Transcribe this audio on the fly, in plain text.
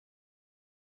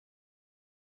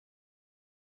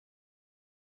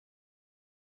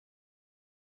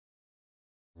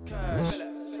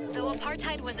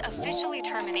apartheid was officially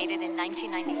terminated in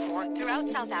 1994, throughout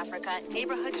South Africa,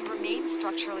 neighborhoods remain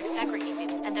structurally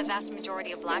segregated, and the vast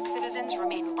majority of black citizens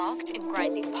remain locked in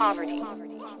grinding poverty.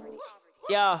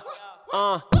 Yeah,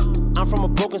 I'm from a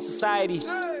broken society,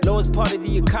 lowest part of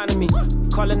the economy.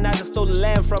 Colonizers stole the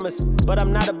land from us, but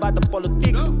I'm not about the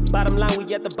politic. Bottom line,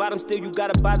 we at the bottom still, you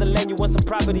gotta buy the land, you want some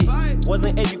property.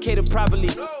 Wasn't educated properly,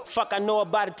 fuck I know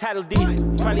about a title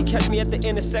deed. Probably catch me at the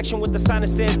intersection with the sign that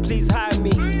says please hire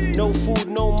me. No food,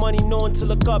 no money, no one to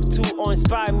look up to or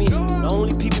inspire me. The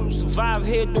only people who survive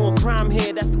here doing crime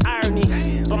here, that's the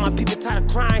irony. But my people tired of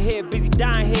crying here, busy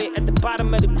dying here at the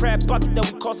bottom of the crab bucket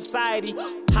that we call society.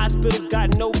 Hospitals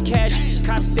got no cash,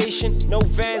 cop station, no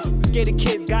vans. Scared of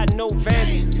kids got no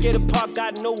vans, scared of park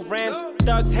got no ramps.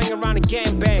 Thugs hang around a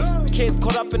gangbang, kids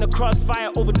caught up in the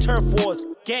crossfire over turf wars.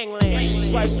 Gangland,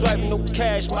 swipe, no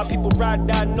cash. My people ride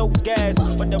down, no gas.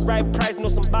 For the right price, know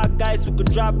some bad guys who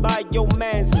could drive by your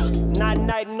mans.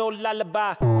 Night, no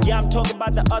lullaby. Yeah, I'm talking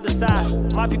about the other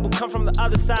side. My people come from the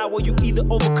other side, where you either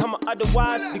overcome or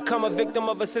otherwise become a victim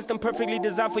of a system perfectly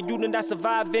designed for you to not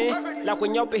survive in. Like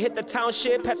when Yopa hit the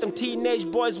township, had them teenage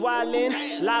boys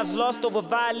wildin'. Lives lost over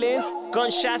violence,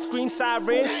 gunshots, scream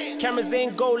sirens. Cameras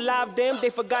in, go live them.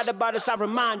 They forgot about us, I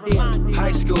remind them.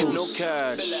 High schools, no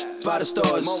cash. By the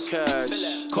stores, more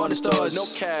cash. Corner stores, no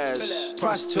cash.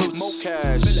 Prostitutes, more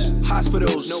cash.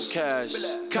 Hospitals, no cash.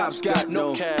 Cops got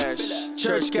no cash.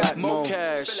 Church got more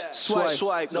cash.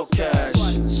 Swipe, no cash.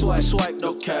 Swipe,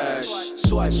 no cash.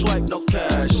 Swipe, no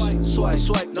cash.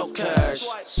 Swipe, no cash.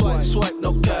 Swipe,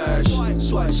 no cash.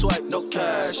 Swipe, no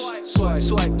cash.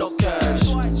 Swipe, no cash.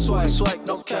 Swipe,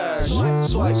 no cash.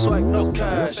 Swipe, no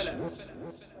cash.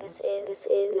 This is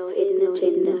no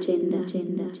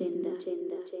hidden agenda.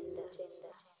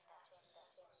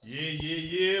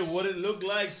 Yeah. What it look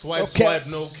like? Swipe,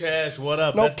 no cash. What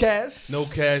up? No cash. No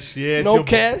cash. Yeah. No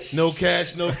cash. No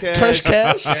cash. Trash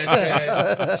cash.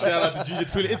 Shout out to Ginger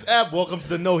Trilly. It's Ab. Welcome to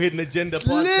the No Hidden Agenda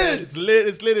podcast. It's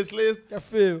lit. I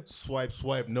feel.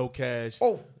 Swipe, no cash.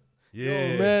 Oh.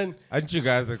 Yeah. Yo, man. Aren't you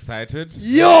guys excited?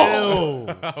 Yo.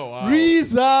 Wow.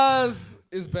 Reezas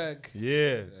is back.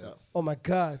 Yeah. Oh my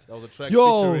God. That was a track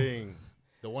Yo. featuring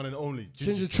the one and only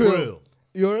Ginger Trill.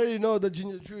 You already know that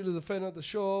Ginger Trill is a fan of the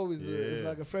show. He's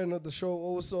like a friend of the show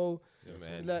also. Yeah,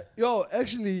 man. Like, yo,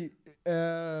 actually,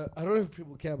 I don't know if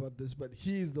people care about this, but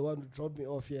he's the one who dropped me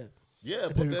off here. Yeah,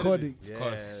 At the recording. Of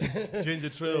course. Ginger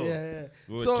Trill. Yeah.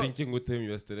 We were So- drinking with him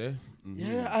yesterday.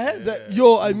 Yeah, I had that.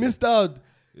 Yo, I missed out.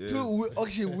 Yes.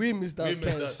 Dude, we missed out. We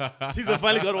missed Cash. out. Caesar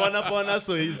finally got one up on us,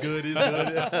 so he's good.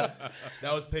 That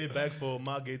was payback for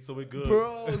Margate, so we're good.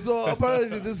 Bro, so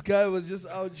apparently this guy was just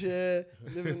out here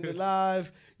living the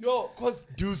life. Yo, cause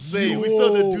Duce, we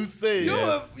saw the Duce. Yo,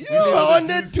 Yes. you We saw on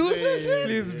the that Duce shit?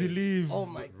 Please believe. Oh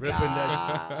my Ripping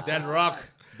God. that rock.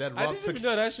 That I rock didn't took. even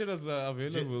know that shit was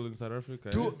available in South Africa.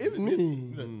 Dude, even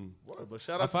me. Word, but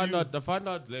shout I out to you. found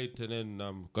out late and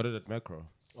then got it at Macro.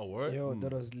 Oh, word? Yo,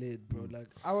 that was late, bro. Like,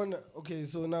 I wanna. Okay,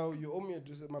 so now you owe me a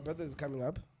Duce. My birthday is coming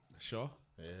up, Sure.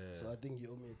 Yeah. so I think you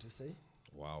owe me a Duce.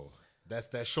 Wow. That's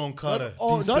that Sean Carter.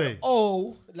 Not Duce.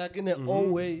 oh, like in an oh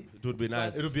way. It would be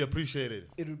nice. It'll be appreciated.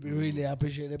 It would be really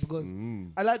appreciated because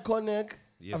I like cognac.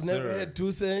 Yes, I've never sir. had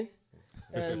Duce,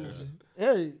 and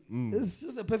hey, it's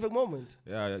just a perfect moment.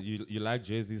 Yeah, you like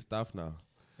Jay-Z stuff now.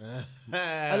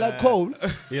 I like Cole.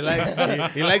 He likes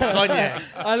cognac.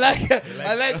 I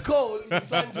like Cole. He's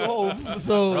signed to Hove.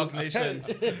 So Rock Nation.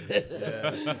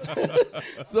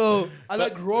 so I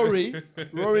like Rory.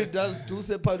 Rory does Duce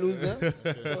Palooza.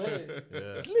 So hey,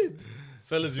 it's lit.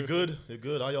 Fellas, you good? You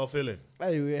good? How y'all feeling?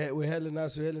 Hey, we're hella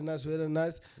nice.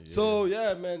 So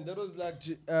yeah, man, that was like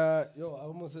yo, I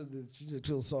almost said the Ginger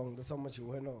Trill song. That's how much it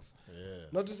went off. Yeah.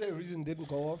 Not to say Reason didn't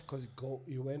go off, because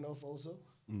he went off also.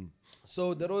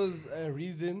 So that was a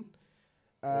Reason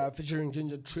featuring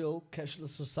Ginger Trill, Cashless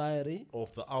Society,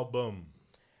 Off the album.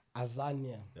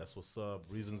 Azania. That's what's up.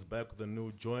 Reasons back with a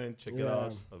new joint. Check it Yeah.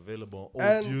 out. Available on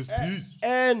And, DSPs.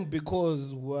 and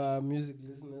because we're music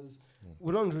listeners,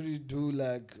 we don't really do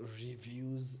like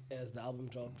reviews as the album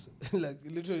dropped. Like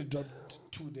it literally dropped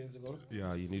 2 days ago.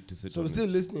 Yeah, you need to sit So on we're still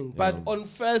it. listening. But on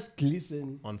first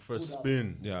listen, On first Good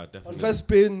spin. Yeah, definitely. on first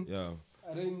spin, Yeah.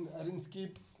 I didn't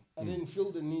skip. I didn't feel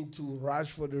the need to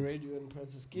rush for the radio and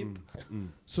press the skip.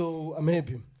 So I'm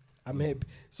happy.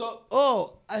 So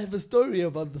I have a story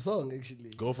about the song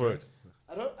actually. Go for it.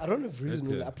 I don't know if Reason That's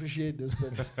will it. appreciate this,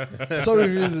 but sorry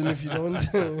Reason if you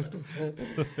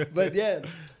don't. But yeah.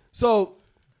 So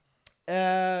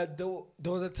there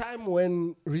was a time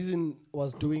when Reason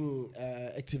was doing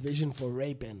activation for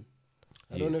Ray-Ban.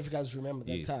 I don't know if you guys remember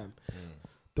that Yes. time.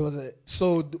 There was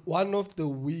one of the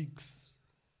weeks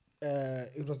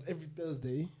it was every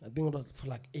Thursday. I think it was for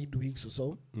like 8 weeks or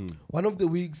so. One of the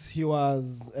weeks he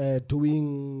was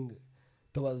doing,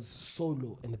 there was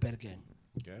solo in the Bergen.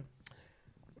 Okay.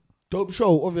 Dope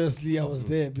show. Obviously, I was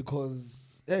there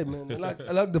because, hey man,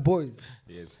 I like the boys.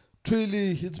 Yes.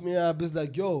 Truly hits me up. It's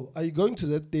like, yo, are you going to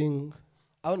that thing?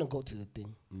 I want to go to that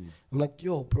thing. I'm like,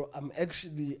 yo, bro, I'm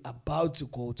actually about to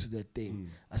go to that thing.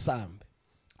 Assam.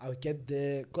 I get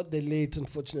there, got there late,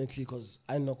 unfortunately, because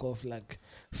I knock off like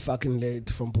fucking late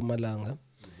from Pumalanga.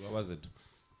 Where was it?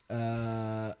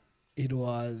 It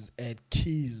was at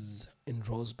Keys in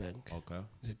Rosebank. Okay.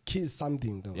 Is it Keys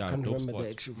something though? Yeah, I can't dope remember spot. the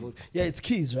actual word. Yeah, it's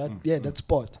Keys, right? Yeah, that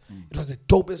spot. It was a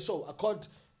dopest show. I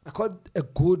caught a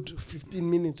good 15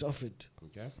 minutes of it.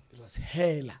 Okay. It was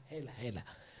hella.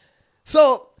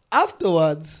 So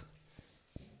afterwards,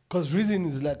 because Reason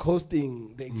is like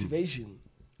hosting the activation,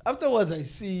 afterwards I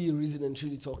see Reason and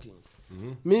Truly talking.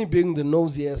 Me being the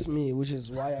nosy as me, which is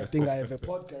why I think I have a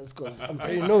podcast, because I'm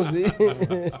very nosy.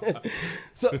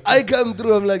 So I come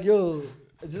through, I'm like, yo,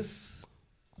 just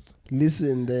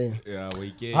listen there. Yeah,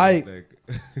 we get Hi. like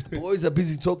Boys are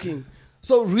busy talking.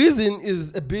 So Reason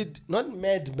is a bit, not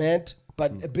mad,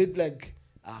 but a bit like,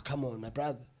 come on, my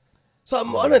brother. So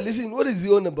I'm on and listening, what is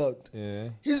he on about? yeah.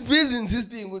 He's busy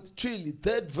insisting with Truly,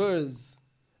 third verse.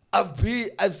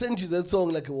 I've sent you that song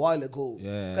like a while ago.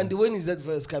 Yeah. And when is that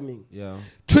verse coming? Yeah.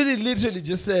 Truly literally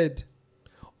just said,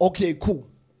 okay, cool.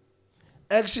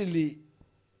 Actually,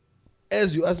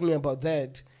 as you asked me about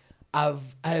that, I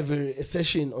have a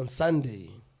session on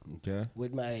Sunday Okay.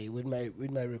 with my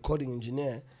recording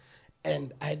engineer,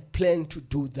 and I had planned to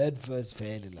do that verse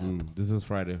fairly loud. This is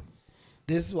Friday.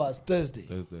 This was Thursday.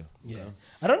 Thursday. Yeah.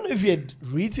 I don't know if you had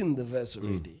written the verse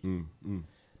already.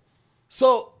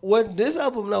 So when this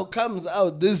album now comes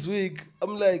out this week,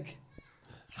 I'm like,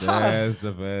 There's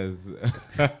the verse.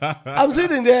 I'm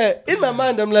sitting there in my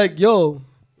mind. I'm like, yo,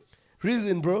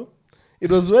 Reason, bro. It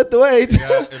was worth the wait.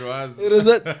 Yeah, it was. It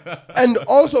was and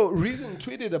also Reason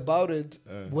tweeted about it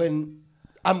when,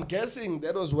 I'm guessing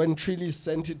that was when Trilly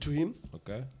sent it to him,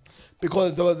 Okay.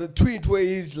 because there was a tweet where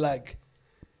he's like,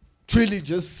 Trilly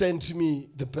just sent me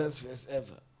the best verse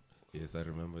ever. Yes, I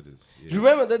remember this. Yes.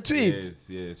 Remember that tweet?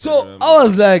 Yes. So remember. I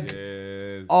was like,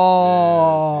 Yes.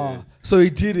 oh, yes. so he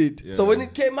did it. So Yeah. when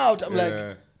it came out, I'm like,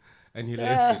 Yeah. And he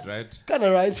left it, right? kind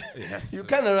of right. Yes. You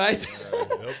kind of right.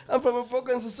 I'm from a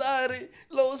broken society,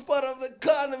 lowest part of the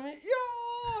economy.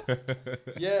 Yeah.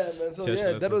 Yeah, man. So yeah,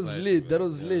 Cashless that was society, lit. That man.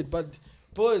 was lit. But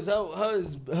boys,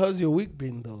 how's your week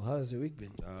been though? How's your week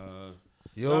been?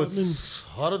 Yo, it's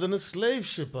harder than a slave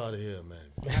ship out here, man.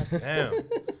 God damn.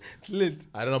 It's lit.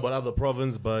 I don't know about other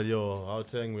province, but yo,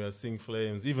 Gauteng, we are seeing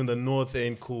flames. Even the north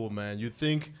ain't cool, man. You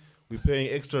think we're paying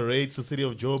extra rates to city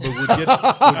of Joburg would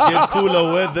get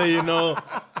cooler weather, you know?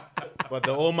 But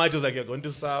the Almighty was like, you're going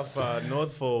to south,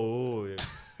 north for,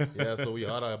 yeah, so we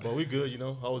harder. But we good, you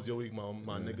know? How was your week, my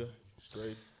nigga?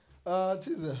 Straight.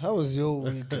 Tiza, how was your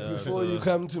week? Before you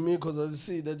come to me, because I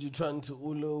see that you're trying to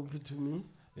ulo to me.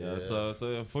 Yeah, so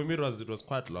for me it was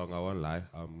quite long, I won't lie.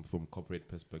 From corporate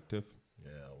perspective.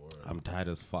 Yeah, word. I'm tired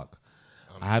as fuck.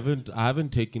 I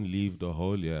haven't taken leave the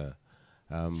whole year.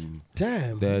 Damn.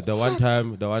 The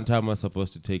one time I was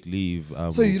supposed to take leave.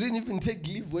 So you didn't even take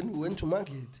leave when we went to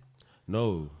market?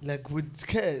 No. Like with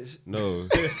cash? No.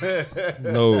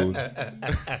 No.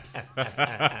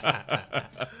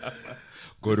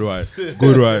 Good one.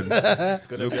 Good one. It's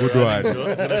gonna be Good a one. running joke.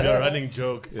 It's gonna be a running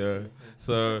joke. Yeah.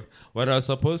 So when I was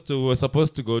supposed to, we were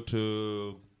supposed to go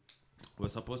to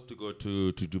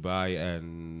Dubai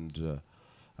and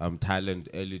Thailand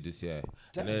early this year,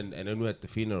 and then we had the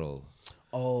funeral.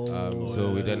 Oh.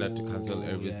 So we then had to cancel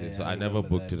everything. yeah, So I I never remember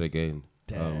booked that. it again.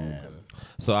 Damn.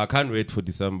 So I can't wait for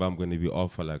December. I'm going to be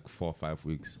off for like 4 or 5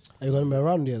 weeks. Are you gonna be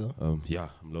around here though? Yeah,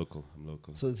 I'm local.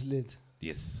 So it's lit.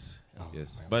 Yes.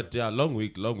 Yes. But yeah, long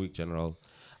week, general.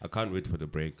 I can't wait for the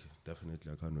break.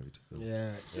 Definitely, I can't wait.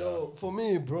 Yeah. Yo, for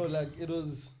me, bro, like it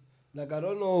was like, I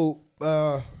don't know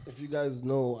if you guys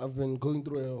know, I've been going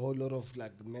through a whole lot of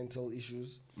like mental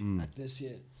issues like this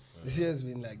year. This year has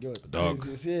been like, yo, Dog.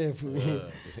 this year for me.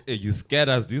 Hey, you scared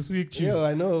us this week, Chief? Yo,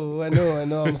 I know.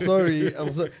 I'm sorry.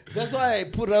 That's why I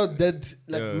put out that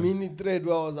like mini thread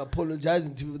where I was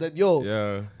apologizing to people that, yo,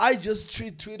 Yeah. I just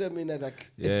treat Twitter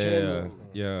like a journal.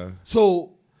 Yeah.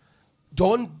 So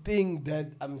don't think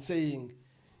that I'm saying,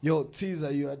 yo,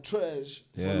 Teaser, you are trash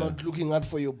for Yeah. not looking out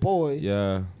for your boy.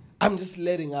 Yeah. I'm just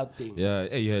letting out things. Yeah.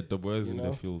 Hey, you had the boys You in know?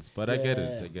 the fields, but I get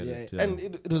it. I get it. Yeah. And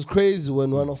it was crazy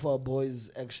when one of our boys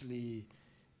actually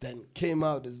then came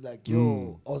out. It's like,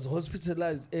 yo, I was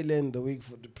hospitalized earlier in the week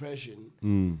for depression.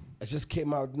 I just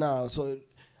came out now. So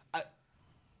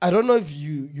I don't know if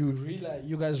you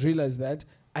guys realize that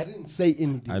I didn't say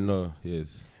anything I know.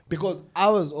 Yes. because I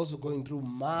was also going through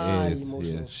my Yes,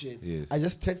 emotional yes, shit. yes. I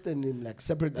just texted him like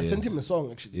separate. I sent Yes. him a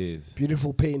song actually. Yes.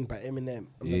 Beautiful Pain by Eminem.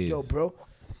 I'm like, yo, Yes. bro,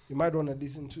 you might want to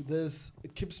listen to this.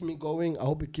 It keeps me going. I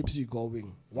hope it keeps you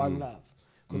going. One love.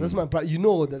 Because that's my brother. You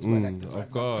know that's my like, that's Of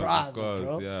like course. my brother, Of course.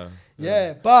 bro. Yeah.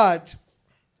 Yeah, but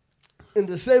in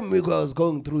the same week I was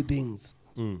going through things.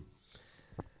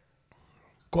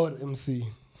 God MC.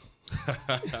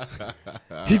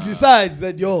 He decides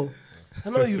that, yo, I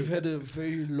know you've had a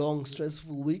very long,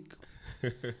 stressful week.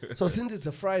 So since it's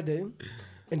a Friday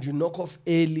and you knock off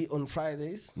early on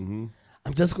Fridays, I'm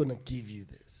just going to give you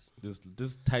this.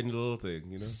 This tiny little thing,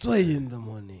 you know. Sway in the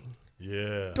morning.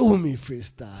 Yeah. Do me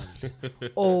freestyle.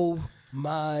 Oh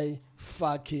my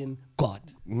fucking God.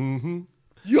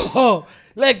 Yo,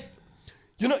 like,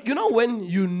 you know when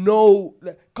you know,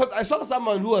 because I saw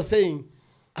someone who was saying,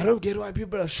 I don't get why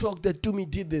people are shocked that Tumi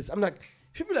did this. I'm like,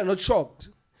 people are not shocked.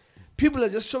 People are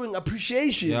just showing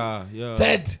appreciation. Yeah.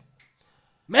 That,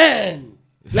 man,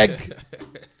 like,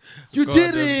 you God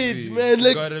did MC. it, man.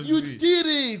 Like, God you MC. did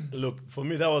it. Look, for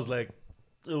me, that was like,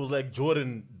 it was like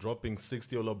Jordan dropping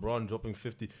 60 or LeBron dropping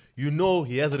 50. You know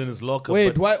he has it in his locker.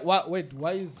 Wait, but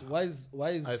why is I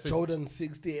said- Jordan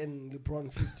 60 and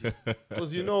LeBron 50?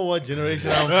 Because you know what generation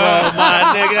I'm from,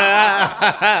 my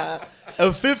nigga.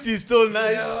 A 50 is still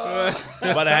nice.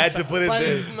 But I had to put it But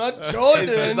there. it's not Jordan.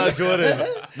 It's not Jordan.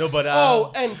 No, but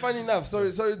Oh, and funny enough,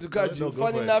 sorry to cut No, you. go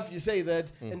Funny for it. enough, you say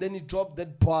that, and then he dropped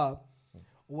that bar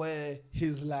where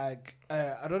he's like,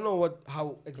 I don't know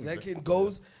how exactly it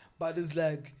goes, but it's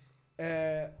like,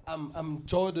 I'm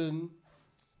Jordan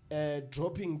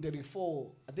dropping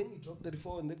 34. I think he dropped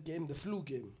 34 in that game, the flu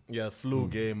game. yeah, flu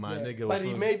game, my Yeah. nigga. But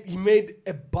was he made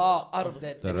a bar out of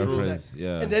that. The And it was reference,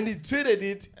 yeah. And then he tweeted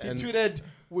it. And- he tweeted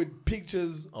with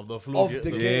pictures of the flu of ga- the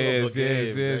the game. of the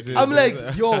game, Yes, exactly. I'm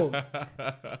like, yo.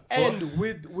 And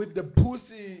with the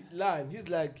pussy line, he's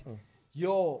like,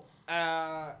 yo,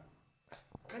 I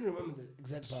can't remember the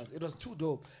exact parts. It was too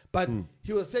dope. But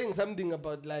he was saying something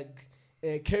about like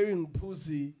carrying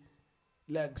pussy.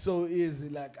 Like, so easy,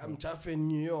 like I'm Jaffe in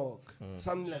New York.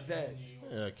 Something like that.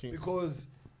 Yeah, King Because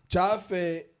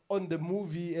Jaffe on the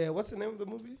movie, what's the name of the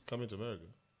movie? coming to America.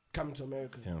 Coming to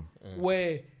America. Yeah.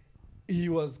 Where he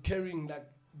was carrying like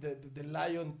the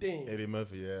lion thing. Eddie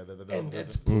Murphy, yeah. And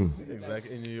that's pussy. Like,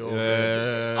 exactly in New York.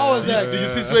 I was like, Did you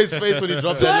see Sway's face when he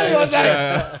dropped so that he line?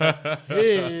 was like,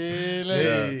 hey, like,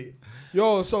 Hey.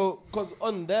 yo, so, because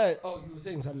on that, oh, you were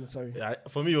saying something, sorry. Yeah,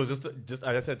 for me, it was just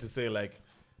I just had to say, like,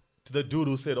 to the dude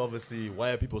who said, obviously,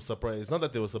 why are people surprised? It's not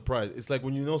that they were surprised. It's like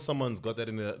when you know someone's got that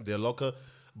in their locker,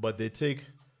 but they take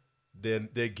their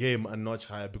game a notch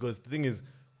higher. Because the thing is,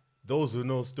 those who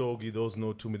know Stogie, those who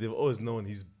know Tumi, they've always known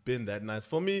he's been that nice.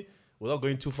 For me, without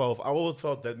going too far off, I always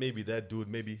felt that maybe that dude,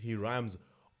 maybe he rhymes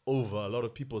over a lot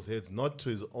of people's heads, not to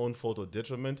his own fault or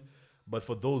detriment, but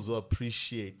for those who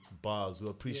appreciate bars, who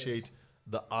appreciate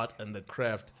the art and the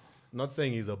craft. Not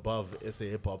saying he's above SA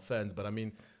hip-hop fans, but I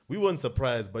mean, we weren't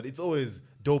surprised, but it's always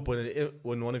dope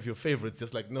when one of your favorites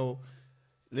just like, no,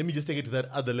 let me just take it to that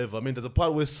other level. I mean, there's a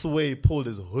part where Sway pulled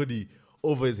his hoodie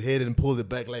over his head and pulled it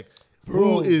back like,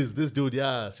 who is this dude?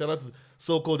 Yeah, shout out to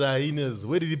so-called hyenas.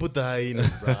 Where did he put the hyenas,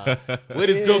 bruh? Where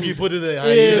did Stogie put the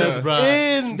hyenas,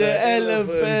 bruh? In the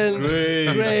elephant's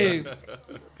grave. grave.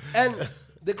 And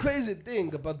the crazy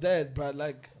thing about that, bro,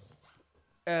 like,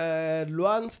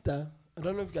 Luansta, I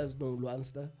don't know if you guys know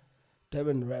Luansta,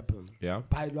 Devin rapper. Yeah.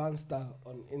 By Luansta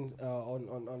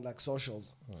on like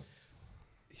socials.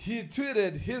 He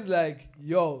tweeted, he's like,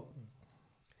 yo,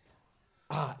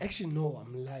 actually no,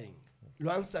 I'm lying.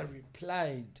 Luansta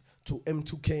replied to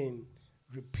M2K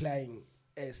replying,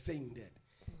 saying that.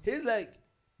 He's like,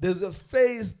 there's a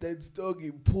face that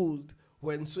Stogie pulled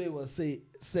when Sway was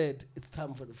said it's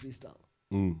time for the freestyle.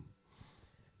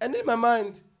 And in my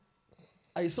mind,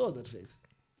 I saw that face.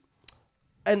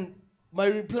 And my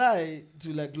reply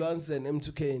to like Luansta and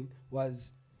M2K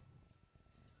was,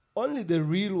 only the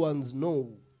real ones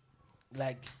know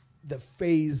like the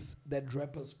phase that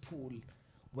rappers pull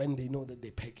when they know that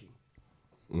they're packing.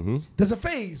 There's a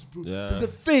phase, bro. Yeah. There's a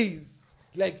phase.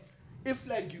 Like, if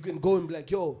like you can go and be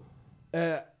like, yo,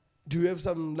 do you have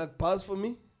some like bars for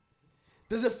me?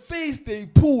 There's a phase they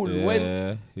pull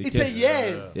when he it's came- a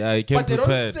yes. Yeah, he came but they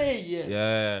prepared. don't say yes.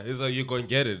 Yeah, it's like you gonna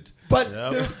get it. But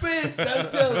the face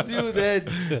just tells you that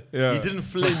Yeah. He didn't I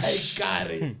flinch. got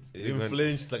it. He didn't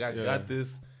flinch. It's like, I got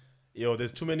this. Yo,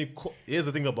 there's too many. Here's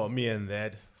the thing about me and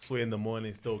that. Sway in the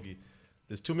morning, Stogie.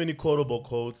 There's too many quotable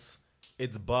quotes.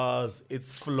 It's bars.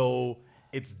 It's flow.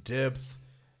 It's depth.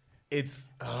 It's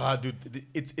dude.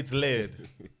 It's layered.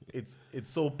 it's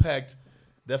so packed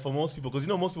that for most people, because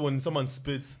most people when someone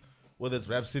spits, whether it's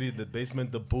Rhapsody, the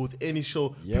basement, the booth, any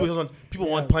show, people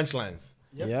want punchlines.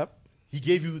 Yep. He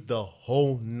gave you the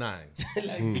whole 9.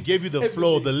 He gave you the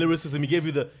flow, the lyricism. He gave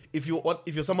you if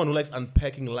you're someone who likes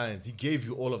unpacking lines, he gave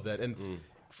you all of that. And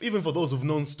even for those who've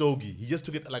known Stogie, he just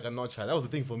took it like a notch higher. That was the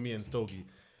thing for me and Stogie,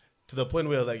 to the point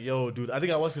where I was like, yo, dude, I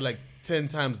think I watched it like 10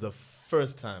 times the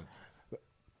first time.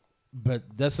 But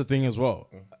that's the thing as well.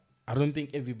 I don't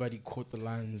think everybody caught the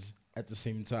lines at the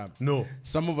same time. No.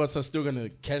 Some of us are still gonna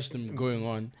catch them going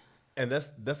on. And that's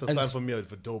the sign for me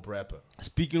of a dope rapper.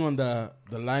 Speaking on the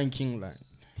Lion King line,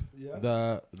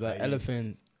 the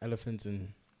Hyena. elephants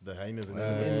in The hyenas in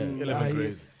Elephant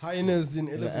Grave. Hyenas in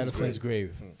the Elephant's elephant's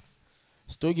grave.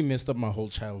 Stogie messed up my whole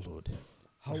childhood.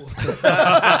 How? With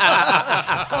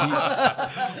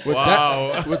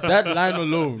that line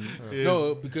alone.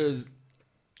 No, because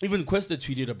even Questa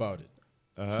tweeted about it.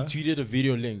 He tweeted a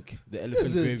video link, the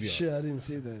elephant graveyard. Shit, I didn't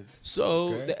see that.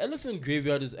 So the elephant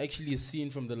graveyard is actually a scene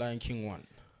from the Lion King 1.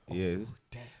 Yes.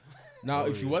 Now,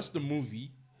 if you watch the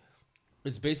movie,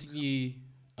 it's basically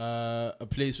a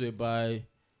place whereby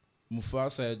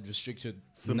Mufasa had restricted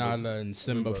Nala and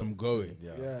Simba from going.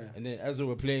 Yeah. And then as they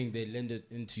were playing, they landed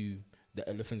into the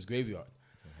elephant's graveyard.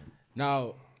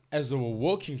 Now, as they were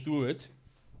walking through it,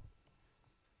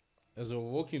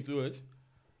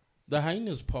 the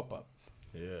hyenas pop up.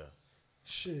 Yeah.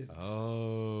 Shit.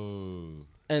 Oh.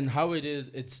 And how it is,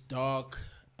 it's dark.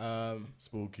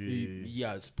 Spooky.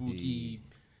 Spooky.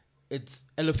 It's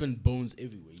elephant bones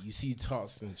everywhere. You see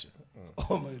tusks and shit.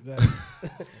 Oh my god.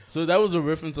 So that was a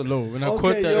reference alone. When I caught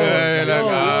Okay, that,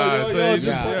 this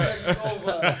podcast is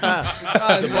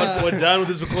over. We're done with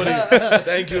this recording.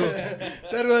 Thank you.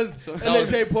 That was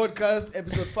LHA Podcast,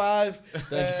 episode 5.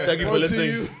 Thank you for brought to listening.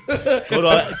 you.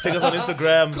 Check us on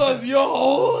Instagram. Because,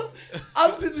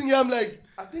 I'm sitting here, I'm like,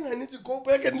 I think I need to go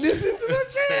back and listen to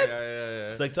that shit.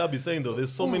 It's like Tabi's saying though,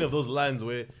 there's so many of those lines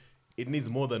where it needs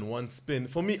more than one spin.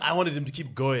 For me, I wanted him to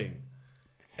keep going.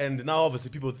 And now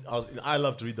obviously I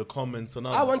love to read the comments. So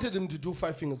now I wanted him to do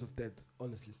 5 Fingers of Death,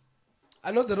 honestly.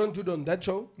 I know they don't do it on that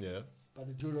show, Yeah. but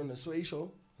they do it on a Sway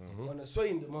show, on a Sway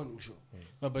in the Morning show.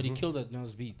 no, but he killed that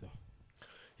Nas beat though.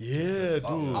 Yeah, dude.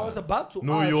 I was about to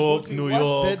New ask, York, Scotty, New what's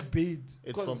York. that beat?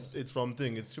 It's from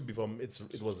thing. It should be from it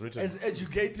was written. As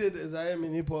educated as I am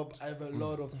in hip hop, I have a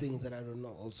lot of things that I don't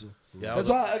know also. Yeah, That's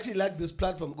why I actually like this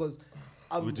platform, because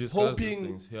I'm We discussed these hoping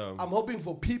things, yeah. I'm hoping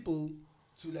for people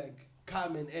to like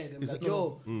come and add. I'm Is like, it-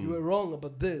 you were wrong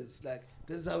about this. Like,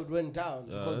 this is how it went down.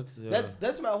 Yeah, Because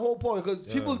that's my whole point. Because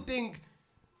people think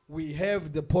we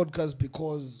have the podcast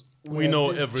because We are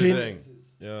know these everything.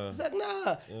 geniuses. Yeah. It's like,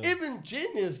 nah, even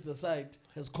Genius, the site,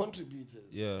 has contributed.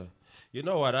 Yeah. You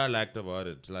know what I liked about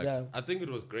it? Like, Yeah. I think it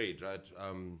was great, right?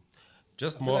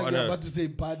 Just I feel more like on you're a... about to say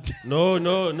bad. No.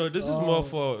 This is more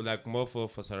for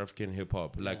South African hip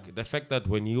hop. Like the fact that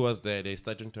when he was there, they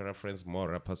started to reference more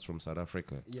rappers from South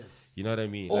Africa. Yes. You know what I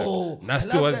mean? Oh, like,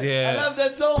 Nasty I love was that. here. I love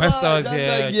that so Questa much. was I was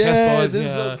here. like, Casper was this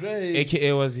here. is so great.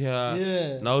 AKA was here.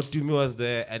 Yeah. Now Tumi was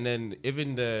there, and then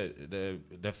even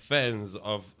the fans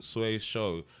of Sway's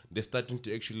show, they're starting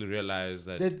to actually realize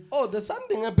that. There's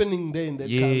something happening there in that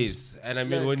camp. Yes, and I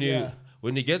mean Like,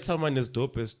 when you get someone as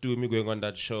dope as Tumi going on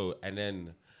that show and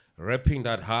then rapping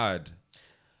that hard,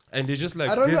 and they're just like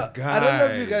I don't this know. guy. I don't know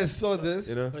if you guys saw this.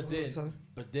 You know?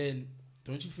 But then,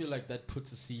 don't you feel like that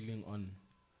puts a ceiling on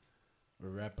a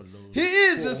rapper load? He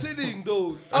is the ceiling,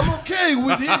 though. I'm okay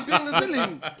with him being the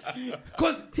ceiling,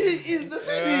 because he is the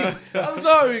ceiling. I'm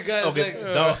sorry, guys. Okay,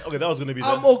 Like, that was gonna be.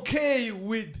 I'm okay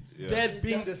with that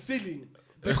being the ceiling,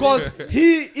 because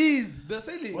he is the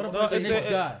ceiling. What about the next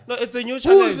guy? No, it's a new Who's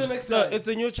challenge. the next No, guy? it's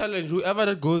a new challenge. Whoever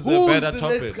that goes there, Who's better the top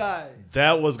next it. guy?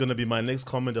 That was gonna be my next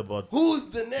comment about Who's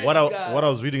the next what guy? I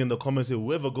was reading in the comments. Here,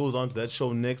 whoever goes on to that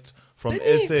show next from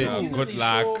They need SA, to. Good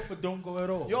luck. For don't go at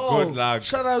all. Yo, Good luck.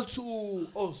 shout out to,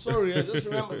 sorry, I just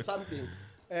remembered something.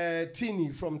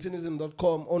 Tini from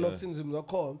Tinism.com, owner of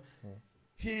Tinism.com.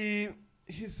 He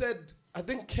said, I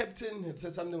think Captain had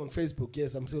said something on Facebook.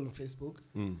 Yes, I'm still on Facebook.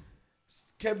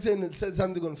 Captain had said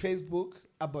something on Facebook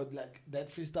about like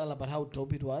that freestyle, about how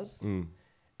dope it was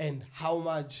and how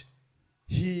much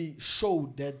he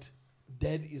showed that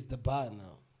is the bar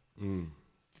now.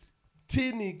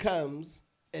 Tini comes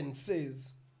and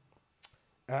says,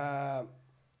 I'm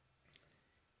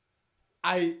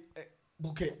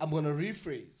gonna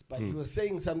rephrase, but he was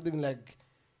saying something like,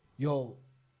 yo,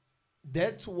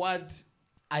 that's what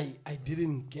I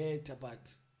didn't get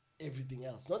about everything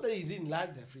else. Not that he didn't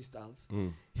like the freestyles.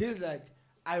 He's like,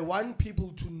 I want people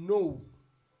to know,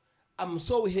 I'm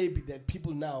so happy that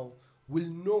people now will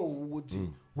know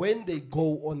when they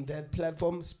go on that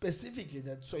platform, specifically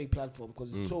that Sway platform,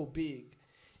 because it's so big,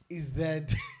 is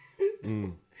that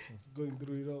going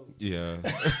through it all. Yeah.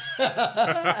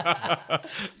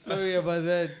 Sorry about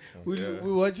that. We're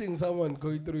watching someone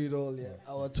going through it all,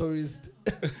 our tourist.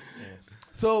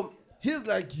 So he's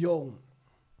like, yo,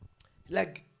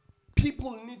 like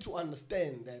people need to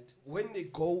understand that when they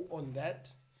go on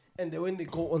that, and then when they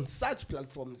go on such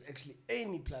platforms, actually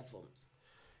any platforms,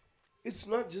 it's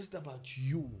not just about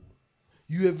you.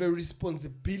 You have a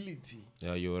responsibility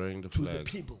You're wearing the to flag. the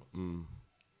people.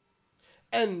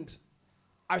 And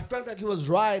I felt that he was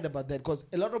right about that, because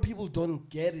a lot of people don't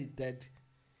get it that,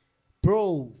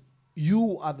 bro,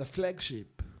 you are the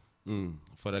flagship.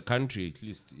 For the country, at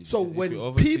least. So If when you're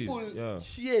overseas, people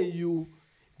hear you,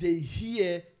 they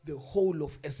hear the whole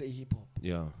of SA hip hop.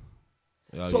 Yeah.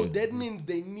 So that means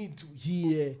they need to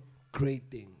hear great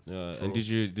things. Yeah. And did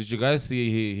you guys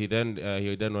see he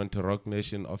then went to Rock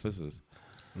Nation offices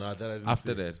No, that I didn't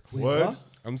after see. that? Wait, Word? what?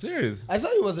 I'm serious. I saw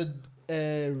it was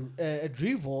a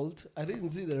Revolt. I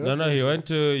didn't see the No, he went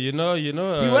to he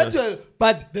went to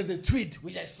but there's a tweet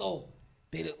which I saw.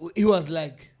 He was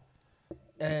like,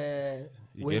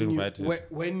 You get invited.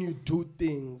 when you do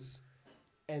things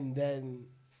and then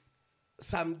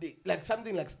something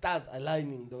like stars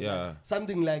aligning though. Yeah. Like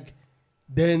something like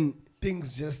then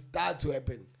things just start to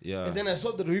happen. Yeah. And then I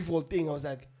saw the Revolt thing. I was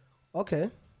like,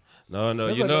 okay. No,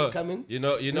 Those you are know, not coming. you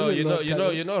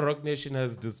know, Rock Nation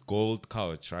has this gold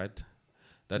couch, right?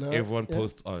 That everyone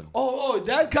posts on. Oh,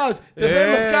 that couch, the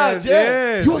famous couch. Yeah,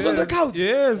 Yes, he was on the couch.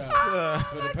 Yes.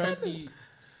 But apparently,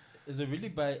 is it really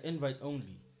by invite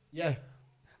only? Yeah.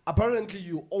 Apparently,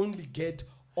 you only get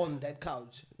on that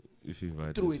couch If you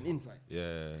invite through an invite.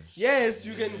 Yeah. Yes,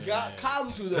 you can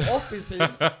come to the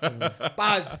offices,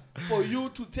 but for you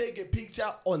to take a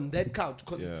picture on that couch,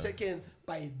 because it's taken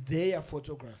by their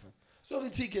photographer. So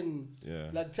that he can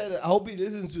tell us, I hope he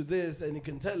listens to this and he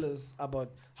can tell us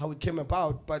about how it came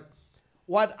about. But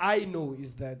what I know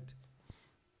is that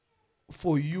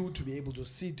for you to be able to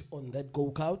sit on that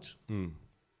go couch,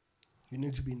 you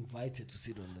need to be invited to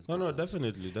sit on that. No,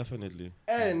 definitely.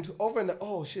 And over and I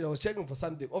was checking for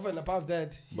something. Over and above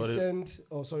that, he sent.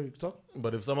 Talk.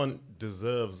 But if someone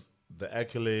deserves the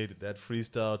accolade, that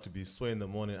freestyle to be Sway in the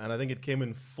morning, and I think it came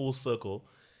in full circle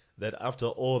that after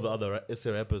all the other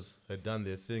SA rappers had done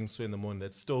their thing, Sway in the morning,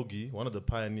 that Stogie, one of the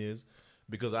pioneers,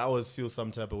 because I always feel some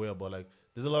type of way about like,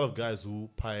 there's a lot of guys who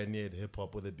pioneered hip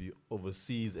hop, whether it be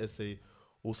overseas, SA,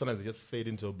 or sometimes they just fade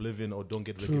into oblivion or don't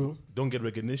get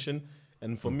recognition.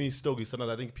 And for me, Stogie,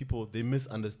 sometimes I think people, they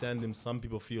misunderstand him. Some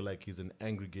people feel like he's an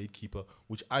angry gatekeeper,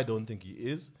 which I don't think he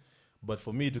is. But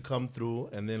for me to come through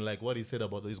and then like what he said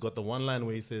about, he's got the one line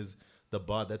where he says, the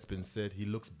bar that's been said, he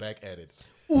looks back at it.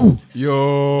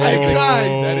 Yo. I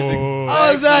cried. That is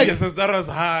I was like, that was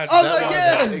hard. I was like,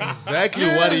 yes. exactly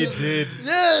what he did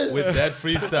with that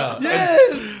freestyle.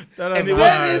 Yes. And it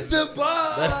That was is the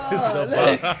bar.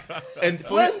 and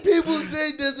for When me, people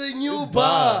say there's a new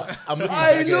bar, I'm looking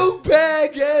I back at look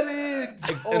back at it.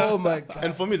 Oh my God.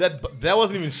 and for me that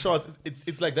wasn't even short.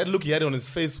 It's like that look he had on his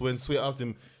face when Sway asked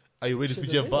him, "Are you ready to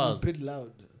speak your bars?" A bit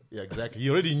loud. Yeah, exactly. He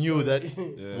already knew that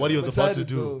what he was about to Excited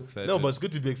do. though. No, but it's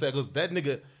good to be excited because that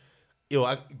nigga,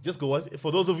 I just go watch. For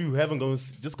those of you who haven't gone,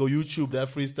 just go YouTube that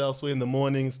freestyle Sway in the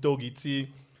morning, Stogie T.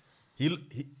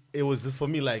 It was just for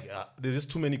me like there's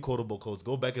just too many quotable quotes.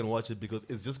 Go back and watch it because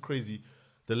it's just crazy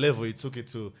the level he took it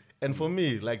to. And for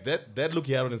me, like that look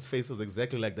he had on his face was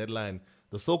exactly like that line.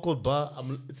 The so-called bar,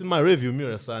 it's in my rearview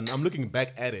mirror, son. I'm looking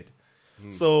back at it.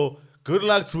 So good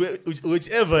luck to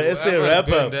whichever SA Whoever's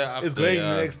rapper going there is after, going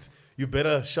yeah. next. You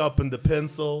better sharpen the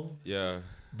pencil. Yeah.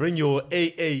 Bring your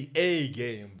AAA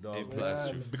game, dog. A plus,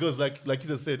 true. Because like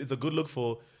Jesus said, it's a good look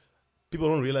for people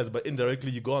don't realize, but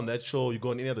indirectly you go on that show, you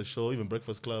go on any other show, even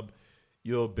Breakfast Club,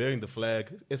 you're bearing the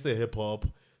flag, SA hip hop.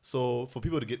 So for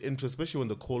people to get interest, especially when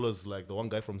the callers, like the one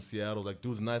guy from Seattle, like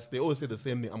dude's nice, they always say the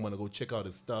same thing. I'm gonna go check out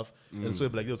his stuff. And so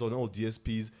like there's on all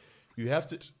DSPs. You have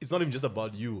to. It's not even just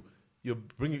about you. You're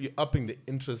upping the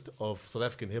interest of South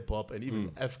African hip hop and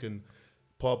even African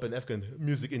pop and African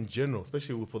music in general,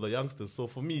 especially for the youngsters. So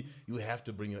for me, you have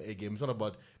to bring your A game. It's not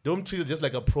about, don't treat it just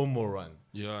like a promo run.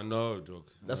 Yeah, no,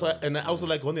 joke. That's why, and I also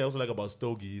like, one thing I also like about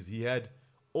Stogie is he had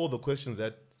all the questions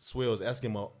that Sway was asking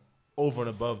about over and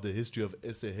above the history of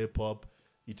SA hip hop.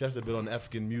 He touched a bit on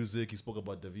African music. He spoke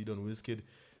about Davido and Wizkid.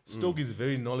 Stogie is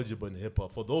very knowledgeable in hip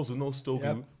hop. For those who know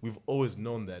Stogie, we've always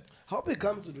known that. Hope he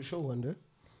comes to the show one day.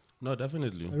 No,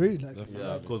 definitely. I really like it.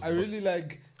 Yeah, because I really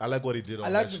like. I like what he did on I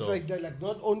like that the show. fact that like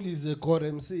not only is a core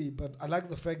MC, but I like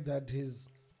the fact that is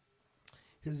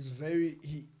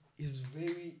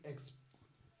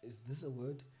this a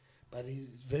word? But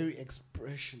he's very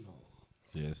expressional.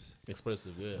 Yes.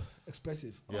 Expressive, yeah.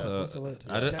 Expressive. Yeah. Oh, So, that's the word.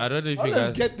 I don't know if I you always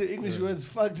guys. get the English words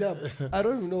fucked up. I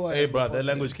don't even know why. Hey, bro, that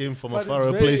language came from a But far it's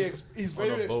away very place. he's on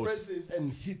very a boat. expressive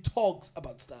and he talks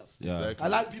about stuff. Yeah. Exactly. I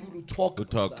like people who talk. Who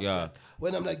about talk, stuff. yeah. Like,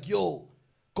 when I'm like, yo,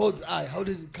 God's eye, how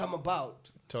did it come about?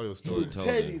 Tell your He story. will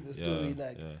tell you the story. Yeah,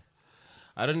 Like, yeah.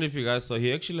 I don't know if you guys saw.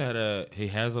 He actually he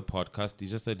has a podcast. He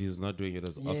just said he's not doing it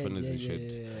as often as he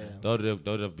should. That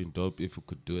would have been dope if we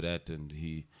could do that. And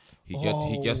he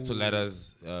gets to let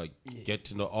us get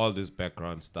to know all this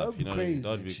background stuff. That'd You be know, what I mean? crazy,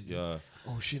 That'd be actually. yeah.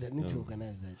 oh shit, I need to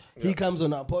organize that. He comes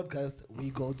on our podcast, we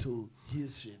go to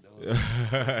his shit.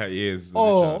 Also. Yes.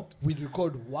 Or we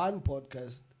record one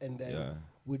podcast and then Yeah.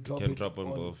 we drop Can it drop on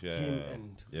both, yeah, him yeah.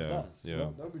 and Yeah, us. yeah. You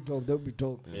know? That'd be dope. That'd be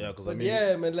dope. Yeah, because I But mean,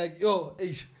 yeah, man, like yo,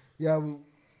 yeah,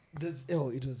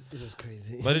 it was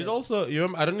crazy. But it also, you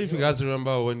remember, I don't know if you guys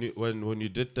remember when you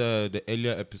did the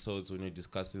earlier episodes when we were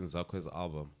discussing Zakwe's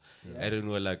album. And then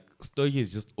we're like, Stogie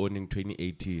is just owning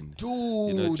 2018. Dude,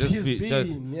 You know,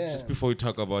 yeah. just before we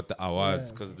talk about the awards,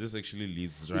 Yeah. because this actually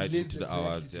leads It right leads into the exactly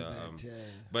awards. to Yeah. that, yeah.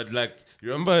 But like, you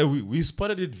remember we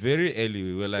spotted it very early.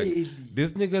 We were like, Early.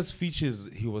 this nigga's features,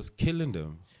 he was killing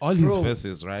them. All his Bro.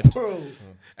 verses, right? Bro.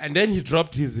 And then he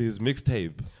dropped his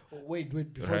mixtape. Oh, wait,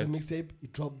 before Right. the mixtape,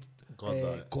 it dropped God's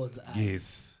Eye. God's Eye.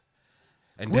 Yes.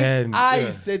 And Which then I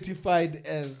yeah, certified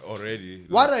as already.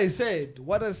 what I said,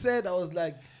 I was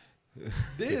like,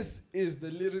 this is the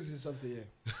lyricist of the year.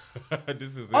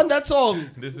 This is On it. that song,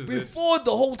 This is before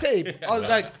the whole tape, I was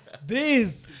like,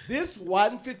 this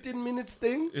 15 minutes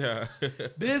thing, Yeah.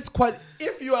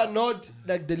 if you are not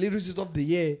like the lyricist of the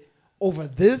year over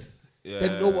this,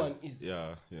 then no one is.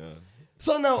 Yeah, yeah.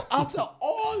 So now, after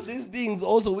all these things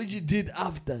also, which he did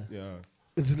after, Yeah.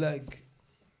 it's like,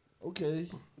 okay,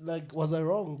 like, was I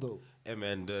wrong though? Hey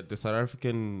man, the South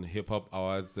African Hip Hop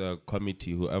Awards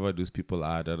committee, whoever those people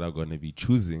are that are going to be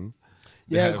choosing,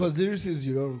 they Yeah, have- because lyricists,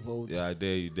 you don't vote. yeah,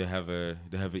 they have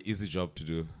an easy job to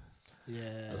do.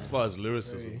 Yeah. as far as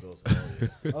lyricism goes,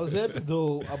 I was happy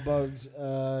though about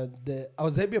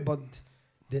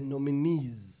the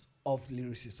nominees of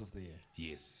lyricists of the year.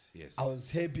 Yes, yes. I was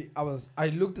happy. I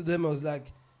looked at them. I was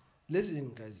like,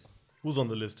 listen, guys, who's on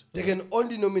the list? they can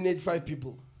only nominate 5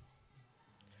 people.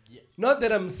 Not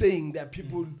that I'm saying there are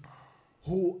people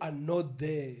who are not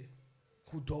there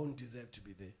who don't deserve to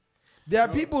be there. There are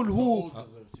people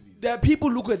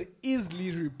who could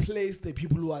easily replace the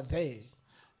people who are there.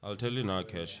 I'll tell you now,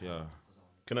 Cash. Yeah.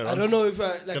 Can I I run? don't know if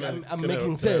can I'm can making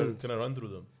can sense. Can I run through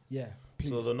them? Yeah, please.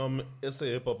 So the SA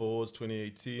Hip Hop Awards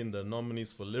 2018, the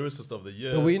nominees for Lyricist of the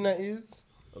Year. The winner is.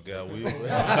 Okay, are we?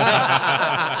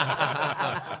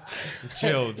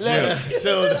 Chill,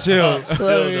 chill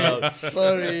Sorry, out.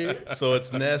 sorry. So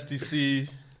it's Nasty C,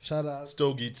 Shout out.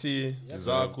 Stogie T,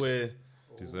 Zakwe,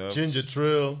 Deserved. Ginger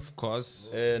Trill, Of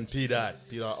course. and P. Dot.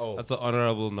 P. Dot. Oh, That's an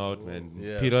honorable note, man.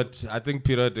 Yeah. Pirot, I think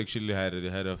Pirot actually had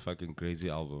a fucking crazy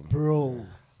album. Bro.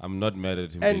 I'm not mad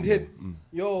at him. And being hits. there.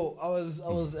 Yo, I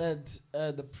was at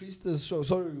the Priestess show.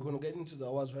 Sorry, we're gonna get into the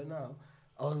awards right now.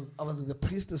 I was at the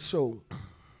Priestess show.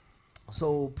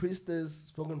 So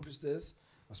Priestess,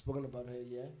 I've spoken about her,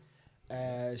 yeah.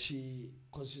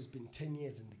 Because she's been 10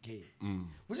 years in the game.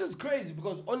 Which is crazy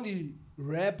because only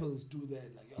rappers do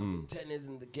that. Like, yo, I've been 10 years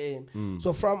in the game.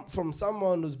 So from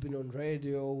someone who's been on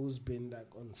radio, who's been like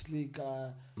on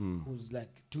Sleeker, who's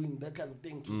like doing that kind of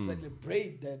thing to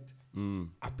celebrate that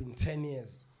I've been 10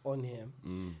 years on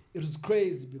him. It was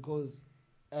crazy because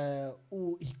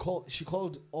she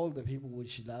called all the people which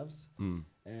she loves.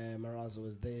 Maraza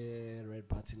was there, Red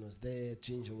Button was there,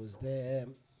 Ginger was there.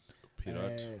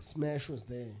 Smash was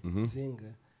there,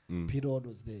 singer. P-Rod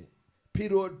was there.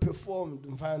 P-Rod performed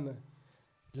Mfana,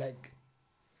 like,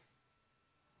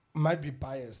 might be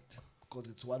biased because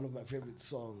it's one of my favorite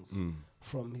songs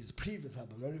from his previous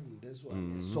album, not even this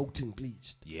one, Soaked in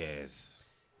Bleached. Yes.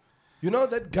 You know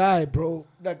that guy, bro,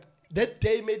 like, that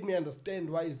day made me understand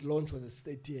why his launch was a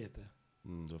State Theater.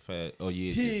 Oh,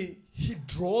 yes. He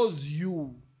draws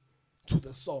you to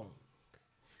the song.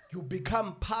 You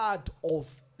become part of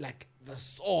like the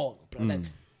song, bro. Like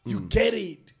you get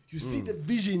it. You see the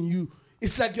vision.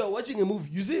 It's like you're watching a movie.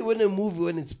 You see when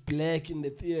it's black in the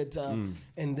theater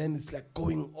and then it's like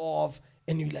going off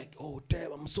and you're like, oh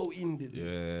damn, I'm so into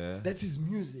this. Yeah. That's his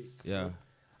music. Yeah.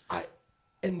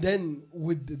 And then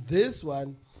with this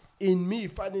one,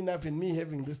 funny enough, in me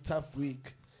having this tough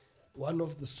week, one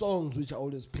of the songs which I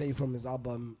always play from his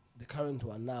album, the current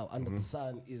one now, Under the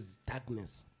Sun, is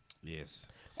Darkness. Yes.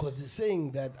 Because he's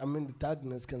saying that I'm in the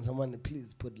darkness, can someone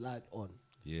please put light on?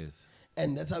 Yes.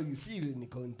 And that's how you feel when you're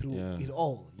going through Yeah. it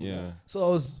all. you Yeah. know? So I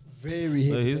was very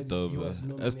happy. No, he's that dope, he was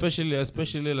nominated.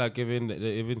 especially like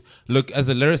even look as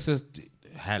a lyricist,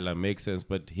 hella makes sense.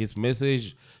 But his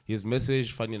message,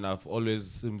 funny enough, always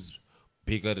seems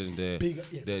bigger than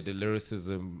the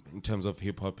lyricism in terms of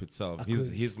hip hop itself.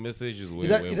 His message is way.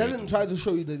 He doesn't try to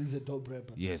show you that he's a dope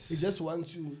rapper. Yes. He just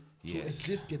wants you to at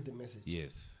least get the message.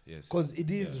 Yes. Because it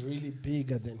is really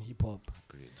bigger than hip hop.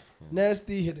 Agreed.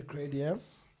 Nasty hit a crate, yeah.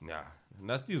 Yeah,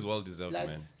 Nasty is well deserved, Like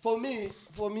man. for me,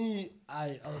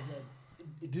 I was like,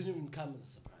 it didn't even come as a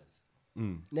surprise.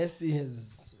 Nasty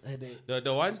has had a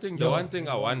The one thing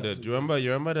I wondered. You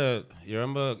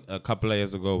remember a couple of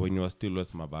years ago when you were still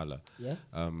with Mabala, yeah.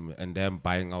 and them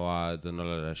buying awards and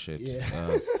all of that shit.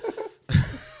 Yeah.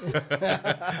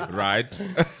 Right.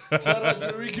 Shout out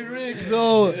to Ricky Rick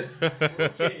though.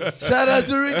 Shout out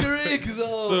to Ricky Rick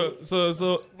though.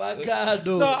 So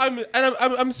Macado. no,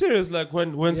 I'm serious. Like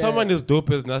when someone as dope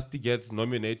as Nasty gets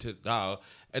nominated now,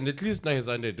 and at least now he's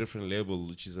under a different label,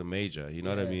 which is a major. You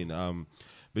know what I mean?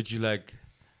 But you like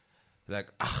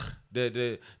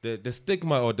the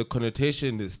stigma or the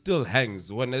connotation still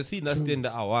hangs. When I see Nasty in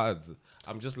the awards,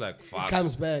 I'm just like, fuck. It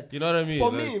comes back. You know what I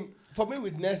mean? For me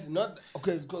with Nasty, not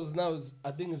okay, because now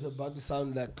I think it's about to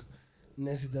sound like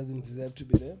Nasty doesn't deserve to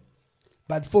be there.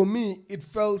 But for me, it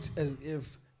felt as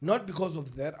if not because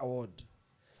of that award,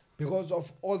 because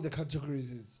of all the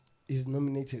categories is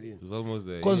nominated in. It's almost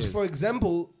there. Because yes. for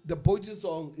example, the Poetry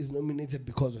song is nominated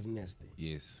because of Nasty.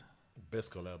 Yes. Best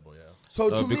collab, yeah. So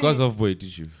to because me, of Boy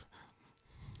Tissue.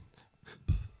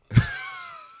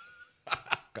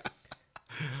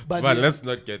 but But yeah, let's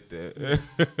not get there.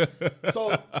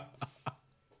 so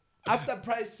after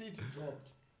Price City dropped,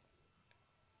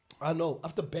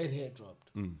 after Bad Hair dropped,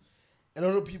 a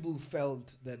lot of people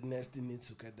felt that Nasty needs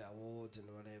to get the awards and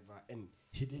whatever, and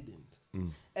he didn't.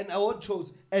 And award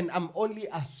shows, and I'm only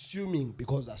assuming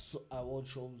because award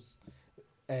shows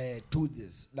do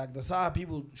this. Like the Sahara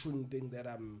people shouldn't think that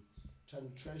I'm trying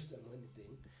to trash them or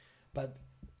anything, but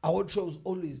award shows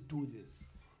always do this.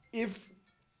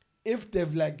 If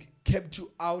they've like kept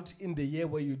you out in the year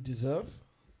where you deserve,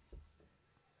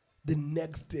 the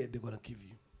next day they're gonna give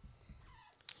you.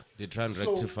 They try and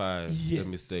rectify the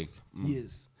mistake.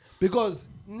 Yes. Because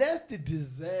Nasty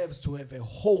deserves to have a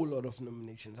whole lot of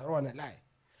nominations. I don't want to lie.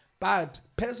 But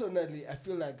personally, I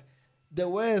feel like there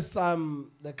were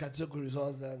some the categories I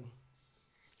was like,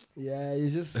 yeah,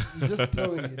 he's just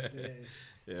throwing it there.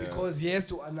 Yeah. Because he has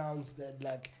to announce that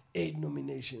like 8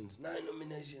 nominations, 9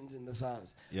 nominations in the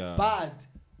SARS. Yeah. But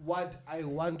what I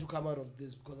want to come out of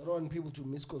this, because I don't want people to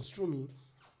misconstrue me,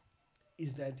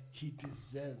 is that he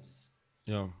deserves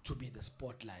to be the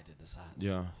spotlight at the SARS.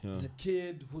 Yeah. He's a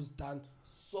kid who's done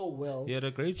so well. He had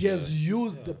a great He year. has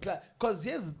used the platform. Because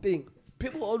here's the thing.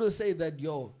 People always say that,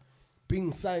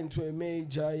 being signed to a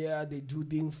major, they do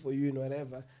things for you and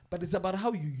whatever. But it's about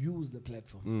how you use the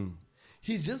platform.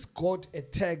 He just got a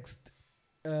text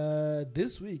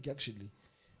this week, actually,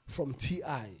 from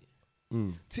T.I.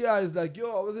 T.I. is like,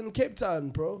 I was in Cape Town,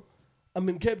 bro. I'm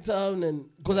in Cape Town. And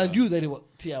because I knew that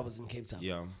T.I. was in Cape Town.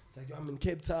 Yeah. It's like, I'm in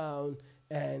Cape Town.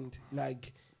 And,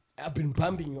 like, I've been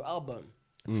bumping your album.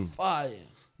 It's fire.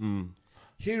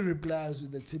 He replies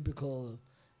with the typical...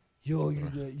 you're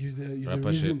the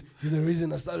reason. You're the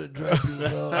reason I started rapping,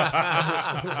 bro.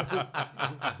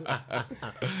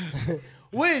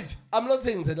 Which I'm not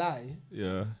saying it's a lie.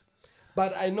 Yeah.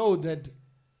 But I know that.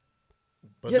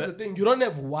 But Here's the thing: you don't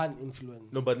have one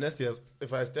influence. No, but Nasty has.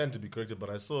 If I stand to be corrected, but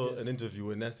I saw an interview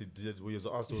where Nasty did, where he was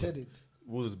asked He said it.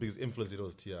 who was his biggest influence. It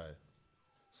was Ti.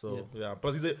 So yeah,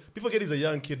 plus people forget he's a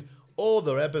young kid. All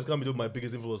the rappers come to my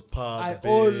biggest influence. I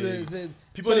always said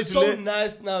people so need it's to so let-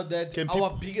 nice now that Can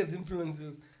our biggest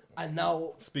influences are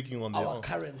now speaking on their our own.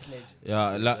 current legend.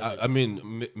 Yeah, I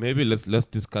mean, maybe let's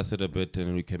discuss it a bit,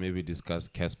 and we can maybe discuss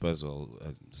Casper as well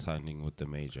signing with the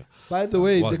major. By the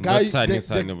way, Well, the not guy,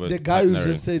 signing, but the guy who partnering,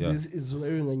 just said yeah. this is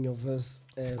wearing on your verse.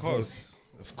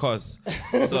 Of course.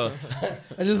 So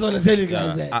I just want to tell you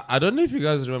guys that. I don't know if you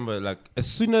guys remember, like as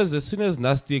soon as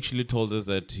Nasty actually told us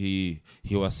that he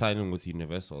was signing with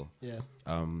Universal. Yeah.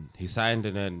 He signed,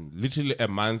 and then literally a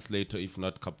month later, if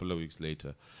not a couple of weeks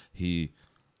later, he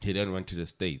then went to the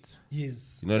States.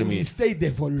 Yes. You know what I mean? He stayed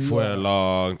there for A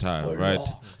long time, For right?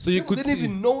 long. So you People could didn't see,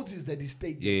 even notice that he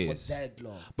stayed there Yes. for that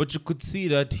long. but you could see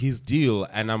that his deal,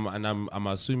 and I'm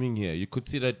assuming here, you could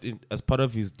see that as part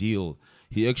of his deal,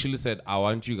 he actually said, "I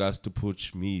want you guys to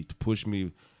push me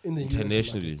In the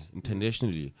US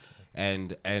internationally,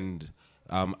 and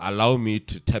allow me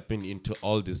to tap into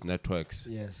all these networks."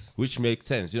 Yes. Which makes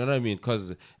sense. You know what I mean?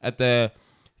 Because at the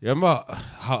Remember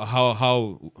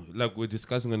how like we're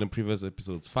discussing on the previous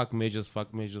episodes, fuck majors.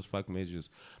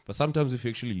 But sometimes if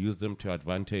you actually use them to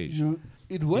advantage,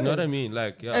 it works. You know what I mean?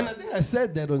 Like, yeah. And I think I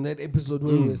said that on that episode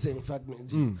where we were saying fuck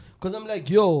majors. Because I'm like,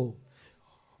 yo,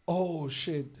 oh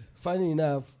shit. Funny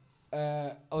enough,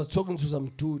 I was talking to some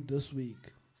dude this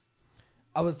week.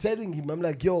 I was telling him, I'm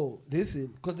like, yo, listen,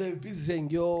 because they were busy saying,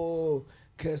 yo,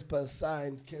 Casper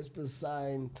signed.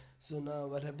 So now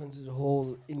what happens to the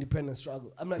whole independent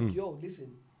struggle? I'm like, yo,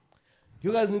 listen,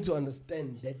 you guys need to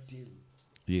understand that deal.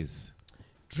 Yes.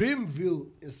 Dreamville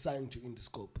is signed to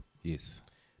Interscope. Yes.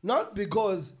 Not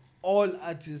because all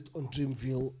artists on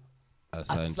Dreamville are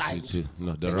signed to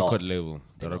no, the They're record not. label.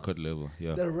 The They're record label,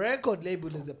 yeah. The record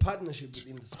label is a partnership with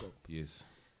Interscope. Yes.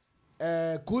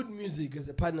 Good Music is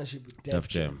a partnership with Def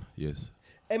Jam, yes.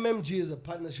 MMG is a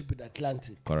partnership with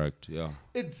Atlantic. Correct, yeah.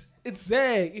 It's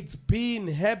there. It's been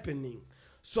happening.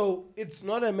 So it's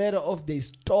not a matter of they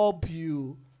stop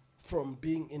you from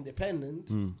being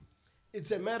independent.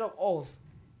 It's a matter of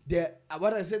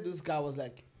what I said to this guy was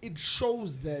like, it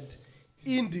shows that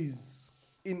indies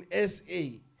in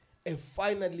SA have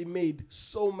finally made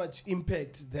so much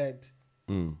impact that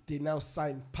they now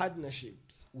sign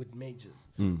partnerships with majors.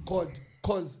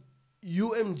 Because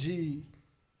UMG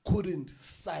couldn't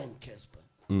sign Casper.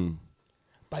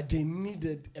 But they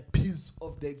needed a piece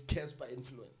of their Casper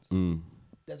influence.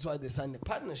 That's why they signed a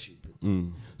partnership.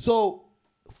 So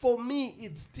for me,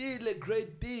 it's still a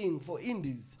great thing for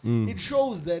indies. It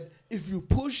shows that if you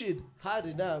push it hard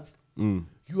enough,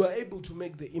 you are able to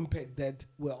make the impact that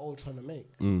we're all trying to make.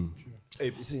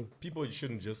 Hey, You see? people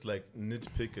shouldn't just like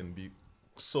nitpick and be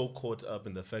so caught up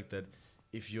in the fact that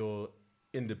if you're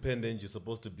independent, you're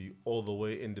supposed to be all the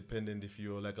way independent. If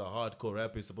you're like a hardcore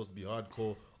rapper, you're supposed to be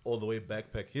hardcore all the way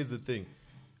backpack. Here's the thing.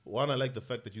 One, I like the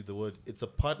fact that you use the word. It's a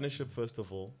partnership, first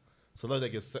of all. So not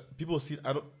like people see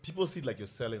it like you're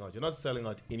selling out. You're not selling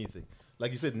out anything.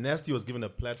 Like you said, Nasty was given a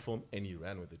platform and he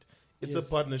ran with it. It's a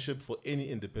partnership for any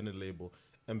independent label.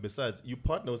 And besides, you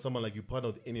partner with someone like you partner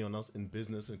with anyone else in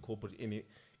business and corporate,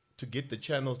 to get the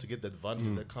channels, to get the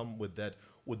advantage that come with that,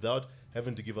 without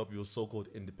having to give up your so-called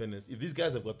independence. If these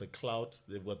guys have got the clout,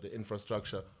 they've got the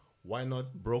infrastructure, why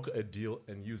not broker a deal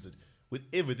and use it? With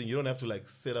everything, you don't have to like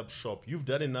set up shop. You've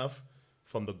done enough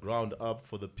from the ground up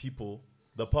for the people,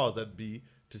 the powers that be,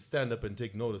 to stand up and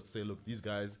take notice, to say, look, these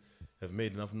guys have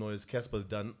made enough noise. Casper's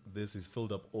done this. He's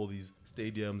filled up all these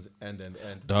stadiums and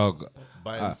Dog.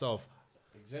 by himself.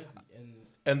 Exactly.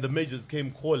 And the majors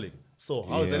came calling. So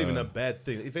how is that even a bad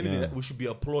thing? If anything, we should be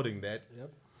applauding that.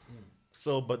 Yep.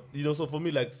 So, but so for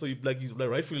me,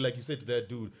 rightfully, like you said to that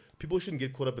dude, people shouldn't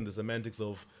get caught up in the semantics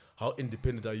of how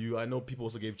independent are you. I know people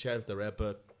also gave Chance the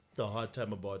rapper a hard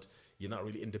time about you're not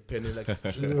really independent.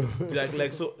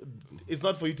 So it's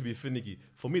not for you to be finicky.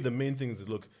 For me, the main thing is,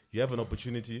 look, you have an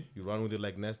opportunity, you run with it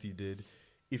like Nasty did.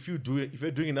 If you're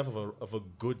doing enough of a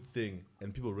good thing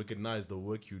and people recognize the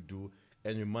work you do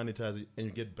and you monetize it and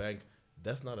you get bank,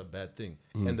 that's not a bad thing.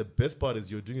 And the best part is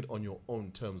you're doing it on your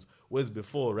own terms. Whereas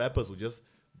before, rappers were just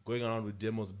going around with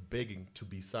demos begging to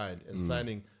be signed and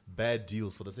signing bad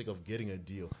deals for the sake of getting a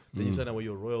deal. Then you sign away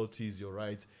your royalties, your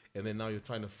rights, and then now you're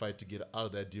trying to fight to get out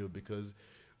of that deal because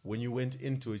when you went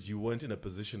into it, you weren't in a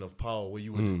position of power where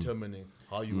you were determining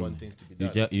how you want things to be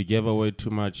done. You gave away too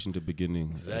much in the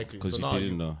beginning. Exactly. Because So you now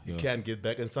didn't know. you can't get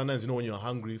back. And sometimes, when you're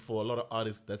hungry, for a lot of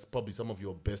artists, that's probably some of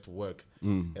your best work.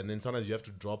 And then sometimes you have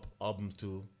to drop albums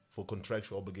for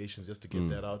contractual obligations just to get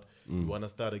that out. You want to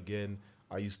start again.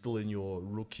 Are you still in your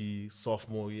rookie,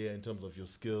 sophomore year in terms of your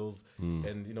skills?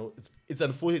 And, it's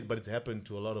unfortunate, but it's happened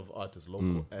to a lot of artists,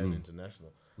 local and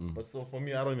international. But so for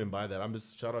me, I don't even buy that. I'm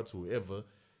just shout out to whoever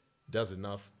does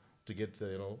enough to get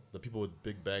the people with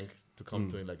big bank to come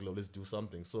to it like, let's do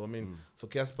something. So, for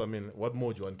Casper, what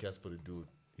more do you want Casper to do?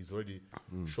 He's already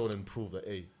shown and proved that,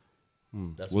 hey,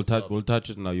 that's We'll touch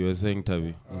it now. You were saying,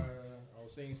 Tavi. I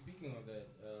was saying, speaking of that,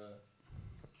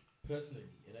 personally,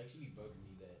 it actually bugs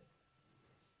me that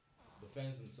the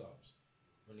fans themselves,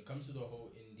 when it comes to the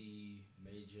whole indie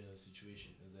major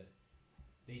situation, is that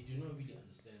they do not really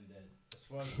understand that as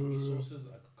far as resources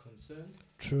are concerned,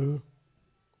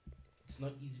 it's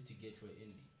not easy to get for an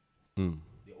indie.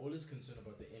 They're always concerned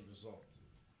about the end result,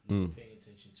 not paying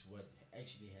attention to what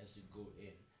actually has to go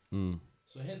in.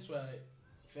 So hence why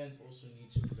fans also need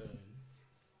to learn,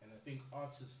 and I think the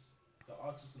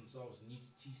artists themselves need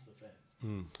to teach the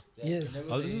fans. Yes.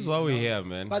 This is why we're here,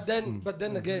 man. But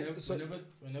then again, whenever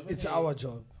it's our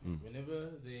job. Whenever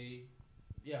they,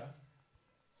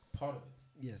 part of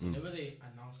it. Yes. Whenever they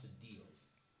announce the deals,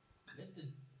 let the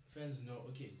fans know,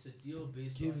 okay, it's a deal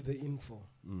based on... Give the info.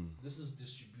 This is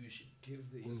distribution. Give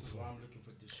the This is info. why I'm looking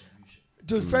for distribution.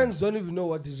 Dude, fans don't even know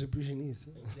what distribution is.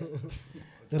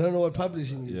 They don't know what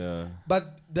publishing is. Yeah.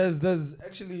 But there's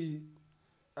actually,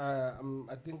 I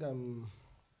think I'm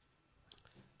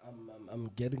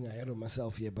getting ahead of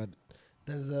myself here. But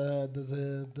there's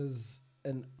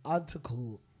an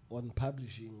article on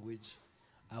publishing which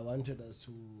I wanted us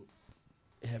to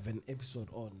have an episode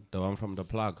on. The one from the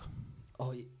plug.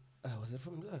 Oh, was it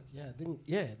from Plug? Yeah, I think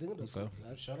it was from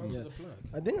Plug. Shout out to the plug.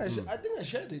 I think I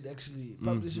shared it actually.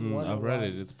 Publishing 101. I've read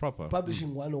it. It's proper.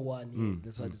 Publishing 101. Yeah,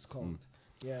 that's what it's called.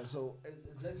 Yeah, so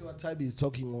exactly what Tabi is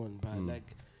talking on, but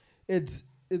like, it's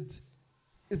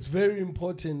very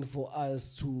important for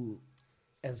us to,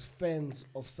 as fans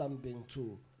of something,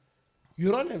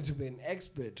 you don't have to be an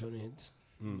expert on it.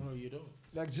 No, you don't.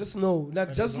 Like just know, But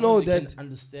just as long know as you that can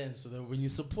understand, so that when you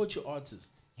support your artist,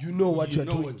 you know what you're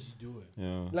doing. what you're doing.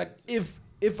 Yeah. Like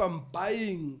if I'm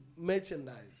buying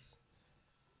merchandise,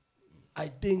 I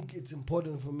think it's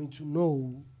important for me to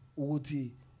know where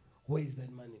is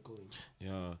that money going.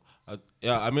 Yeah.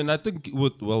 I mean, I think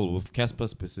with Casper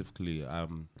specifically, I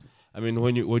mean,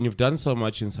 when you've done so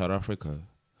much in South Africa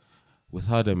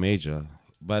without a major,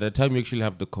 by the time you actually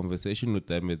have the conversation with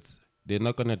them, they're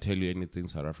not gonna tell you anything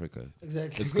South Africa.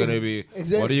 Exactly. It's gonna be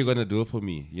what are you gonna do for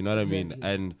me? You know what I mean?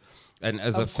 And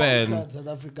as a fan, South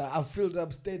Africa, I've filled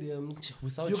up stadiums.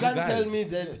 Without You you can't guys. tell me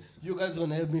that you guys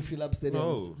gonna help me fill up stadiums.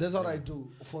 No. That's what I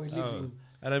do for a living.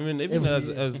 and I mean, even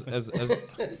Every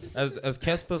as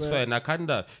Casper's fan, I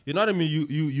kinda, you know what I mean.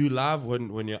 You love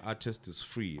when your artist is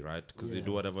free, right? Because they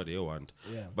do whatever they want.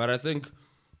 Yeah. But I think,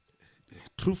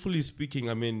 truthfully speaking,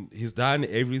 I mean, he's done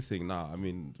everything now. I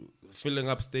mean, filling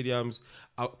up stadiums.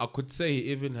 I could say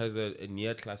he even has a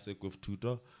near classic with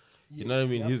Tutor. You know what I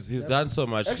mean? He's done so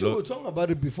much. Actually, we were talking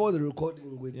about it before the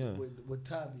recording with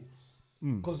Tabi.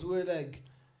 Hmm. Because we're like,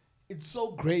 it's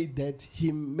so great that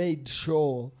he made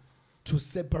sure to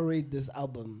separate this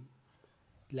album,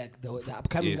 like the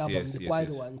upcoming album, the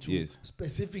quieter one, to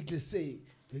specifically say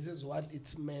this is what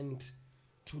it's meant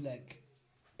to like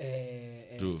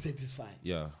satisfy.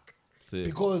 Yeah.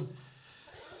 Because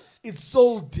it's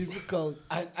so difficult.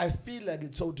 I feel like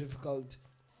it's so difficult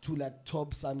to like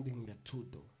top something like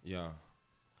Tudo. Yeah.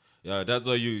 Yeah, that's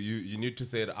why you need to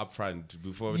say it up front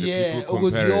before the Yeah, people it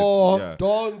was compare your it. Yeah.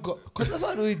 don't go, because that's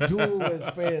what we do as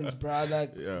fans, bro.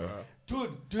 Like,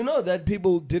 dude, do you know that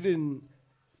people didn't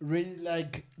really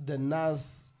like the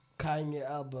Nas Kanye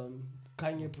album,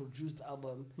 Kanye produced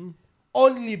album,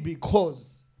 only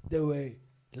because they were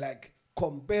like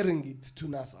comparing it to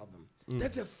Nas album.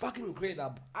 That's a fucking great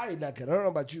album. I like it. I don't know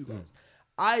about you guys.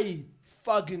 I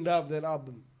fucking love that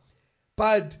album.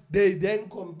 But they then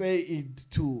compare it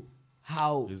to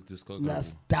how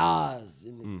Nas does.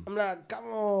 I'm like, come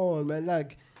on, man.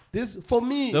 Like, this, for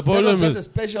me, the problem that was is just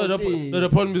a special thing. the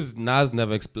problem is Nas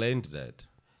never explained that.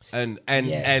 And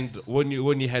when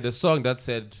you had a song that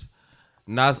said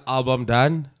Nas album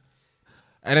done,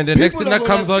 and then the next thing that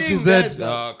comes out is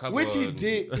that, which he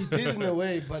did in a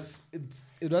way, but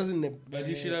it wasn't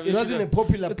a have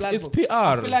popular platform. It's PR.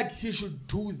 I feel like he should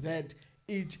do that.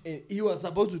 He was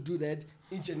supposed to do that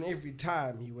each and every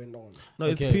time he went on. No,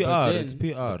 it's Okay, PR. but then- It's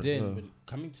PR. But then, yeah. when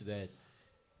coming to that,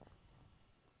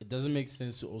 it doesn't make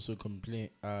sense to also complain.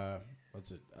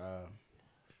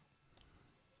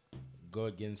 Go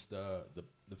against the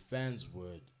fans'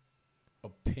 word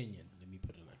opinion. Let me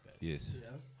put it like that. Yes.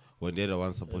 When they're the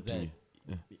ones supporting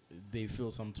That you. They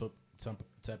feel some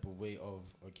type of way of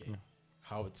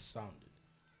how it sounded.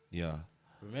 Yeah.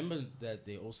 Remember that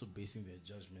they're also basing their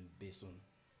judgment based on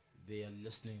their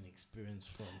listening experience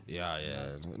from. Yeah.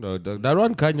 No, that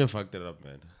one Kanye fucked it up,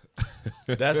 man.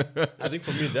 I think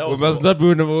for me that We was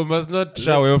must not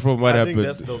shy away from what I think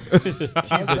happened. that's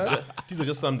the teaser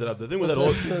just summed it up. The thing with the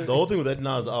whole thing with that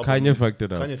Nas album, Kanye fucked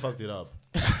it up. Kanye fucked it up.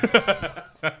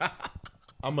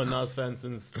 I'm a Nas fan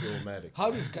since Illmatic. How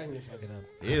did Kanye fuck it up?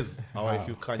 Here's how I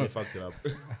feel Kanye fucked it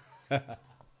up.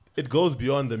 It goes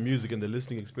beyond the music and the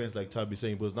listening experience, like Tabi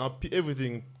saying, because now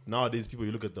everything nowadays, people,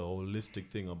 you look at the holistic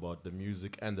thing about the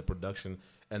music and the production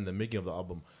and the making of the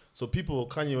album. So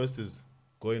Kanye West is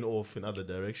going off in other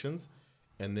directions,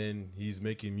 and then he's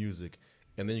making music,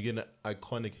 and then you get an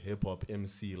iconic hip hop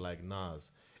MC like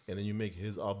Nas, and then you make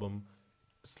his album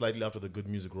slightly after the Good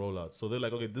Music rollout. So they're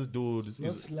like, okay, this dude is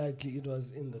Not slightly, it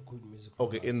was in the Good Music.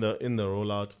 okay rollout. in the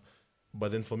rollout.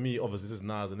 But then for me, obviously, this is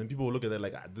Nas. And then people will look at that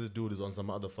like, this dude is on some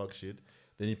other fuck shit.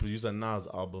 Then he produced a Nas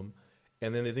album.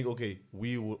 And then they think, okay,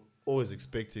 we were always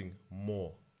expecting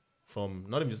more from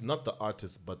not the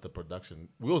artist, but the production.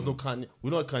 We always know Kanye. We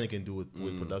know what Kanye can do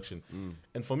with production.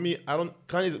 And for me,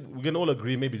 we can all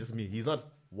agree, maybe just me, he's not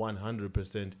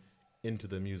 100% into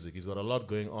the music. He's got a lot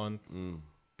going on.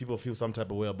 people feel some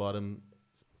type of way about him.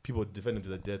 People defend him to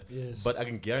the death. Yes. But I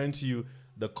can guarantee you,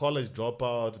 the college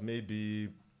dropout, maybe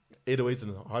 808s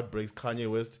and Heartbreaks, Kanye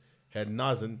West, had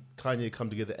Nas and Kanye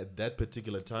come together at that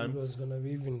particular time, It was gonna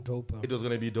be even doper. it was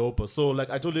going to be doper. So,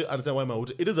 like, I totally understand why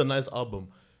it is a nice album.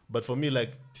 But for me,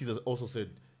 like Teaser also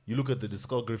said, you look at the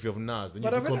discography of Nas and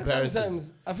But you I do feel like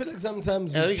comparisons.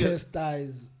 sometimes And I we think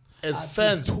chastise as artists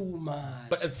fans- too much.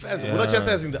 But as fans, we're not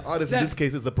chastising the artist in That- this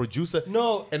case, it's the producer.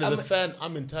 No, And as I'm- a fan,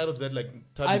 I'm entitled to that, like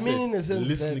Tabi I said, mean, in a sense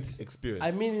listening that experience.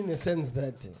 I mean, in a sense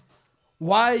that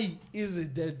why is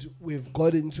it that we've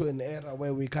got into an era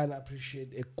where we can't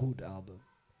appreciate a good album?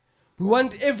 We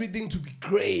want everything to be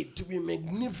great, to be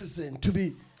magnificent, to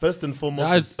be. First and foremost,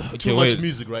 That's- there's okay, too much wait.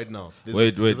 music right now. There's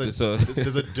Wait,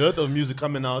 there's a dearth of music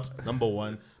coming out, number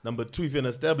one. Number two, if you're an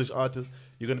established artist,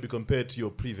 you're going to be compared to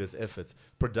your previous efforts,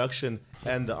 production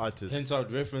and the artist. Hence, I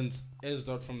would reference S.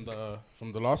 Dot from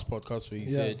the last podcast where he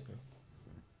Yeah. said,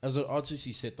 as an artist,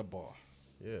 he set the bar.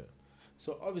 Yeah.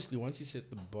 So obviously, once you set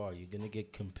the bar, you're gonna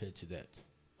get compared to that.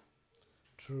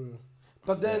 True.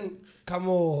 But then, come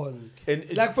on.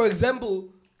 And Like, for example,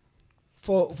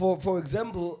 for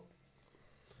example,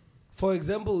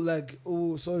 like,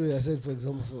 oh, sorry, I said for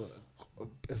example for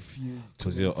a few.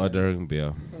 Because you're ordering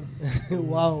beer.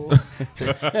 Wow.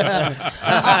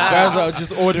 Guys are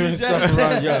just ordering stuff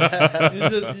around. Yeah.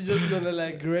 you're just gonna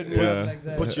like red me up like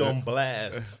that. put you on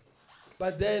blast.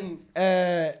 But then,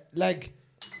 like,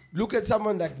 look at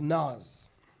someone like Nas.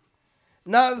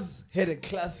 Nas had a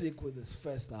classic with his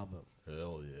first album.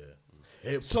 Hell yeah.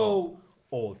 Hip-hop So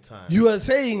all time. you are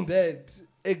saying that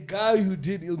a guy who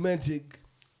did Illmatic,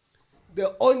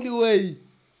 the only way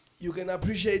you can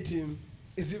appreciate him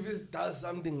is if he does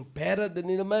something better than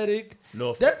Illmatic.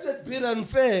 No, That's a bit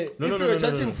unfair. No, if no, you're no,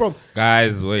 judging no. from,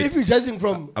 Guys, wait. if you're judging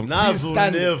from Nas his will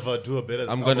standards. never do a better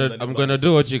I'm album gonna than I'm Illmatic. gonna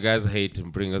do what you guys hate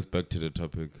and bring us back to the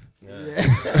topic.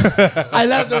 I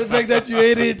love the fact that you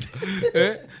hate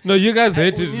it. No, you guys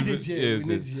hate we it. need it here, Yes,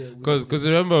 we need it here, we because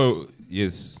remember,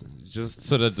 yes, just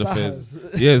so that the fans,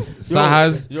 Sahas. yes,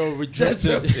 Sahas, Yo, we dropped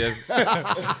it. yes,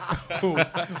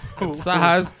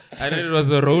 Sahas, and then it was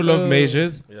a roll of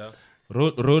measures, Yeah.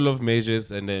 roll of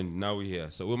measures, and then now we're here.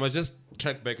 So we must just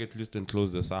track back at least and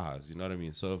close the Sahas. You know what I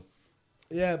mean? So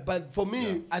Yeah, but for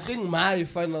me, I think my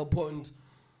final point,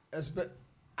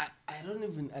 I don't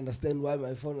even understand why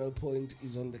my final point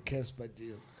is on the Casper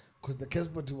deal. Because the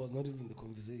Casper deal was not even the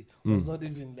conversation. Was not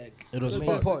even like It was the main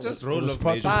part- point. just roll of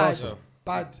part- measures.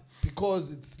 But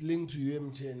because it's linked to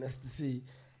UMG and STC,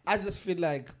 I just feel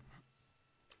like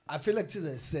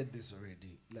Tiza has said this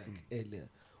already, like earlier.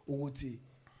 Uguti,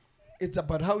 it's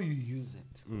about how you use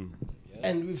it.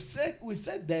 And we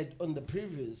said that on the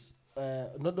previous,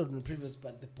 not on the previous,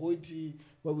 but the Poetry,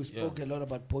 where we spoke a lot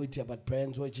about Poetry, about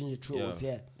brands, where Ginger True was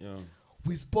here. Yeah.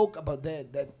 We spoke about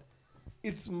that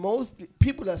it's mostly,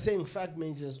 people are saying fuck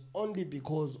majors only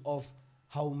because of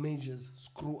how majors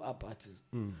screw up artists.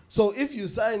 So if you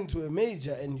sign to a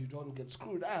major and you don't get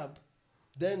screwed up,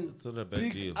 then It's not a bad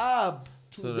pick deal. up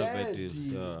It's to not a bad that deal.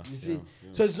 deal. Yeah, You see? yeah.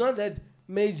 So it's not that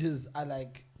majors are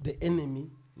like the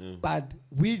enemy, but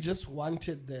we just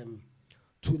wanted them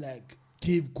to like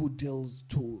give good deals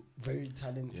to very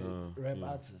talented rap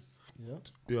artists. You know?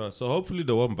 Yeah. So hopefully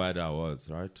they won't buy the awards,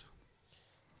 right?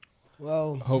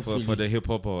 Well, Hopefully. For the hip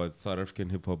hop awards, South African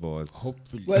hip hop awards.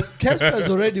 Hopefully. well, Casper's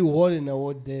already won an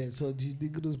award there. So do you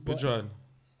think it was? Which one?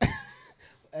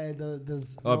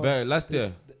 There's Oh, no, last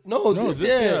year. No, no, this this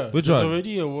year. year. Which There's one?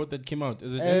 already a award that came out.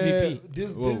 Is it Uh, MVP?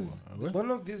 this Whoa. What?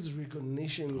 one of these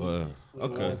recognitions.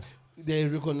 Okay. awards, they're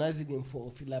recognizing him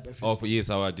for Philip. Oh, yes,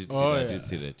 I did see Oh, that. I yeah. did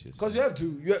see that. Yes. Because you have to.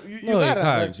 You No, you gotta,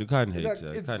 can't. like, You can't hate. like, You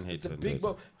it's- can't hate It's a on big that.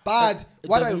 bomb. But It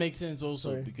what doesn't I make sense also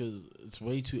Sorry. because it's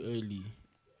way too early,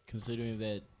 considering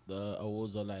that the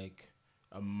awards are like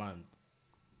a month,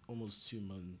 almost 2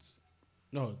 months.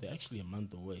 No, they're actually a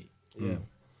month away. yeah.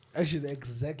 Actually,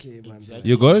 exactly, man. Exactly.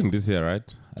 You're going this year, right?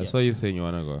 I Yeah. saw you saying you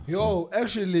wanna go. Yo,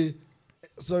 actually,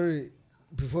 sorry,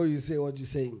 before you say what you're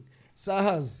saying,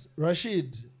 Sahas,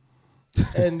 Rashid,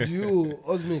 and you,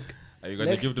 Osmic. Are you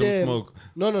gonna next give them year- smoke?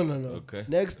 No. Okay.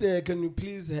 Next year, can you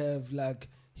please have like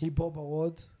hip hop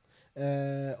awards?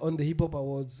 On the hip hop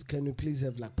awards, can you please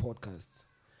have like podcasts?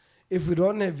 If we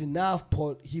don't have enough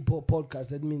hip hop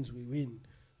podcasts, that means we win.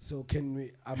 So can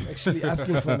we? I'm actually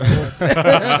asking for an award.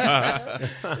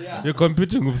 You're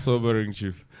competing with Sobering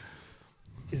Chief.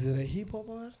 Is it a hip hop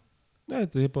award? No,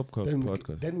 it's a hip hop Then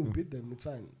podcast. we beat them. It's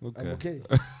fine. I'm Okay.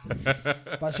 okay.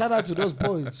 But shout out to those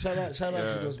boys. Shout out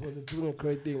to those boys. They're doing a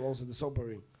great thing. Also, the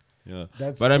sobering. Yeah.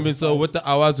 That's But I mean, that's so fine. with the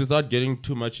hours, without getting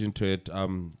too much into it,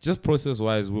 just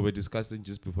process-wise, we were discussing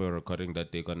just before recording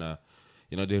that they're gonna,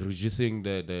 they're reducing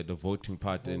the voting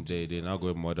part and they now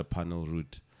go more the panel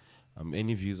route.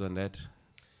 Any views on that?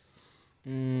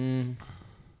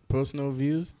 Personal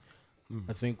views.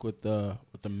 I think with the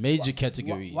major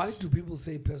categories. Why do people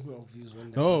say personal views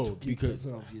when they No, want to give because-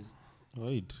 personal views?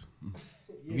 Right.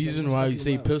 Yes, Reason I'm why you fucking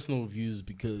say wild. personal views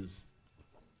because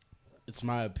it's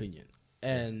my opinion,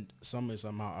 and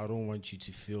somehow I don't want you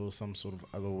to feel some sort of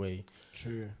other way.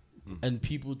 True. And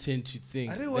people tend to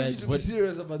think I didn't want you that to be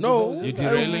serious about no, this. I was You're just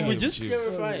like, derailing we're him, just Chief.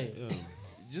 clarifying.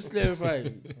 Just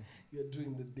clarifying. You're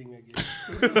doing the thing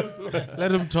again.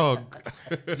 Let him talk.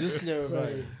 Just clarifying.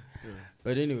 Sorry.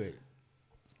 But anyway,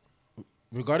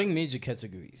 regarding major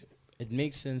categories, it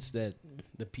makes sense that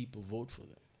the people vote for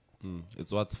them.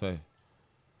 It's what's fair.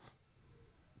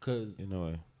 Because, In a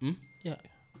way.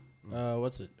 yeah.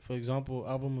 What's it? For example,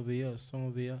 album of the year, song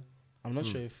of the year. I'm not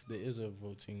sure if there is a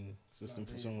voting system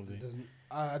for song of the year.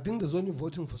 I think there's only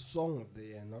voting for song of the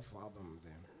year, not for album of the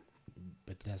year.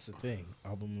 But that's the thing.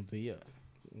 Album of the year.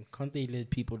 Can't they let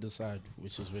people decide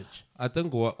which is which? I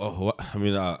think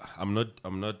I'm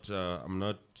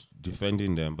not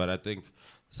defending them, but I think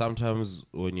sometimes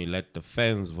when you let the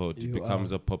fans vote, it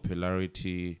becomes a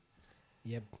popularity.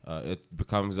 Yep. It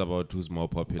becomes about who's more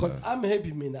popular. Because I'm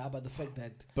happy, man, about the fact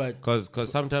that But Because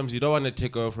sometimes you don't want to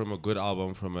take away from a good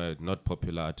album from a not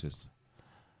popular artist.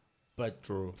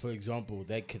 for example,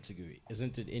 that category,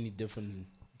 isn't it any different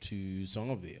to song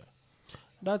of the year?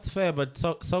 That's fair, but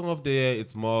song of the year,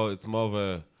 it's more of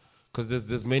a because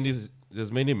there's many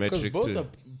Because metrics both to are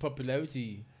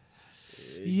popularity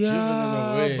driven in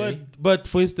a way. but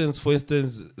for instance,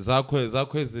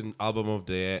 Zakwe is in album of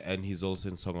the year and he's also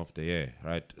in song of the year,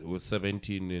 right? With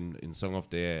 17 in song of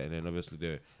the year and then obviously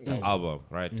the album,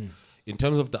 right? In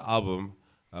terms of the album,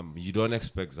 you don't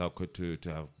expect Zakwe to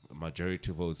have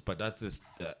majority votes, but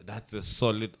that's a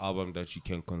solid album that you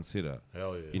can consider.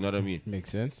 Hell yeah. You know what I mean? Makes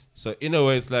sense. So in a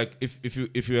way, it's like if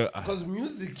you're because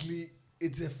musically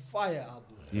it's a fire album.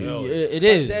 Hell yeah. It But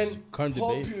is. then Can't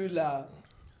debate. popular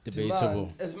Debatable.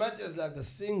 demand, as much as like the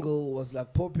single was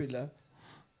like popular,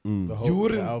 The whole, you the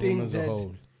wouldn't album think as a that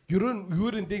whole. you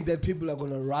wouldn't think that people are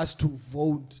gonna rush to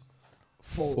vote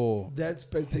for that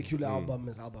spectacular album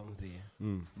as album of the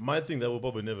year. My thing that we'll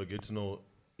probably never get to know,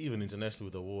 even internationally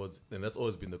with awards, and that's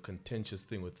always been the contentious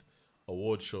thing with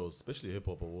award shows, especially hip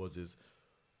hop awards, is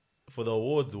for the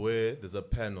awards where there's a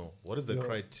panel, what is the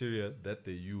criteria that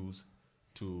they use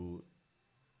to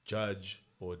judge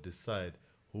or decide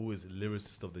who is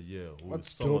lyricist of the year, who What's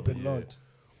is song of dope the and year, not?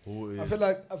 who is I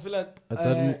feel like I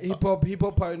thought hip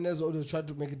hop pioneers always try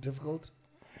to make it difficult.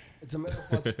 It's a matter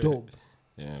of what's dope.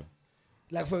 yeah.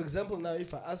 Like for example, now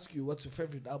if I ask you what's your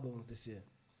favorite album of this year,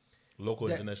 local,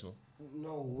 that- international.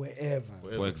 no, wherever.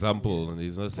 For example, and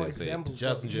he's not For saying say it. example,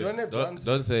 Just so in you don't have to Don't, answer.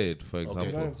 don't say it. For You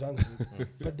example, don't have to answer it.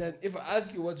 But then if I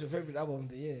ask you what's your favorite album of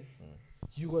the year,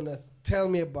 you're gonna tell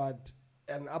me about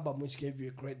an album which gave you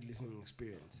a great listening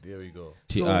experience. There we go.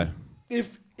 T.I. So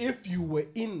if you were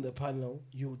in the panel,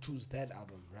 you would choose that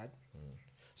album, right?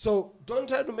 So don't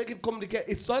try to make it complicated.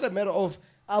 It's not a matter of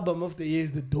album of the year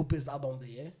is the dopest album of the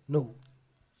year. No.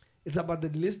 It's about the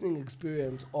listening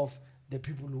experience of the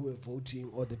people who were voting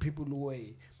or the people who were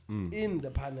in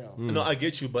the panel. No, I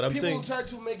get you, but I'm People saying try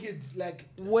to make it like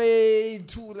way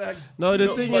too like. No, the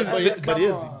No, thing but, is, but come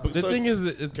yes, on. but the sorry, thing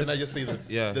is, can I just say this?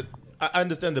 Yeah. I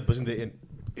understand the position they're in.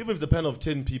 Even if it's a panel of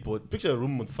 10 people, picture a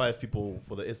room with 5 people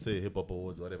for the SA Hip Hop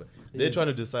Awards or whatever. They're trying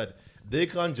to decide. They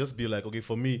can't just be like, okay,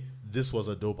 for me, this was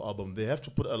a dope album. They have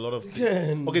to put a lot of...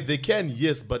 Okay, they can,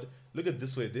 yes, but look at it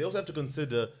this way. They also have to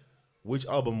consider which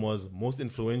album was most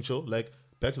influential. Like,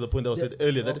 back to the point that was said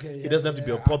earlier, that it doesn't have to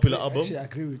be a popular album. Actually, I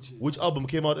agree with you. Which album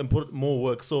came out and put more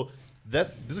work. So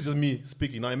this is just me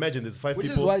speaking. Now imagine there's 5 Which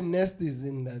people. is why Nest is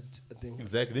in that thing.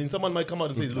 Exactly. Then someone might come out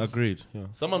and say, look, agreed. Yeah.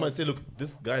 someone might say, look,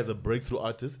 this guy is a breakthrough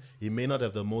artist. He may not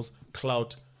have the most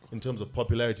clout in terms of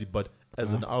popularity, but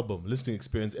as an album, listening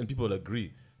experience, and people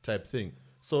agree type thing.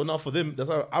 So now for them, that's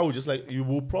how I would just like, you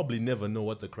will probably never know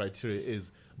what the criteria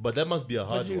is, but that must be a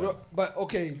hard But, one. but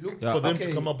okay, look. Yeah. For them to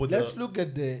okay, come up with let's the- look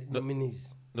at the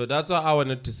nominees. No, that's what I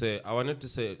wanted to say. I wanted to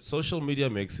say social media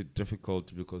makes it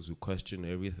difficult because we question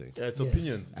everything. Yeah, it's Yes.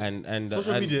 opinions. And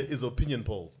Social and- media is opinion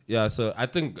polls. Yeah, so I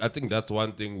think that's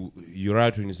one thing. You're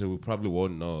right when you say we probably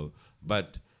won't know,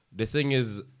 but the thing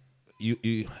is,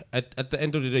 you at the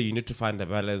end of the day, you need to find a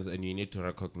balance and you need to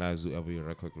recognize whoever you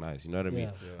recognize. You know what I mean?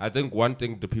 Yeah. I think one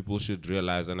thing the people should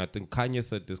realize, and I think Kanye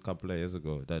said this a couple of years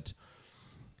ago, that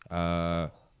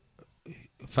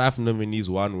 5 nominees,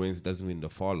 1 wins doesn't mean the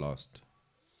 4 lost.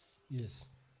 Yes.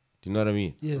 Do you know what I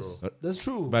mean? Yes. That's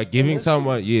true. By giving That's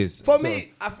someone, yes. For So-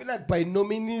 me, I feel like by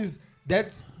nominees,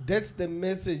 that's the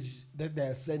message that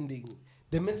they're sending.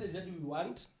 the message that we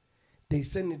want, they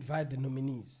send it via the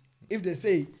nominees. If they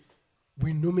say,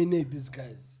 we nominate these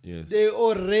guys, Yes. they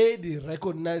already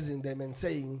recognizing them and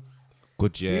saying,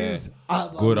 Good year. these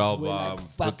albums Good were album. like Good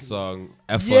fucking- song.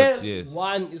 Effort. yes, Yes.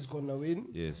 one is gonna win.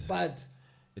 Yes. But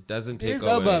It doesn't take this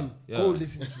away. album, Yeah. go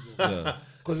listen to them. Yeah.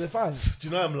 Because they're fun. Do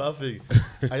you know I'm laughing?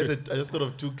 I just thought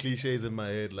of two cliches in my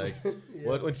head. Like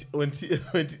when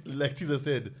like Teaser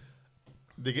said,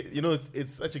 they get,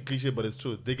 it's such a cliche, but it's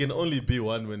true. They can only be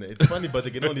one winner. It's funny, but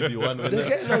they can only be one winner. They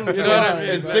can only be And- one,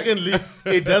 and right? secondly,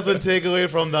 it doesn't take away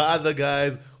from the other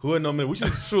guys who are nominated, which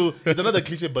is true. It's another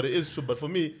cliche, but it is true. But for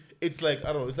me, it's like,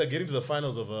 I don't know, it's like getting to the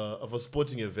finals of a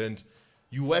sporting event.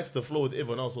 You wax the floor with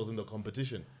everyone else who was in the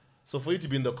competition. So for you to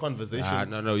be in the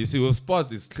conversation, No. You see, with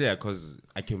sports, it's clear because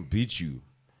I can beat you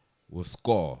with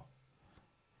score.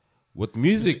 With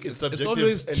music, It's it's subjective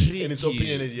always and- tricky. and it's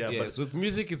opinionated, yeah, Yes, with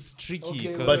music, it's tricky.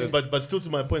 Okay, 'cause but still to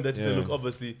my point that you say, Yeah. look,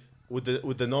 obviously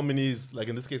with the nominees, like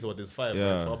in this case, there's 5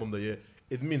 Yeah. right, for album of the year.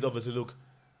 It means obviously, look,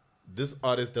 this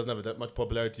artist doesn't have that much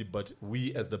popularity, but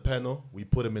we as the panel, we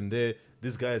put him in there.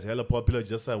 This guy is hella popular,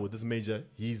 just like with this major,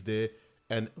 he's there.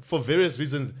 And for various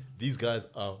reasons, these guys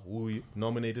are who we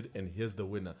nominated, and here's the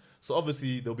winner. So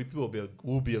obviously, there'll be people who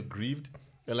will be aggrieved.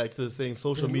 And like to saying,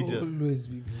 social media,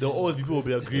 there'll always be people who will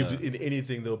be aggrieved in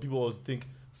anything. There'll people always think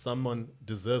someone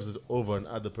deserves it over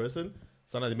another person.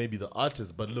 Sometimes it may be the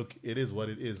artist, but look, it is what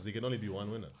it is. There can only be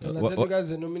one winner. Can I What- tell you guys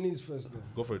the nominees first, though?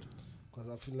 Go for it. Because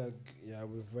I feel like,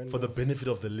 we've run For the off- benefit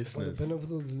of the for the listeners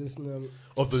benefit of the listener.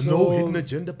 of the So- No Hidden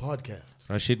Agenda podcast.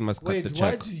 Rashid must cut Wait, the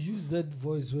why check. do you use that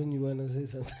voice when you want to say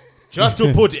something? Just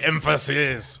to put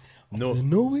emphasis. The No,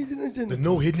 No Hidden Agenda. the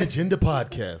No Hidden Agenda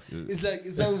podcast. It's like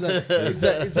it sounds like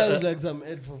it sounds like some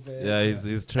ad for fair. Yeah,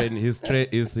 he's training. He's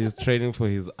training for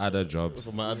his other jobs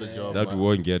For my other job. that we man.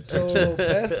 won't get to. So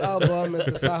best album at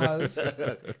the Sahas.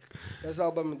 Best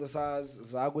album at the Sahas,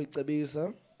 Zagwe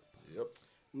Tabisa. Yep.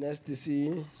 Nasty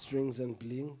C, Strings and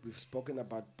Bling. We've spoken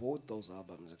about both those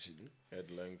albums actually.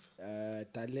 At length.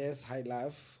 Dales High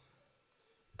Life.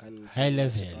 Can High say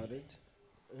much Level. about it.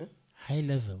 High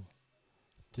level.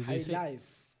 Did High they say? Life.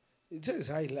 It is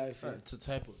High Life. Yeah. It's a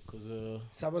typo because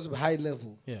It's supposed to be high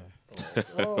level. yeah.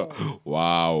 Oh.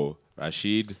 Wow,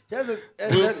 Rashid. That's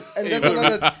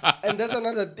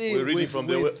another thing. We're reading with- from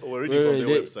with- their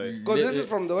website. Because this is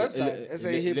from the website,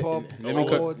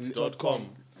 sahiphop.com.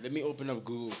 Let me open up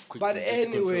Google quickly. But just to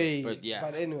confirm. anyway, but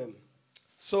yeah.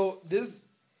 So this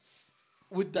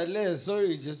with Deleuze,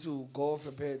 sorry, just to go off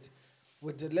a bit.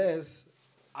 With Deleuze,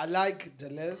 I like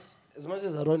Deleuze. As much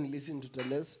as I don't listen to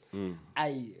Deleuze,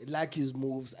 I like his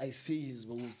moves. I see his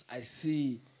moves. I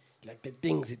see like the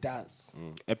things he does.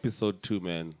 Episode 2,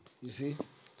 man. You see?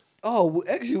 Oh,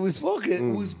 actually, we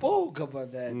spoke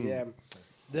about that. Yeah.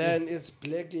 Then it's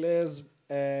Black Les,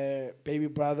 Baby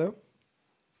Brother,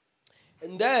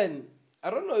 and then I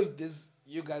don't know if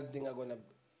you guys think are gonna.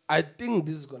 I think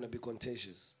this is gonna be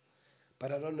contentious,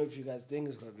 but I don't know if you guys think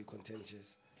it's gonna be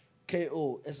contentious.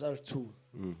 KO SR2,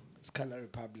 Scanner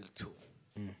Republic 2.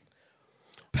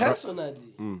 Personally,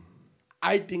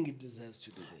 I think it deserves to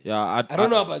do that. Yeah, I don't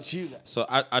know about you guys. So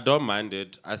I don't mind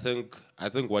it. I think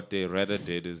what they rather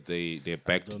did is they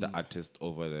backed the artist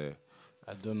over there.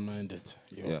 I don't mind it.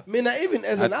 Yo. Yeah. I mean, even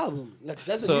as an album, like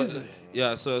just the So music.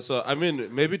 yeah, so I mean,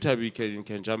 maybe Tabi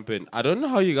can jump in. I don't know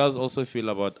how you guys also feel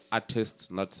about artists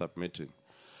not submitting,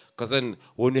 because then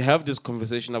when you have this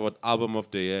conversation about album of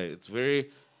the year,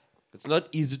 it's not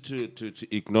easy to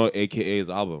ignore AKA's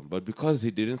album, but because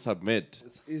he didn't submit,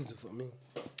 It's easy for me.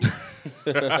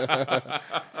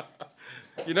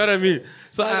 you know what I mean?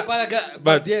 So,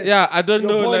 But yes, yeah, I don't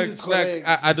your know, point like is correct.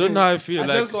 I don't know how I feel, I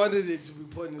like, just wanted it to be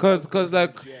pointed cause out.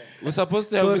 like Yeah. we're supposed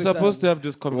to have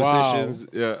these conversations.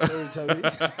 Yeah, Sorry, Tabi.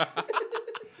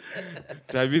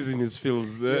 Tabi's in his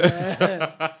fields.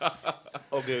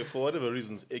 Okay, for whatever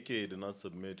reasons, AKA did not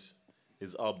submit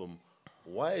his album.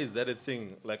 Why is that a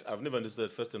thing? Like, I've never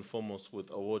understood, first and foremost, with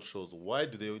award shows. Why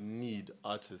do they need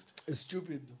artists? It's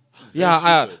stupid. It's very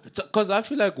Yeah, stupid. because I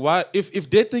feel like why if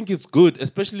they think it's good,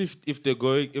 especially if they're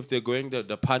going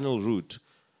the panel route,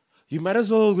 you might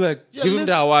as well give him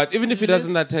the award, even if he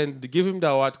doesn't attend. Give him the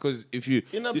award because if you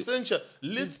In absentia,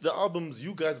 list the albums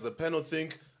you guys as a panel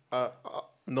think are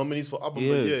nominees for album of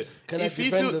Yes. the year. Can I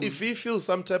defend them? If he feels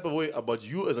some type of way about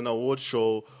you as an award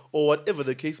show or whatever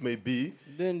the case may be,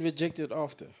 Then reject it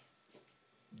after.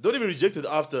 don't even reject it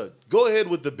after. Go ahead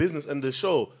with the business and the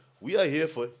show. We are here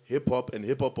for hip hop and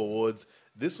hip hop awards.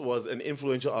 This was an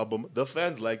influential album. The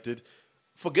fans liked it.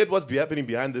 forget what's happening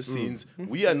behind the scenes.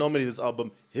 We are nominating this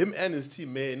album. Him and his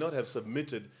team may not have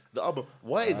submitted the album.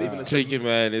 Why is there even a tricky,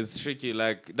 man. It's tricky.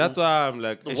 Like that's why I'm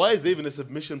like, why is there even a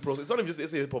submission process? It's not even just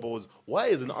SA Hip Hop Awards. Why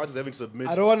is an artist having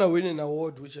submitted? I don't want to win an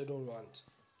award which I don't want.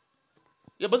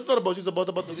 Yeah, but it's not about you. It's about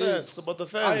the fans. It's about the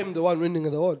fans. I am the one winning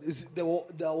the award.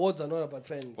 The awards are not about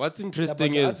fans. What's They're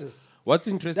interesting about the is artists. what's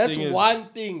interesting That's is one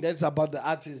thing that's about the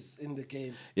artists in the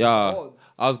game. Yeah, Awards.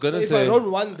 I was gonna So if say I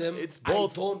don't want them, it's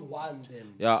both. I don't want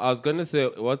them. Yeah, I was gonna say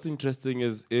what's interesting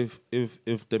is if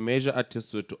the major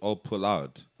artists were to all pull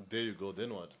out, There you go.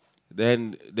 Then what?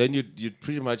 then you'd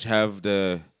pretty much have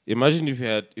the. Imagine if you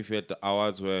had the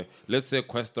awards where, let's say,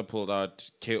 Questa pulled out,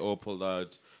 KO pulled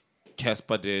out,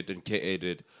 Casper did, and KA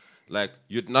did. Like,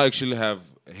 you'd now actually have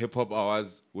hip hop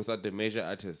awards without the major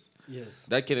artists. Yes.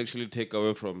 That can actually take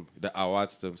away from the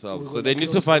awards themselves. We're So they gonna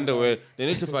need to close find them a way. down. They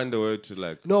need to find a way to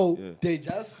like. No, yeah. they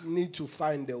just need to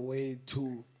find a way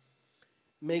to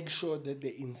make sure that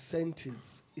the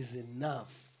incentive is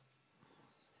enough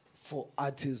for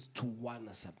artists to want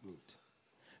to submit.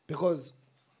 Because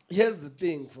here's the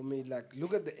thing for me, like,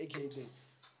 look at the AKA thing,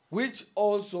 which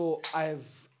also I have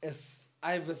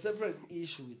a separate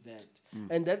issue with that.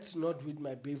 And that's not with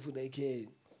my beef with AKA.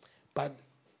 But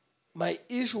my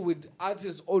issue with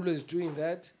artists always doing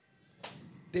that,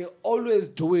 they always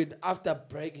do it after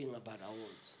bragging about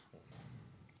awards.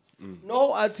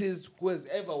 No artist who has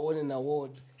ever won an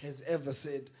award has ever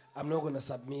said, I'm not going to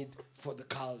submit for the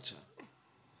culture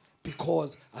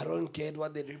because I don't get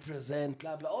what they represent,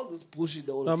 blah, blah, all this bullshit.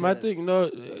 They all No, tell my us. thing, no,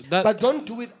 that. But don't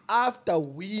do it after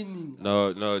winning.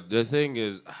 No, the thing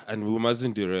is, and we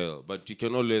mustn't derail, but you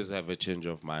can always have a change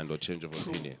of mind or change of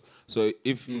opinion. So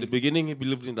if in the beginning he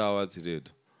believed in the awards, he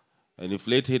did. And if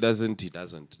later he doesn't.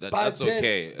 That's then,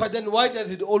 okay. But then why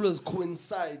does it always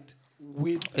coincide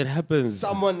with it happens.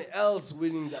 someone else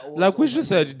winning the award? Like we just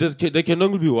said, there can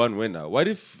only be one winner. What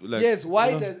if, like... Yes,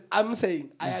 why does... I'm saying,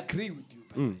 I agree with you,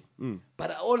 by the way.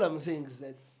 But all I'm saying is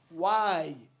that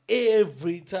why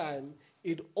every time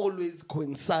it always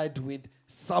coincides with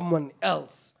someone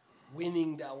else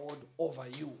winning the award over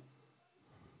you?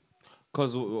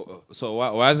 Cause, so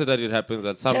why is it that it happens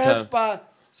that sometimes... Casper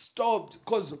stopped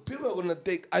because people are gonna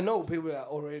think. I know people are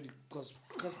already because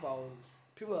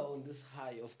people are on this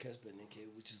high of Casper and AK,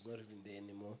 which is not even there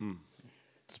anymore.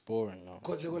 It's boring now.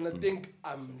 Because they're gonna think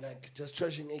I'm like just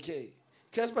trashing AK.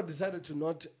 Casper decided to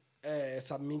not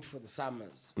submit for the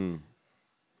Summers.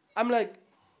 I'm like,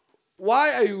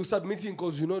 why are you submitting?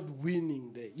 Because you're not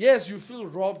winning there. Yes, you feel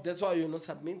robbed. That's why you're not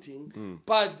submitting.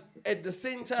 But at the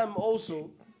same time,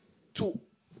 also, to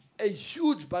a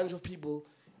huge bunch of people,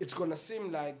 it's gonna seem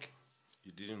like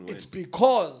You didn't win. it's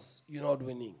because you're not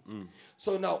winning.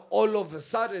 So now all of a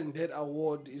sudden that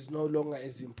award is no longer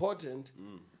as important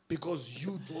because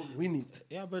you don't win it.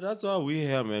 Yeah, but that's why we're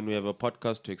here, man. We have a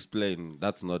podcast to explain.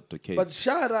 That's not the case. But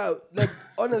shout out, like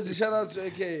honestly, shout out to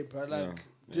AK, bro. Like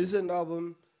decent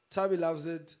album. Tabi loves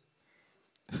it.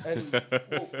 And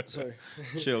sorry.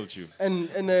 Chilled you. And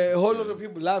a whole lot of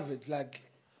people love it. Like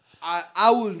I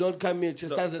will not come here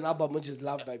just as an album which is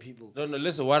loved by people. No,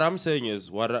 listen, what I'm saying is,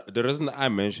 the reason I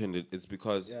mentioned it is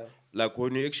because, like,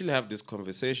 when you actually have this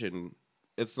conversation,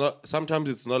 sometimes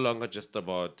it's no longer just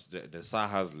about the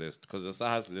Sahas list, because the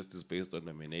Sahas list is based on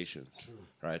nominations,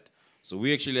 right? So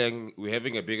we're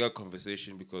having a bigger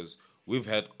conversation because we've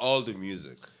had all the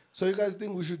music. So you guys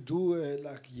think we should do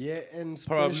like year-end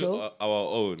Probably special? our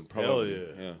own, probably.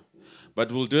 Hell yeah. But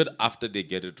we'll do it after they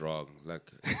get it wrong, like.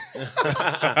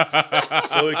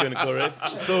 So we can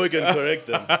correct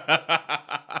them.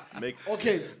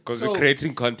 Okay. Because so we're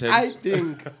creating content.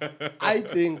 I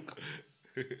think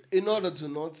in order to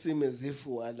not seem as if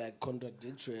we are like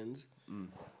contradictions,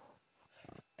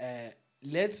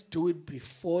 let's do it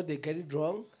before they get it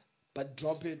wrong, but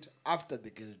drop it after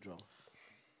they get it wrong.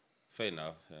 Fair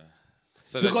enough, yeah.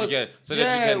 So Because that you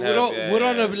can we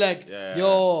have, don't be like,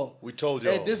 yo, We told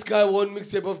you. this guy won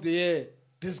mixtape of the year.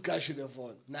 This guy should have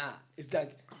won. Nah, it's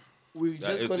like we're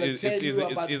just gonna tell you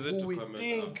about who we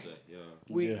think.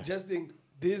 We just think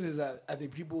this is are the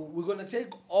people. We're gonna take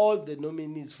all the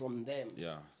nominees from them.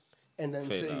 Yeah. And then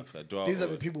Fair say enough. Do our these are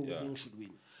the own, people we yeah. think should win.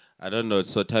 I don't know.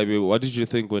 So, Taibi, what did you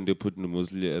think when they put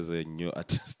Nmusli as a new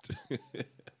artist? I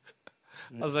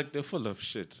was like, they're full of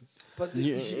shit. But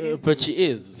She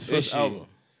is. It's first she? album.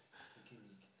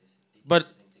 But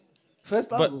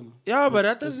first album. yeah, but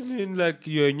that doesn't mean like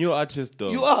you're a new artist,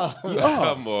 though. You are.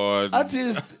 Come on.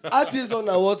 Artists on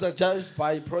awards are judged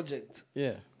by project.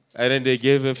 Yeah. And then they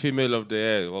gave her Female of the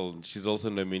Year. Well, she's also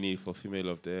nominee for Female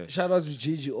of the Year. Shout out to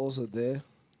Gigi also there.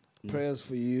 Prayers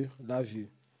for you. Love you.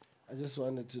 I just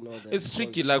wanted to know that. It's because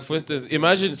tricky. Like for instance,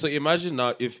 imagine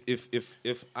now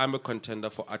if I'm a contender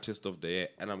for Artist of the Year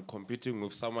and I'm competing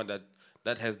with someone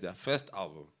that has their first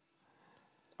album.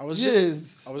 I was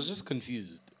just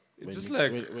confused. It's just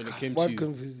like when it came what to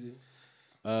confused you?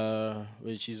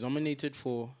 when she's nominated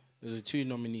for there's 2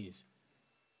 nominees,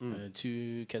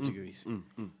 2 categories.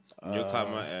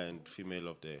 Newcomer and Female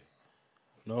of the Year.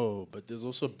 No, but there's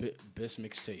also best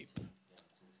mixtape.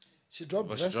 She dropped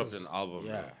But verses. she dropped an album.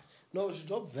 Yeah. No, she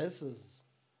dropped verses.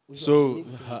 which So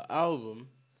was mixtape. her album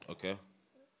Okay.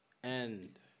 and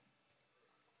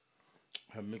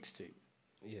her mixtape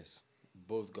Yes.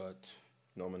 both got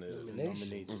Nominated.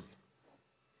 nominated.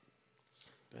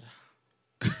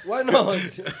 Why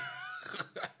not?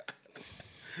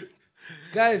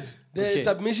 Guys, the Okay.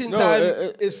 submission No, time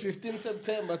is 15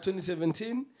 September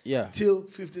 2017 Yeah. till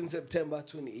 15 September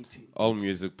 2018. All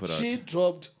music put out She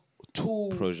dropped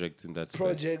 2 projects in that space.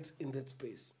 projects in that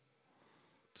space.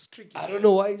 It's tricky. I don't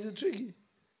know why is it tricky.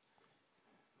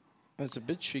 It's a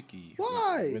bit tricky.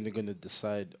 Why? When they're gonna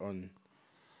decide on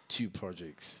 2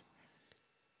 projects.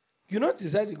 You're not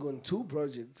deciding on 2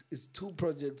 projects. It's 2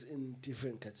 projects in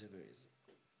different categories.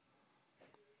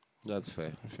 That's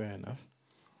fair. Fair enough.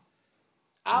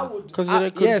 I would, Because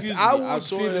yes, I would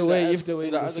saw feel in the way if they were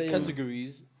in the the other same.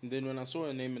 categories. And then when I saw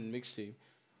her name in mixtape,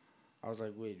 I was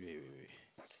like, wait.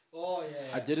 Oh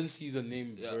yeah. I didn't see the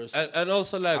name verse. And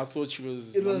also like I thought she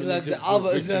was. It was like nominated the for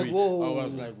album. It's like Victory. whoa. I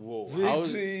was like, whoa.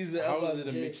 Victory is the How is album, it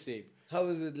a Jay. mixtape? How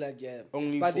is it like yeah?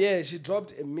 Only but for- yeah, she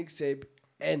dropped a mixtape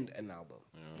and an album.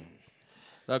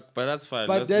 but that's fine.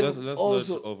 But then let's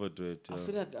also- not overdo it. I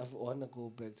feel like I want to go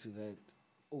back to that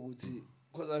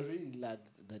because I really liked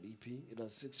that EP. It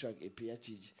was 6-track EP.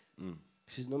 Achiji.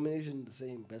 She's nominated in the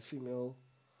same Best Female.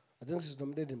 I think she's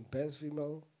nominated in Best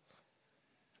Female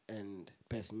and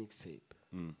Best Mixtape.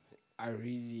 I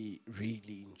really,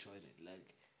 really enjoyed it.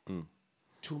 Like,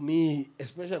 to me,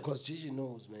 especially because Gigi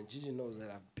knows, man. Gigi knows that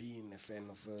I've been a fan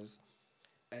of hers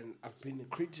and I've been a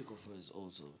critic of hers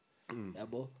also. Yeah,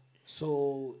 bro?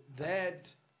 So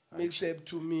that mixtape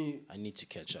to me, I need to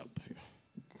catch up.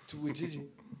 with Gigi,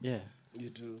 Yeah. you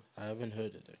do. I haven't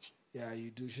heard it actually. Yeah,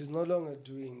 you do. She's no longer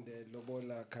doing the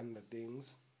Lobola kind of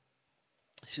things.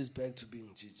 She's back to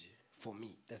being Gigi. For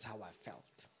me, that's how I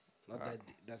felt. Not that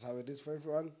that's how it is for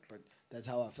everyone, but that's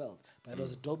how I felt. But it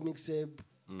was a dope mixtape,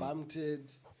 bumped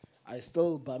it. I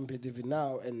still bump it even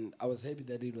now, and I was happy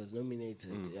that it was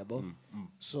nominated. Yeah, bro.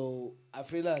 So I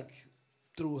feel like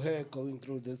through her going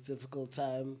through this difficult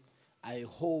time, I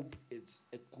hope it's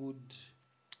a good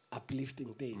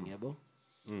uplifting thing, yeah, bro.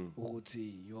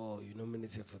 Uguti, you're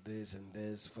nominated for this and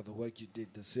this for the work you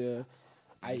did this year.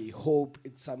 I hope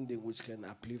it's something which can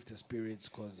uplift the spirits,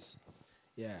 cause,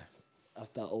 yeah,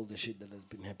 after all the shit that has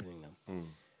been happening now.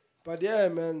 But yeah,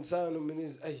 man, sound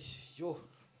nominees. Ay, yo,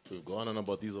 We've gone on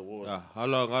about these awards. how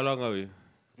long are we?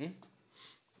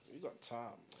 We got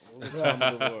time. All the time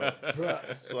in the world.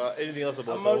 bruh. So anything else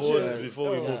about I'm the out awards here.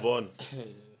 before we move on?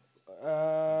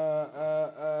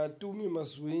 Tumi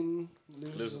must win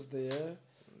Lyrics of the Year.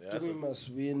 Yeah, Tumi must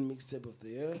win Mixtape of the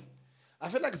Year. I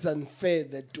feel like it's unfair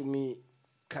that Tumi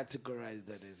categorized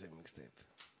that as a mixtape.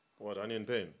 What, Onion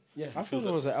Pain? Yeah, I thought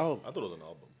it was an album. I thought it was an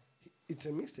album. it's a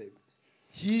mixtape.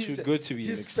 He's Too good to be a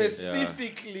He mixtape.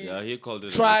 specifically Yeah, he called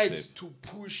it a tried mixtape. to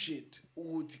push it.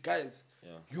 Guys,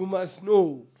 you must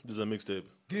know This is a mixtape.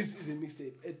 this is a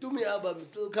mixtape. A Tumi album is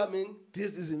still coming.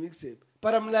 This is a mixtape.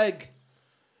 But I'm like,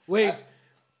 wait,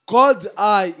 God's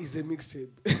Eye is a mixtape.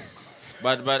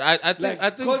 But I think like, I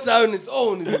think God's Eye on its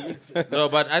own is a mixtape. no,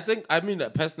 but I mean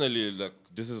personally, like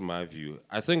this is my view.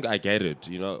 I think I get it.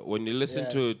 You know, when you listen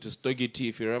to Stogie T,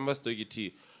 if you remember Stogie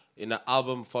T, in an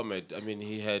album format, I mean,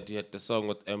 he had the song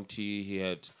with MT, he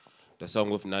had the song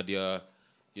with Nadia.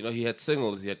 You know, he had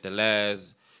singles, he had the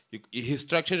Laz. He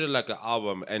structured it like an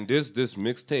album, and this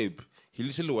mixtape, he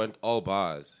literally went all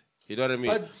bars. You know what I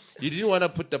mean? But- you didn't want to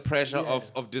put the pressure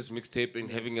of this mixtape and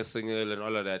having a single and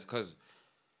all of that, because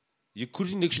you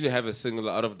couldn't actually have a single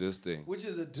out of this thing. Which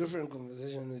is a different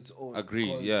conversation on its own. Agreed,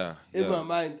 because yeah, In yeah. my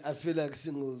mind, I feel like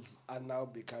singles are now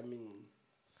becoming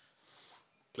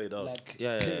Played out. like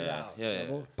Yeah, yeah, played yeah, out. yeah, yeah.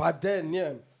 So, but then,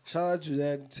 yeah, shout out to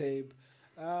that tape.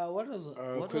 What was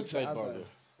what Quick was the sidebar other? though,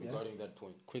 regarding that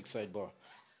point. Quick sidebar.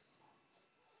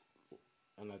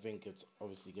 And I think it's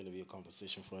obviously going to be a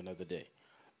conversation for another day.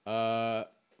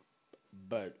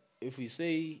 But if we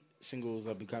say singles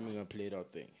are becoming a played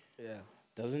out thing, Yeah.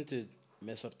 doesn't it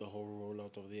mess up the whole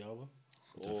rollout of the album?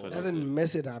 Or It doesn't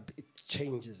mess it up, it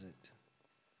changes it.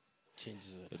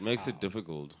 changes it? It makes it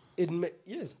difficult.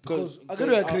 Yes, because 'Cause- I got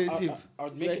a 'cause creative. I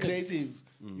would You're make it- creative.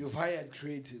 You've hired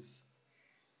creatives.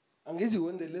 And get you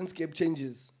when the landscape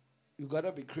changes, you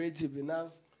gotta be creative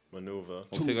enough Maneuver.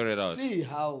 to figure it out. see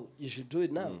how you should do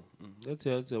it now. Let's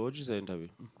hear. What you saying, Tabi?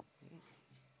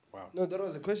 No, that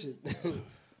was a question.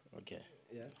 Okay.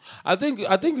 Yeah. I think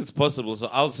it's possible. So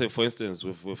I'll say, for instance,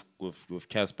 with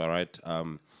Casper, right?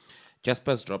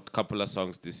 Casper's dropped a couple of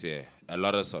songs this year, a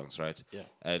lot of songs, right? Yeah.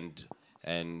 And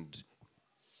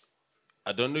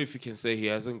I don't know if you can say he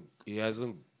hasn't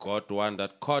got one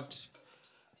that caught,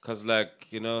 cause like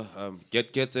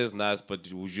Get is nice,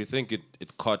 but would you think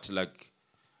it caught like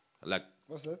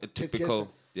What's that? a Get typical?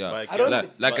 Gets. Yeah, Like- I don't like,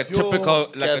 think- like a Yo, typical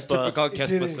Casper. Casper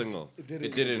didn't. single. It didn't.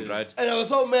 It didn't, right? And I was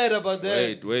so mad about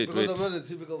that. Wait. Because I'm not a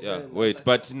typical Yeah, fan. I was wait. like,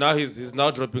 But now he's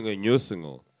now dropping a new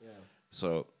single. Yeah.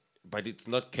 So, but it's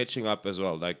not catching up as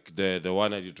well. Like the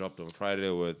one that you dropped on Friday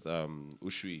with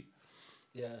Ushui,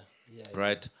 Yeah.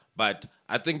 right? But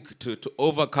I think to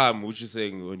overcome what you're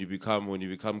saying, when you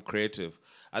become creative,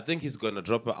 I think he's gonna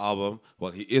drop an album.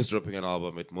 Well, he is dropping an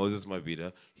album at Moses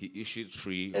Mabida. He issued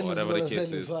 3 And or he's whatever the gonna case sell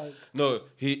his is. vibe. No,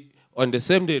 he on the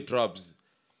same day it drops,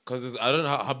 because I don't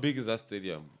know how big is that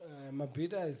stadium.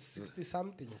 Mabida is 60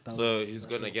 something. So he's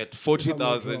gonna get If I'm not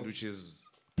 40,000, wrong. which is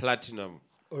platinum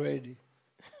already.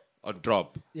 on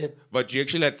drop. Yep. But you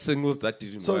actually had singles that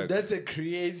didn't So work. that's a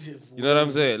creative. You know what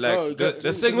I'm saying? Like Bro,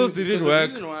 the singles didn't work.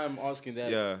 The reason why I'm asking that,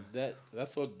 Yeah. that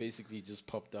thought basically just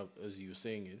popped up as you were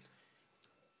saying it.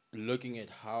 Looking at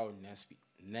how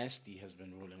Nasty has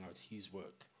been rolling out his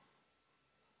work.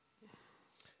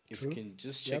 If True. you can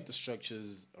just check the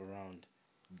structures around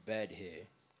Bad Hair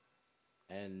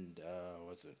and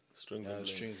what's it? Strings and Bling.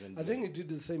 Strings and I think he did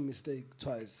the same mistake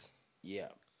twice. yeah.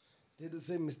 Did the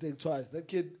same mistake twice. That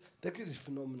kid is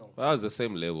phenomenal. That was the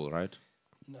same label, right?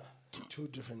 No, two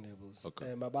different labels. Okay.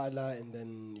 Mabala and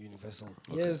then Universal.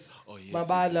 Yes, Oh, yes,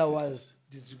 Mabala yes, was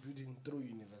distributing through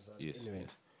Universal. Yes, Anyway.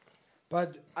 yes.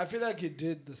 But I feel like he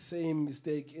did the same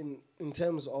mistake in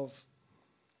terms of,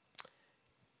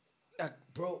 like,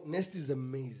 bro, Nesty is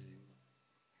amazing.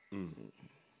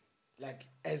 Like,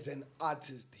 as an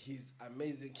artist, he's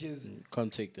amazing.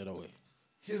 Can't take that away.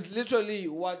 He's literally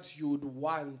what you would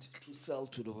want to sell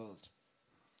to the world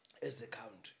as a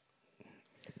country.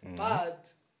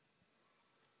 But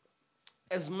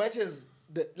as much as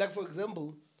like, for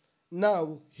example,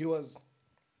 now he was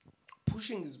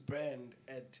pushing his brand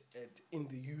at in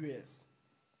the US.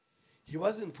 He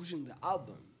wasn't pushing the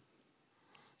album.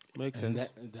 Makes And sense.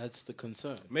 that's the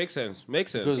concern. Makes sense.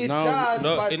 Makes sense. Because It now- does,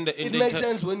 No, but in the it makes inter-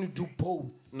 sense when you do both.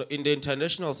 No, in the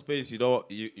international space, you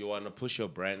want to push your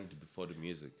brand before the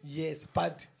music. Yes,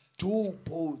 but do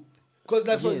both. Because,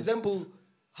 like, for Yes. example,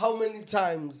 how many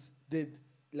times did,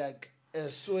 like,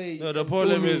 Sway No, the and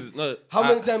problem Tumi- is- no, how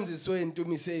I- many times did Sway and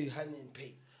Tumi say honey and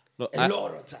pay? No, A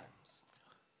lot of times.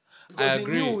 I Because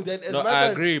agree. he knew that as No, much I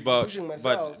as agree, but pushing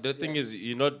myself, the thing is,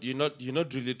 you're not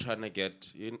really trying to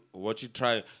get what you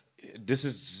try. This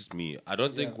is just me. I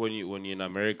don't think when you're in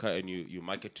America and you're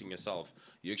marketing yourself,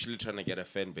 you're actually trying to get a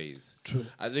fan base. True.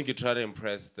 I think you're trying to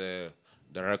impress the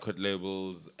record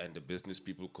labels and the business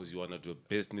people because you want to do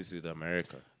business in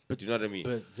America. But you know what I mean?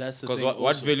 But that's the Because thing what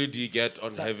also. value do you get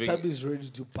on having? Tab is ready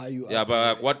to buy you Yeah, up.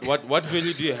 but like, what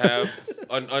value do you have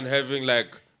on having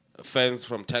like fans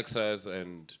from Texas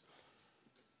and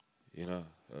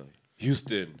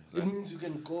Houston? It means you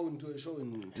can go and do a show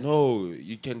in Texas. No,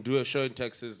 you can do a show in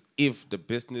Texas if the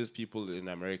business people in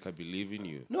America believe in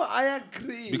you. No, I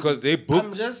agree. Because they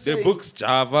I'm just saying- book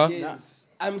Java Yes.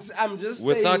 I'm just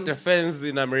without saying, the fans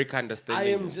in America I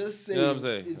understanding. am you. just You saying, know what I'm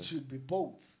saying? it should be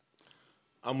both.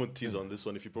 I'm gonna tease on this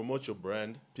one. If you promote your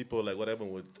brand, people like what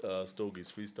happened with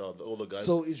Stogie's freestyle, all the guys.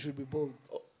 So it should be both.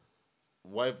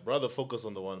 Why rather focus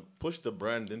on the one? Push the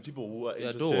brand, then people who are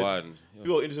Yeah, do interested. one. Yeah.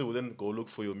 People are interested will then go look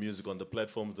for your music on the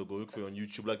platforms. They'll go look for you on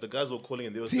YouTube. Like the guys were calling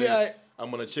and they were T.I. saying,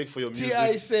 "I'm gonna check for your T.I.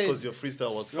 music said- because your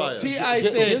freestyle was fire."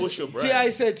 T.I. Push your brand. T.I.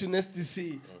 said to Nasty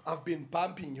C, I've been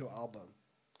bumping your album.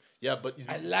 Yeah, but it's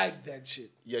I been, like that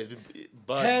shit. yeah, it's been,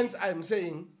 but Hence, I'm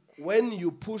saying, when you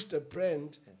push the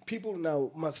brand, people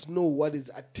now must know what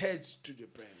is attached to the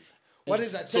brand. What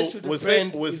is attached so to the we're saying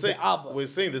brand is the album. we're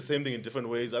saying the same thing in different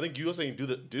ways. I think you're saying do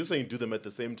them at the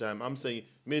same time. I'm saying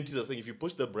me and T's are saying if you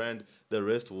push the brand, the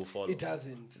rest will follow. It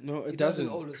doesn't. No, it doesn't.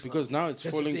 always Because follow. now it's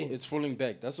That's the falling. thing. It's falling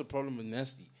back. That's the problem with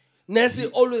Nasty. Nasty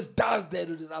always does that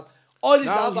with his album. All his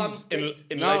Now albums.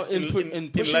 Now in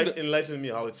pushing the- enlighten me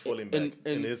how it's falling back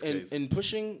in his case. in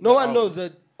pushing. No the one album. knows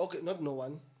that. Okay, not no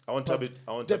one. I want but Tabit.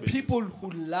 I want the Tabit. people who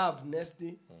love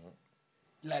Nasty,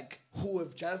 like who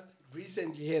have just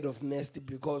recently heard of Nasty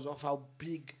because of how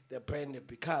big the brand have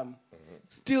become,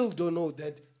 still don't know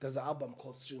that there's an album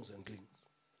called Strings and Glings.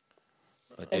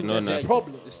 But they And know that's nothing. the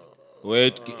problem.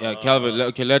 Wait, Calvin.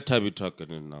 Okay, let Tabby talk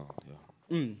in it now.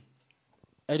 Yeah.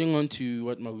 adding on to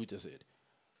what Mahuta said,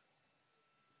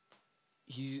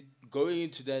 he's going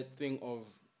into that thing of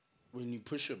when you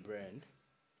push a brand,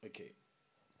 okay,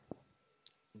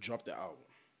 drop the album,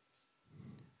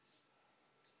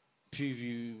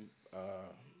 preview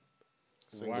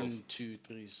Singles. 1, 2,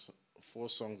 3, 4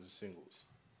 songs as singles.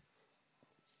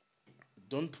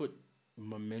 Don't put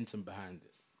momentum behind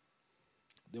it.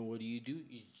 Then what do? You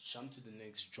jump to the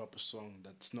next, drop a song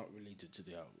that's not related to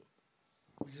the album.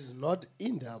 Which is not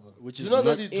in the album. Which you is know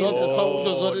not that he in dropped a song which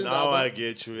was not in the now album. I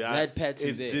get you. Yeah. That pat's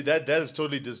in there. That is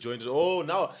totally disjointed. Oh,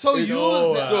 now. So use the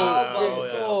album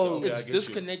yeah, song. okay, I It's get you.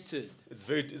 disconnected. It's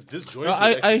disjointed. No,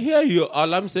 I actually. hear you.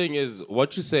 All I'm saying is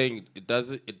what you're saying. It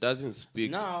doesn't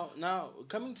speak. Now,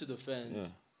 coming to the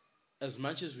fans, as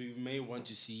much as we may want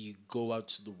to see you go out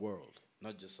to the world,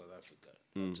 not just South Africa,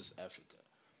 not just Africa,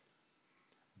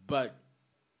 but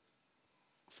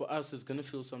for us, it's gonna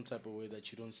feel some type of way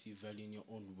that you don't see value in your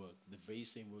own work, the very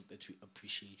same work that we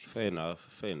appreciate you Fair enough.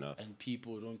 and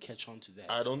people don't catch on to that.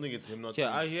 I don't think it's him not.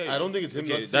 Yeah, seeing, I hear you. I don't think it's him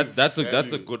Okay, not. Seeing that's a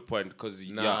value. good point because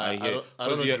Nah, yeah, I I hear don't- I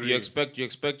don't because you agree.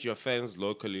 expect your fans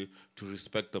locally to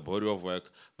respect the body of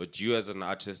work, but you as an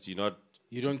artist, You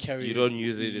don't carry. you don't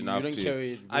use it enough. You don't to,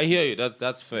 carry it. I hear you.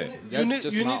 That's fair. That's You need,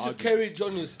 just you my need to argument. carry it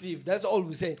on your sleeve. That's all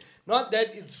we're saying. Not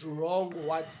that it's wrong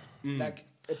what like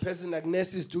a person like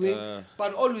Nest is doing,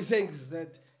 but all we're saying is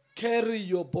that carry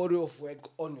your body of work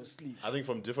on your sleeve. I think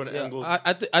from different angles. I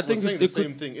we're think saying it the could,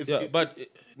 same thing.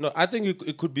 No, I think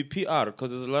it could be PR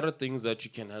because there's a lot of things that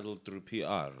you can handle through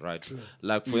PR, right? True.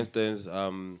 Like for instance,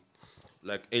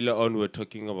 like earlier on we were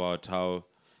talking about how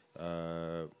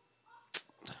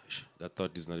that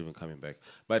thought is not even coming back.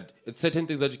 But it's certain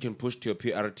things that you can push to your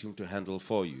PR team to handle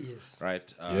for you,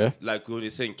 right? Like when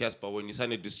you're saying Casper, when you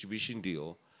sign a distribution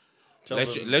deal.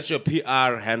 Let your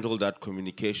PR handle that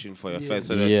communication for your fans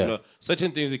so that you know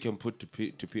certain things you can put to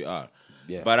PR.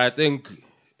 Yeah. But I think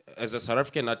as a South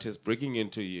African artist breaking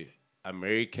into the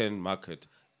American market,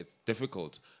 it's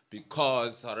difficult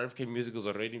because South African music is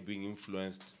already being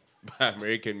influenced by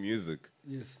American music.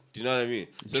 Yes. Do you know what I mean?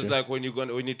 So it's like when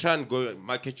you try and go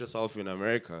market yourself in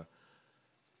America,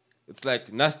 it's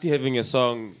like Nasty having a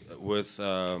song with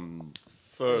Ferg.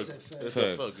 It's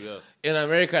Ferg. a Ferg, yeah. in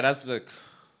America that's like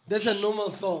That's a normal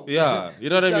song. yeah, you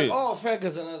know what It's I like, mean? oh, Ferg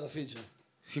is another feature.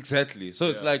 Exactly. So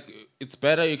it's like it's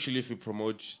better actually if you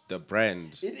promote the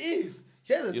brand. It is.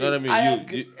 Here's the You know thing. what I mean?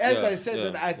 agree, You- as yeah, I said, yeah,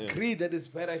 that I agree that it's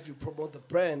better if you promote the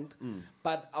brand,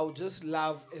 but I would just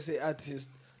love as an artist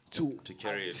to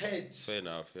Carry it. attach Fair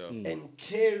enough, yeah. and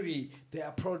carry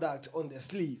their product on their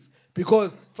sleeve.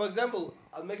 Because, for example,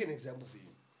 I'll make an example for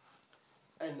you.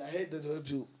 And I hate that we have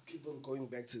to keep on going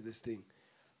back to this thing.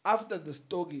 After the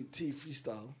Stogie T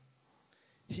freestyle,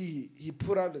 he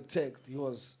put out a text. He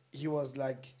was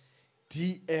like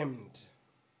DM'd.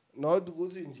 Not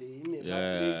ukuthi nje in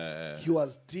a public. He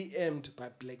was DM'd by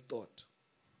Black Thought.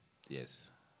 Yes.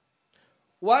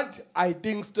 What I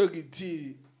think Stogie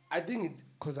T,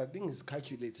 because I think it's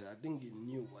calculated. I think he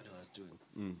knew what he was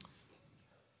doing.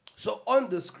 So on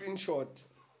the screenshot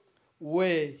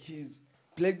where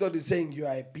Black Dot is saying you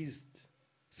are a beast,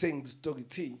 saying to Stogie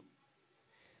T,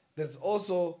 there's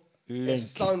also a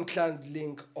SoundCloud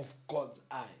link of God's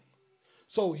Eye.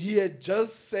 So he had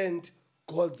just sent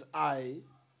God's Eye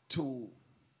to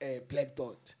Black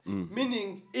Dot.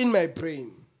 Meaning, in my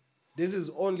brain, this is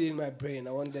only in my brain,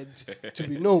 I want that to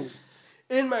be known.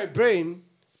 In my brain,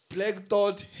 Black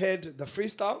Dot heard the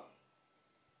freestyle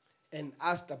and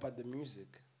asked about the music.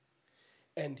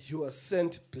 And he was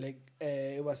sent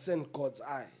God's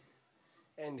Eye.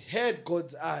 And heard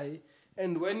God's Eye.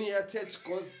 And when he attached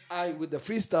God's Eye with the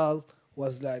freestyle,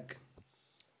 was like,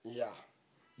 yeah,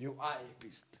 you are a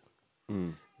beast.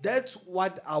 That's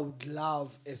what I would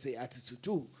love as an artist to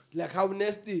do. Like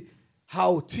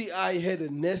how T.I. had a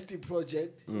nasty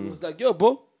project. He was like, yo,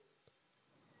 bro,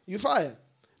 you fire.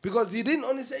 Because he didn't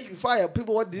only say you fire.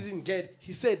 People what didn't get,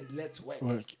 he said, let's work.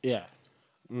 Yeah.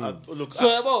 Look,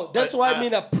 So that's why I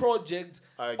mean a project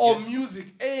I or get- music,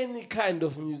 any kind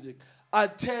of music.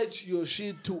 Attach your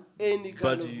shit to any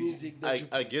kind But of music that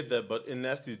I get that, but in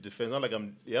Nasty's defense, not like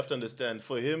you have to understand,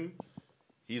 for him,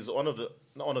 he's not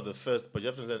one of the first, but you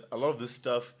have to understand, a lot of this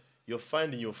stuff, you're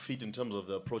finding your feet in terms of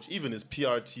the approach, even his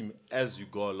PR team as you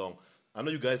go along. I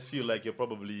know you guys feel like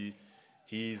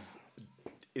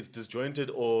it's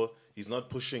disjointed or he's not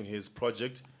pushing his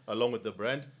project along with the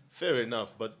brand. Fair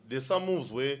enough, but there's some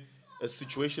moves where a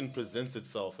situation presents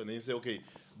itself and then you say, okay,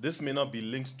 this may not be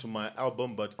linked to my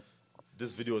album, but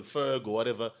this video with Ferg or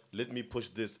whatever, let me push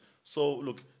this. So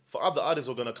look, for other artists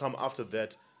who are gonna come after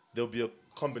that, there'll be a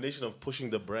combination of pushing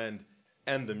the brand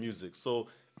and the music. So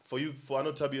I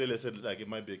know Tabi earlier said like it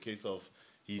might be a case of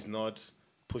he's not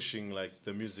pushing like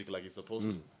the music like he's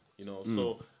supposed to, you know.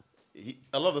 So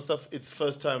a lot of the stuff, it's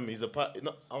first time he's I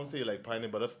won't say like pioneer,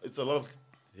 but it's a lot of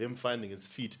him finding his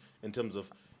feet in terms of,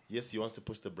 yes, he wants to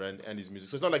push the brand and his music.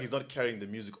 So it's not like he's not carrying the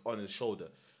music on his shoulder.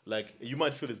 Like, you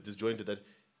might feel it's disjointed, that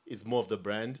it's more of the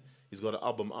brand. He's got an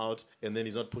album out, and then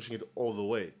he's not pushing it all the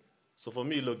way. So for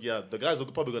me, look, yeah, the guys are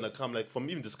probably going to come, like, from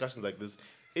even discussions like this,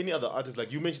 any other artist,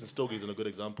 like you mentioned Stogie is a good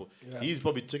example. Yeah. He's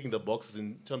probably ticking the boxes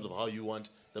in terms of how you want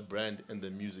the brand and the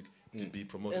music to be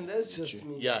promoted. And that's just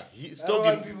me. Yeah, I don't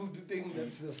want people to think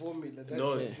that's the formula.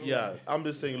 That's just me. I'm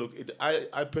just saying, look,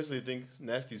 I personally think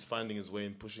Nasty's finding his way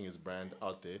in pushing his brand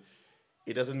out there.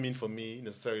 It doesn't mean for me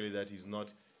necessarily that he's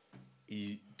not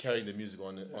carrying the music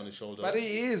on his shoulder. But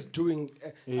he is doing.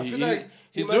 I feel like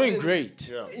he's doing great.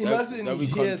 Yeah. He mustn't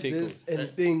hear this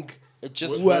and think it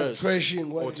just we're trashing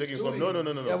what or he's taking doing.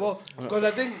 No. Yeah, well, because I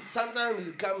think sometimes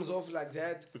it comes off like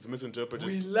that. It's misinterpreted.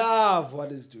 We love what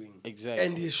he's doing. Exactly.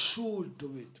 And he should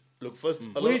do it. Look, first,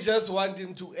 we just want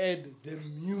him to add the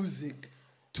music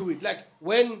to it. Like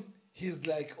when he's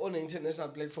like on an international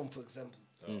platform, for example,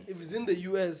 if he's in the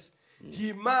US,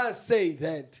 he must say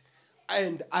that,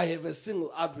 and I have a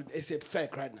single out with ASAP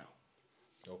Ferg right now.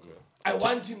 Okay. I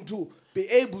want him to be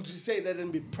able to say that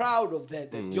and be proud of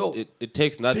that. That it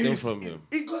takes nothing from him.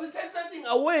 Because it takes nothing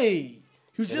away.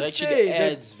 You just actually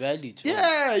say adds value to it.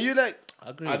 Yeah, you like.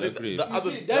 Agree.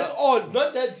 That's all.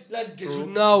 Not that like they should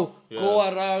now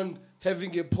go around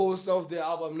having a poster of the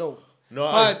album. No.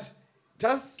 But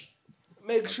just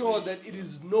make sure that it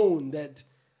is known that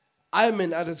I'm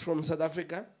an artist from South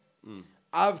Africa.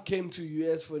 I've came to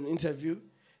US for an interview.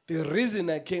 The reason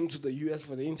I came to the US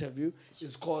for the interview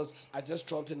is because I just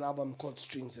dropped an album called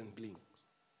Strings and Bling.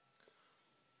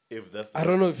 If that's I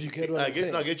don't know if you get what I'm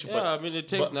saying. I get you. Yeah, I mean, it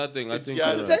takes nothing. I think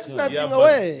it takes nothing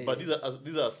away. But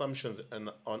these are assumptions, and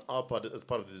on our part, as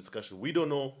part of the discussion, we don't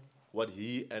know what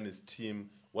he and his team,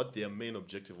 what their main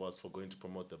objective was for going to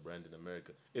promote the brand in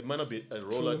America. It might not be a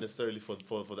rollout necessarily for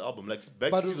the album. Like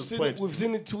back but to Jesus' point, we've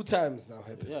seen it 2 times now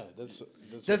happen. Yeah,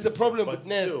 that's the problem with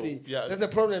Nasty. That's the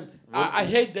problem. I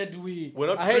hate that it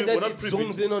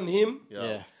zooms in on him.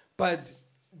 Yeah. But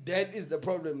that is the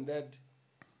problem that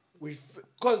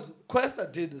because Questa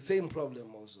did the same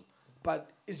problem also. But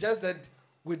it's just that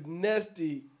with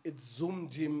Nasty, it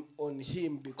zoomed him on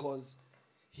him because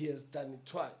he has done it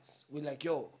twice. We're like,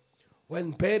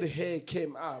 when Bad Hair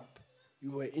came up,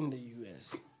 you were in the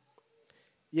US.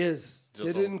 Yes,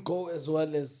 they didn't go as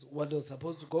well as what was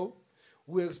supposed to go.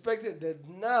 We expected that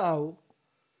now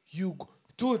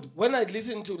dude, when I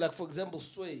listen to, like, for example,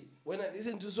 Sway,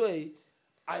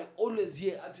 I always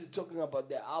hear artists talking about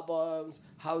their albums,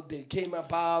 how they came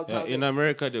about. Yeah, in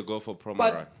America, they go for promo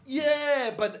run.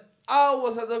 Yeah, but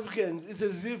our South Africans, it's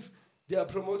as if they are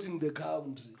promoting the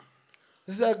country.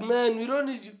 It's like, man, we don't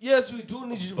need you. Yes, we do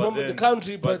need you to promote the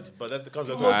country, but that comes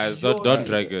back guys, don't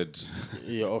drag it.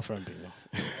 You're off ramping now.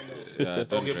 Yeah,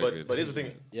 but here's the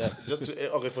thing. Yeah. Just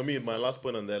for me, my last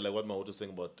point on that, like what Mahoto was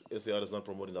saying about SA artists not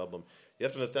promoting the album. You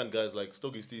have to understand, guys, like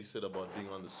Stogie Steve said about being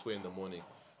on the Sway in the morning.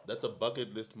 That's a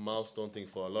bucket list milestone thing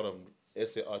for a lot of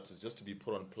SA artists, just to be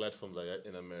put on platforms like that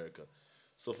in America.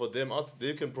 So for them,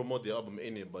 they can promote the album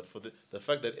anywhere, but for the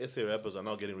fact that SA rappers are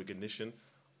now getting recognition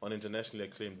on internationally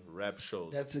acclaimed rap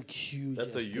shows. That's a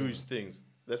huge thing.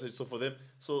 So for them,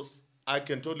 I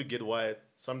can totally get why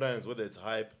sometimes, whether it's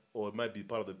hype or it might be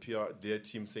part of the PR, their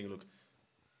team saying, look,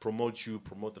 promote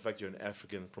the fact you're an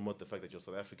African, promote the fact that you're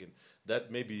South African.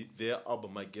 That maybe their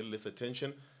album might get less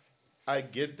attention. I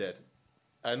get that.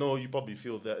 I know you probably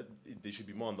feel that they should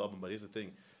be more on the album, but here's the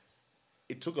thing.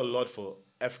 It took a lot for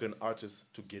African artists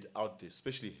to get out there,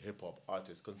 especially hip-hop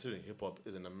artists, considering hip-hop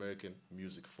is an American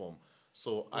music form.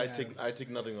 So I take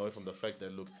nothing away from the fact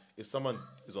that, look, if someone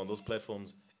is on those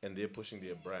platforms and they're pushing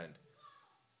their brand,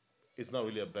 it's not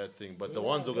really a bad thing. But the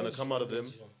ones who are going to come out of them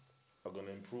are going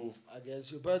to improve. I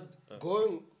guess you. But not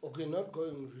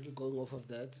going off of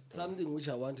that, something which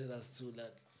I wanted us to,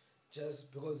 like,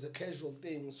 just because the casual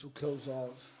things to close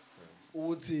off,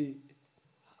 Uti,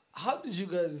 how did you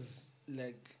guys,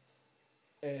 like,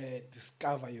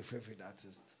 discover your favorite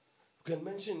artist? You can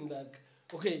mention, like,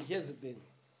 okay, here's the thing.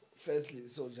 Firstly,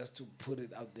 so just to put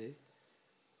it out there,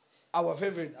 our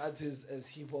favorite artists as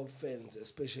hip-hop fans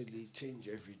especially change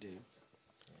every day.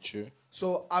 True.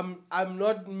 So I'm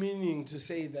not meaning to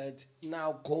say that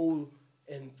now go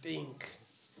and think,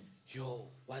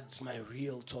 what's my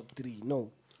real top 3?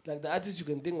 No. Like the artists you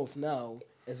can think of now,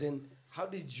 as in, how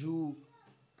did you,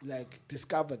 like,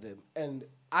 discover them? And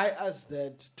I asked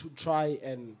that to try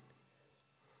and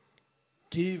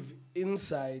give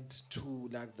insight to,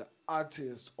 like, the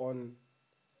artist on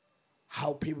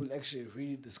how people actually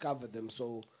really discover them.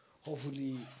 So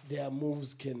hopefully their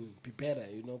moves can be better,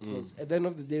 you know, because at the end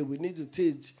of the day, we need to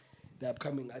teach the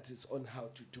upcoming artists on how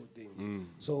to do things.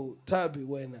 So Tabi,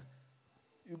 when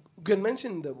you can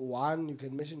mention the one, you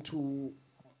can mention two,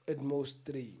 at most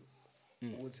three.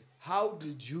 How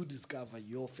did you discover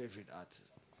your favorite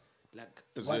artist? Like,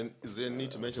 Is there a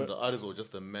need to mention the artist or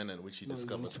just the manner in which you no, you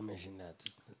discovered? need to mention that.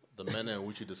 The manner in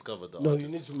which you discovered the No, artist.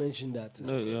 you need to mention that.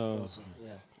 No, yeah. Also,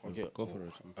 yeah. Okay. Go for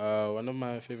it. One of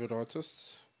my favorite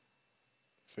artists,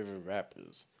 favorite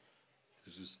rappers,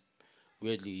 is just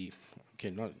weirdly.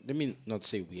 Okay, let me not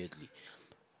say weirdly.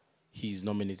 He's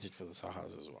nominated for the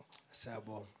Sahas as well.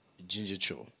 Sabo. Ginger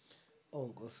Cho. Oh,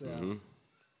 go Sabo.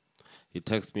 He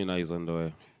texts me now. He's on the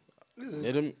way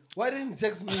Let him. Why didn't he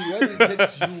text me? Why did he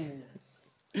text you?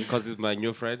 because he's my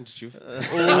new friend, Chief.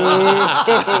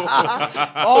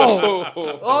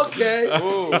 Oh, okay.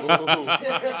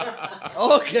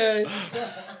 Okay.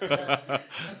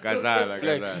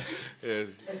 Gazala. Yes.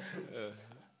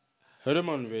 Heard him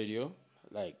on radio.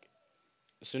 Like,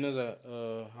 as soon as I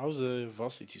was a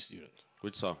varsity student.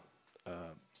 Which song?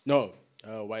 No,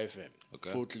 YFM.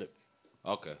 Okay. Full clip.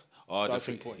 Okay. Oh, Starting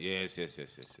definitely. point. Yes.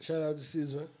 Shout out to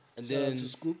Caesar. And Shout out then, to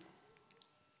Scoop.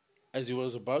 as he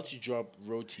was about to drop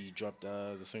Roti, dropped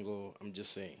the single I'm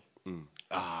Just Saying.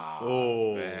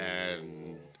 Oh,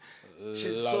 Man.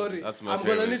 Shit, sorry. That's my I'm gonna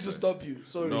favorite need to song. stop you.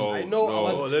 Sorry. No, I know I no.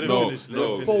 was Oh, let him No, finish. Let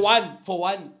no. him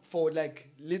finish. for like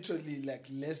literally like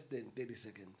less than 30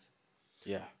 seconds.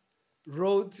 Yeah.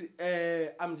 Wrote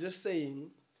I'm Just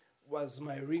Saying was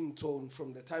my ringtone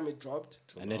from the time it dropped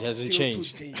And it hasn't till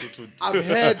changed. today. I've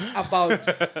had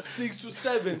about 6 to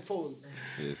 7 phones.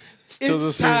 Yes. Still the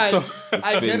Each same time song.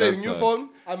 I been get that a new song. phone,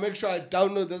 I make sure I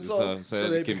download that song so so it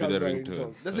that it can be becomes the my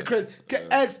ringtone. ringtone. That's a crazy.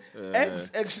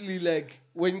 X actually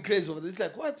went crazy over this. He's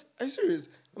like, what? Are you serious?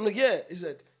 I'm like, yeah. He's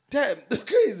like, damn, that's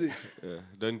crazy. Yeah,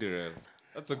 don't derail.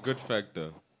 That's a good fact,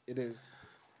 though. It is.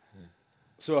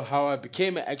 So how I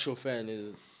became an actual fan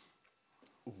is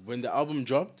when the album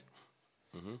dropped.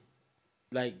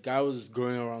 Like, guy was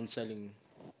going around selling.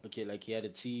 Okay, like he had a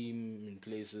team in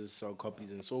places, sell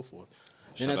copies and so forth.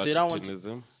 Then I said, I want to.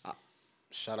 Tunism.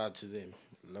 Shout out to them.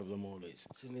 Love them always.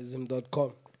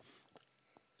 Cynism.com.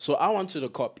 So I wanted a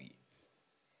copy.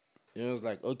 And I was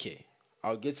like, okay,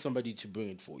 I'll get somebody to bring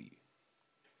it for you.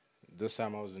 This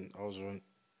time I was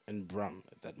in Bram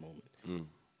at that moment.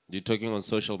 You're talking on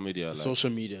social media, like. Social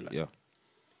media, like. Yeah.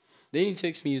 Then he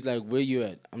texts me, he's like, where you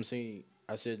at?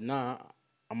 I said, nah,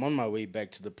 I'm on my way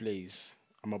back to the place.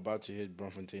 I'm about to hit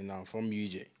Braamfontein now from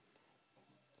UJ.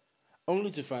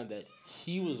 Only to find that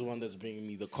he was the one that's bringing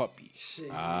me the copy.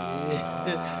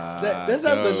 That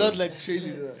sounds a lot like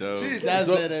Trini. Dope. Trini does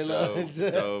that a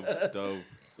lot. Dope.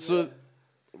 So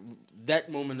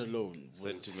that moment alone was,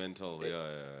 Sentimental, yeah.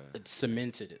 it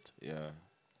cemented it. Yeah.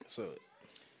 So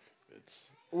it's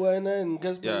When in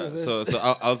Yeah, so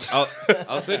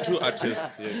I'll say two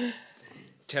artists. Yeah.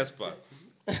 Casper.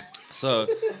 So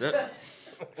the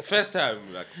first time.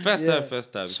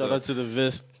 shout So, out to the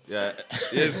vest. yeah,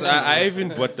 yes, I even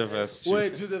bought the vest. Chief.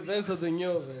 Wait to the vest of the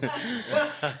new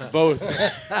vest. Both.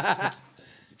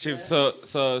 Chief. So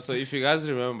if you guys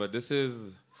remember,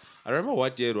 I remember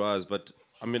what year it was, but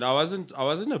I mean, I wasn't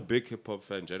a big hip hop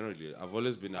fan generally. I've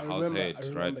always been a house head, I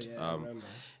remember, right? yeah, I remember.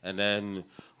 And then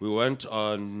we went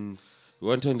on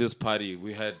this party.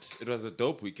 It was a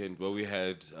dope weekend where we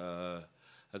had,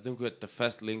 I think we had the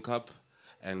first link up,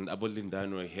 and Abu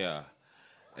Lindan were here,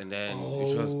 and then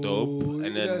it was dope.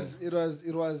 And then it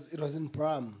was in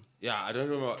Bram. yeah, I don't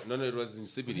remember. No, it was in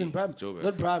CBD. It's in Bram. Joburg.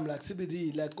 Not Bram, like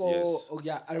CBD. Like Yes. oh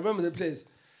yeah, I remember the place.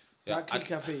 Dark I-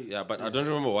 Cafe. Yeah, but I Yes. don't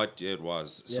remember what year it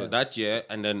was. So Yeah. that year,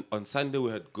 and then on Sunday we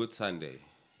had Good Sunday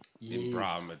in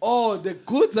Bram. Oh, the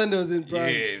good Sunday was in Bram.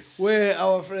 Yes. Where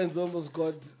our friends almost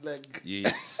got like.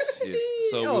 Yes.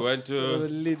 So Yo, we went it was a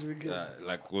to late weekend.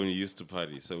 like when we used to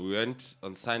party. So we went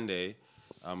on Sunday.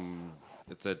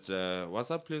 It's at what's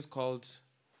that place called?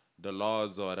 The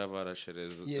Lords or whatever that shit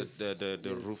is. Yes. The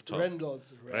yes. rooftop.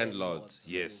 Randlords.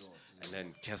 Yes. And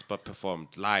then Casper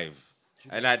performed live.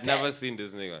 And I'd never seen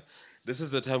this nigga. This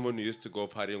is the time when we used to go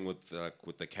partying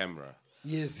with the camera.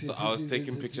 Yes. So I was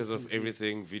taking pictures of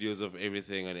everything, videos of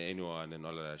everything and anyone and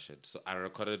all of that shit. So I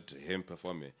recorded him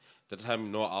performing. At the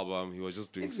time, no album. He was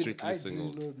just doing strictly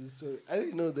singles. I didn't know this story. I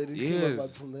didn't know that it came Yes.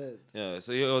 about from that. Yeah,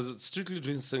 so he was strictly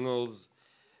doing singles.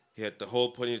 He had the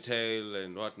whole ponytail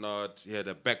and whatnot. He had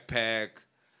a backpack.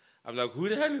 I'm like, who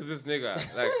the hell is this nigga?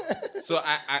 Like, so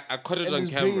I caught it And on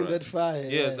he's bringing camera. that fire,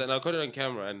 Yes, yeah. and I caught it on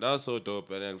camera, and that was so dope.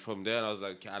 And then from there, I was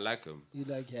like, I like him. You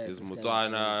like, yeah. He's this guy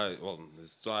Mutswana, well,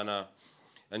 he's Tswana.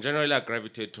 And generally, I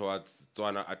gravitate towards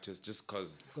Tswana artists just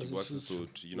because it it was a suits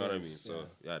suit. you. You know what I mean? Yes, So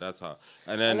yeah, that's how.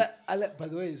 And I then like, by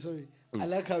the way, sorry. I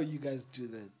like how you guys do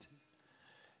that.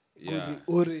 yeah,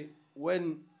 Uri,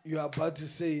 when you're about to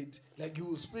say it, like you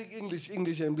will speak English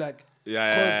and black.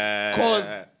 yeah,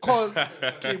 Cause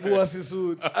Kibua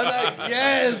Sisud. I'm like,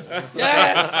 yes,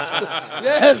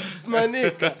 my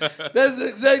nigga. That's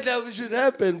exactly how it should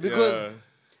happen because Yeah.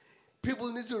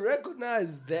 people need to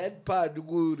recognize that part,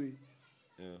 Guri.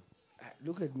 Yeah.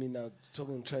 Look at me now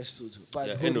talking trash suit. But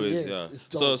Yeah, Guri, anyways, yes, yeah. it's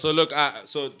So dope. look,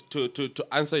 so to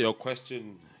answer your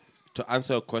question,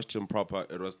 proper,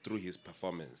 it was through his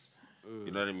performance.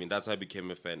 You know what I mean? That's how I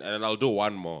became a fan. And then I'll do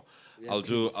one more. I'll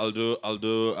do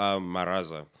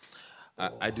Maraza.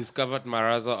 I discovered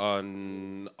Maraza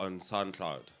on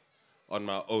SoundCloud, on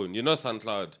my own. You know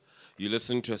SoundCloud. You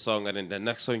listen to a song and then the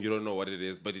next song you don't know what it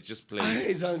is, but it just plays. I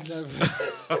hate SoundCloud.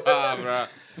 Bruh.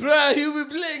 Bruh, he'll be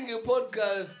playing a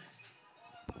podcast.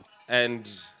 And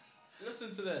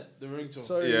Listen to that. The ringtone.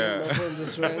 Sorry, Yeah. my phone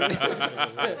just rang.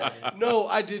 No,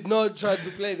 I did not try to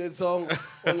play that song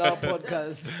on our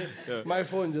podcast. My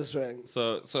phone just rang.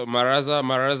 so Maraza,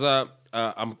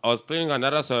 I was playing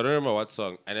another song, I don't remember what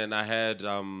song, and then I had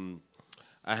I'm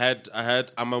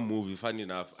a Movie, funny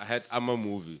enough. I had I'm a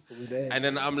Movie. With X. And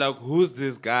then I'm like, who's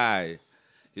this guy?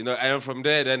 You know, and from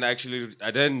there then I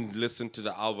then listened to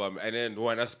the album, and then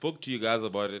when I spoke to you guys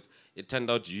about it, it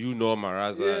turned out you know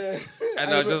Maraza. Yeah.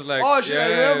 And I was just like, oh shit, I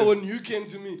remember yes. when you came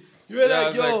to me. You were Yeah, I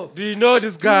like, was yo, do you know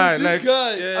this guy? this like,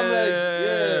 guy. Yeah, I'm like,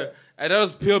 yeah. And that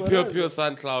was pure Maraza.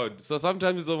 SoundCloud. So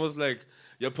sometimes it's almost like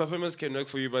your performance can work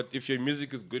for you, but if your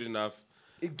music is good enough,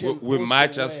 It can we also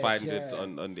might just work, find it yeah.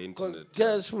 on the Because internet.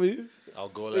 guess for you, I'll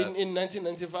go in last.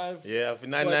 1995. Yeah, for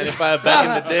 1995 back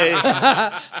in the day.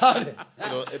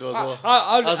 it was all.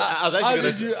 I was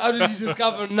actually How did you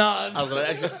discover Nas? I was gonna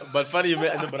actually, but funny you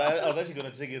but I was actually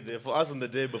gonna take it there for us on the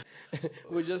day before.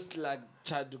 We just like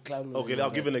tried to clown. Okay, I'll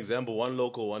give an example. One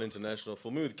local, one international.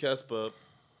 For me with Casper,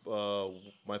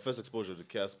 my first exposure to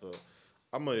Casper,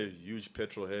 I'm a huge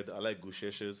petrol head. I like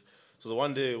Gusheshes. So the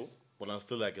one day when I was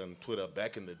still like on Twitter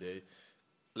back in the day,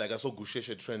 like I saw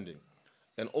Gusheshe trending,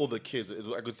 and all the kids,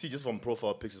 I could see just from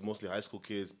profile pictures, mostly high school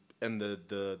kids, and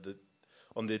the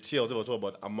on their TLs they were talking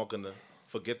about, I'm not gonna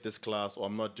forget this class, or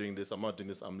I'm not doing this, I'm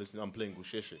listening, I'm playing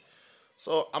Gusheshe.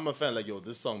 So I'm a fan, like, yo,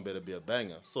 this song better be a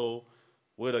banger. So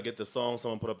where did I get the song?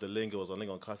 Someone put up the link. It was a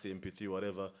link on Kasi MP3,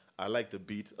 whatever. I like the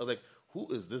beat. I was like,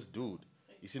 who is this dude?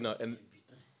 You see now, and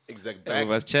exact We back.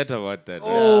 must chat about that.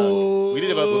 Oh, We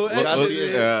did about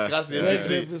Kasi, Yeah. Kasi Next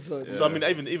MP3. episode. So I mean,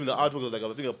 even the artwork was like,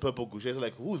 I think a purple Gusheshe.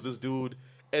 Like, who's this dude?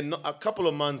 And a couple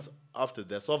of months after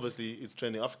that, so obviously it's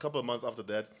trending. After a couple of months after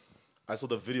that, I saw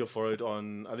the video for it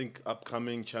on, I think,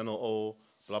 upcoming Channel O,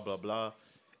 blah, blah, blah.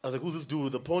 I was like, who's this dude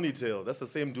with the ponytail? That's the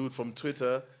same dude from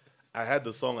Twitter. I had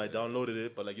the song, I downloaded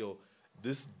it, but like, yo,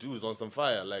 this dude is on some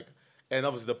fire. Like, and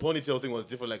obviously the ponytail thing was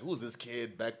different. Like, who's this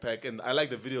kid, backpack? And I like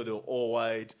the video, they were all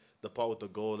white, the part with the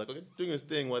gold. Like, okay, he's doing his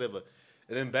thing, whatever.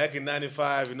 And then back in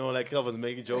 95, you know, like Kelvin's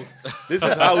making jokes. This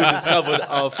is how we discovered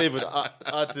our favorite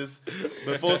artists.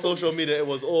 Before social media, it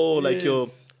was all like your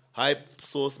Hype,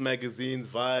 Source magazines,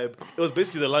 Vibe. It was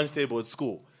basically the lunch table at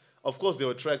school. Of course, there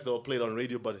were tracks that were played on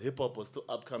radio, but hip-hop was still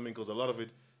upcoming because a lot of it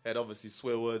had obviously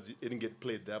swear words. It didn't get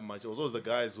played that much. It was always the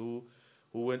guys who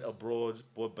went abroad,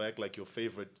 brought back like your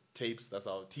favorite tapes. That's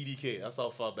how, TDK, that's how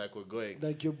far back we're going.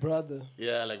 Like your brother.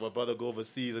 Yeah, like my brother go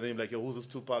overseas and then you're like, yo, who's this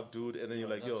Tupac dude? And then you're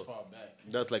like, yo, That's far back.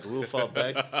 that's like real far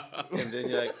back. And then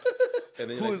you're like,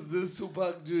 Who's this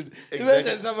Tupac dude? Exactly.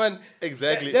 Imagine someone.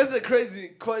 Exactly. That's a crazy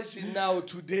question now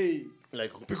today.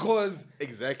 Like, Because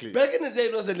exactly. back in the day,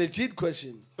 it was a legit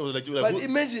question. It was like, But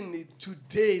imagine it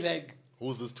today, like,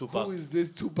 who's this Tupac? who is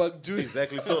this Tupac dude?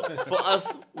 Exactly. So for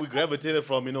us, we gravitated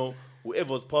from, you know,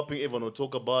 whoever was popping, everyone would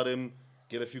talk about him,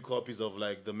 get a few copies of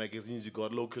like the magazines you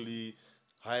got locally,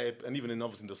 Hype, and even in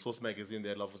obviously in the Source magazine, they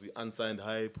had obviously unsigned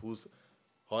Hype, who's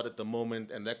hot at the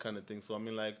moment, and that kind of thing. So I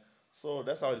mean, like, so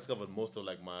that's how I discovered most of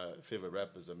like my favorite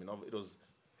rappers. I mean,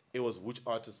 it was which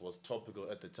artist was topical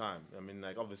at the time. I mean,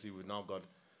 like obviously we've now got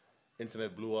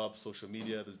internet blew up, social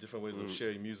media. There's different ways of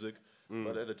sharing music,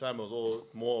 but at the time it was all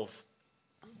more of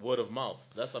word of mouth.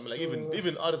 That's, I mean, like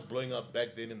even artists blowing up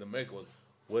back then in America was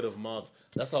word of mouth.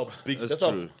 That's how big. That's That's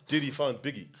true. how Diddy found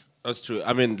Biggie. That's true.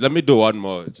 I mean, let me do one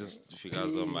more, just if you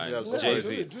guys don't mind. Yeah, go for Jay it.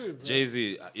 Z. Do it, bro. Jay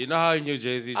Z. You know how I knew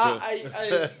Jay Z, Joe?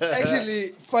 I actually,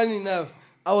 funny enough,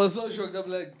 I was so shocked. I'm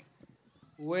like,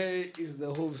 where is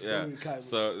the whole story coming?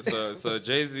 So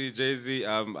Jay Z,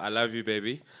 I love you,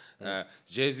 baby.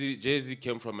 Jay Z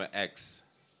came from an ex.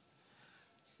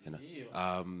 You know,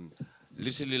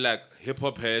 literally like hip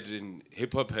hop head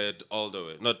all the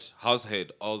way, not house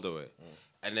head all the way.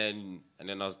 And then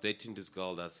I was dating this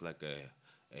girl that's like a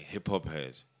hip hop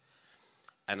head.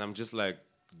 And I'm just like,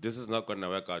 this is not gonna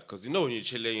work out. Cause you know when you're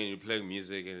chilling and you're playing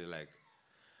music and you're like,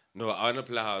 no, I wanna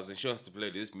play house and she wants to play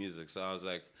this music. So I was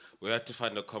like, we had to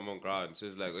find a common ground. So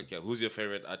it's like, okay, who's your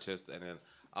favorite artist? And then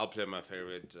I'll play my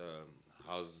favorite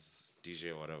house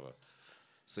DJ or whatever.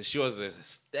 So she was a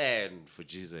stand for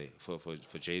Jay-Z, for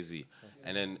Jay-Z. Okay.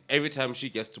 And then every time she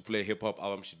gets to play hip hop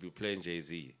album, she'd be playing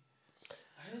Jay-Z. I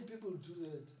heard people do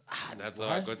that. That's how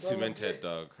I got cemented,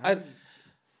 dog. And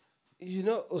you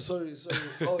know, sorry.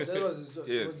 Oh, that was it.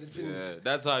 Yes. Was it finished? Yeah,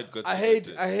 that's how it got I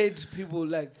cemented. hate people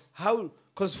like how,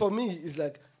 because for me it's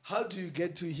like, how do you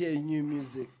get to hear new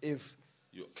music if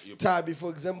Tabi, for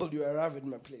example, you arrive at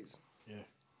my place,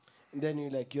 and then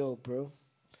you're like, yo, bro,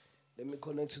 let me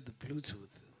connect to the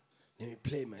Bluetooth, let me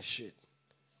play my shit.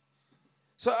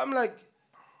 So I'm like,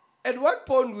 at what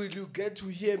point will you get to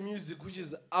hear music which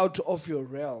is out of your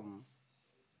realm?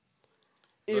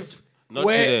 If Not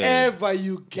wherever today.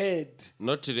 you get,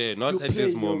 Not today, not you at play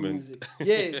this your moment. music.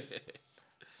 Yes.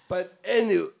 But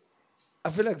anyway, I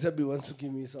feel like Zabi wants to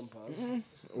give me some powers.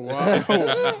 Wow.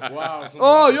 Wow.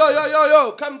 Oh,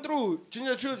 yo, come through.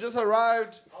 Ginger Chill just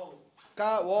arrived.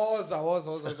 Woza.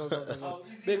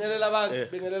 Bingelela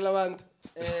bantu.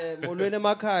 Molweni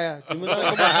emakhaya.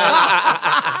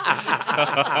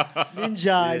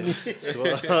 Ninjani?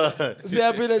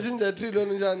 Siyaphila Ginger Chill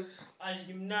ninjani?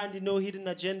 Ngimnandi No Hidden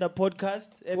Agenda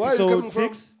podcast, Where are you coming episode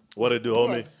 6. What to do,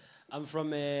 homie? I'm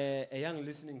from a young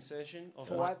listening session of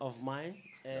mine.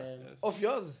 Of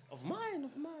yours? Of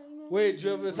mine. Wait, you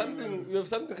have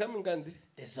something coming, Gandhi?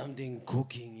 There's something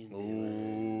cooking in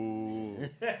there.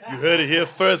 You heard it here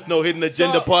first. No Hidden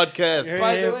Agenda podcast.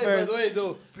 By the way,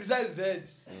 though, besides that,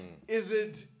 is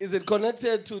it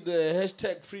connected to the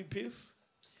hashtag Free Piff?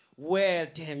 Well,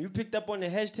 damn, you picked up on the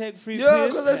hashtag free Yeah,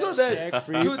 piff? because I saw that.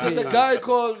 Dude, there's a guy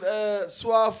called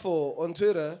Swafo on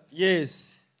Twitter.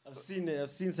 Yes. I've seen it. I've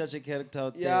seen such a character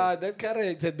out there. Yeah, that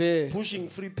character there. Pushing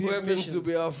free Who piff happens missions. to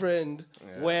be our friend.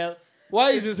 Yeah. Well,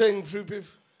 why is he saying free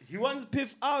piff? He wants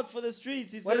piff out for the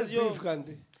streets. He what says, is piff,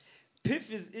 Gandhi?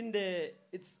 Piff is in the,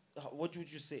 what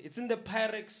would you say? It's in the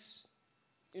Pyrex,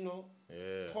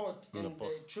 pot in the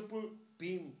triple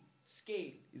beam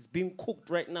scale. It's being cooked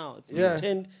right now. It's being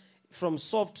turned from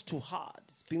soft to hard.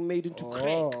 It's being made into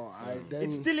crack.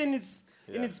 It's still in its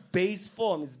base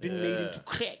form. It's been made into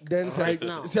crack. Then right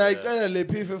now. Piff,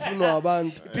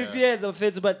 yes, I'm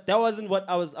fit, but that wasn't what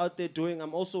I was out there doing.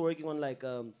 I'm also working on like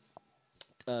 2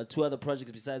 other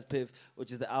projects besides Piff,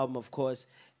 which is the album, of course.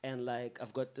 And like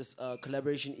I've got this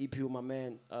collaboration EP with my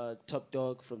man Top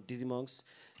Dog from Dizzy Monks.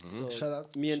 So shout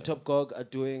out. Me and Top Dog are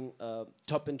doing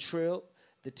Top and Trail,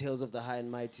 The Tales of the High and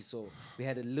Mighty. So we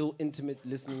had a little intimate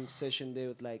listening session there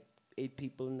with like 8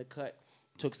 people in the cut.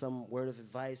 Took some word of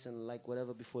advice and like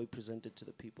whatever before we presented to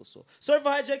the people. So sorry for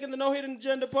hijacking the No Hidden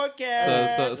Agenda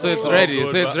podcast. So it's ready.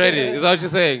 So it's ready. Is that what you're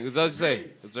saying? It's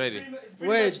ready.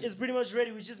 It's pretty much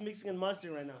ready. We're just mixing and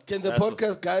mastering right now. Can the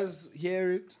podcast guys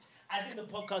hear it? I think the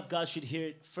podcast guys should hear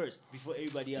it first before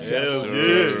everybody else. Yeah.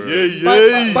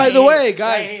 By the way,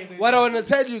 guys, what I want to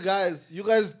tell you guys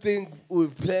think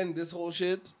we've planned this whole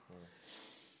shit?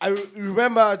 I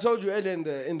remember I told you earlier in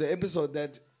the episode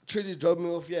that Trilly dropped me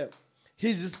off here.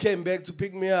 He just came back to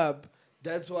pick me up.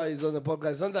 That's why he's on the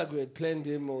podcast. It's not like we had planned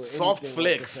him or soft anything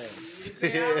flex.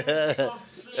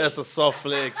 That's a soft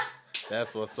flex.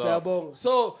 That's what's up.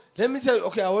 So let me tell you.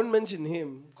 Okay, I won't mention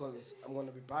him because I'm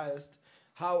gonna be biased.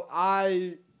 How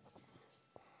I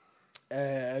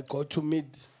got to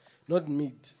not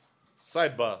meet.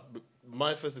 Sidebar.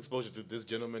 My first exposure to this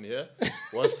gentleman here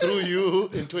was through you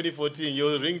in 2014.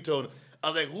 Your ringtone. I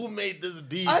was like, who made this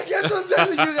beat? I kept on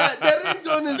telling you guys, the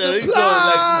ringtone is the ringtone,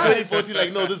 plan. like 2014,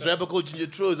 like, no, this rapper called Ginger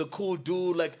Tro is a cool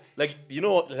dude. Like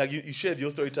you shared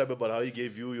your story time about how he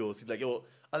gave you your seat. Like, yo,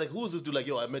 I was like, who is this dude? Like,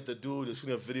 yo, I met the dude, he's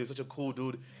shooting a video, such a cool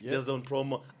dude. He does his own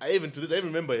promo. I even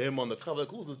remember him on the cover. Like,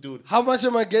 who's this dude? How much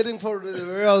am I getting for the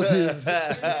royalties?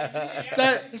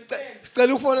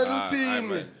 Still for the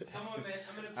routine. Come on, man.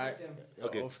 I'm gonna put them.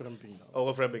 Okay.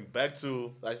 Off ramping. Back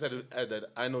to, I said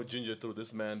that I know Ginger through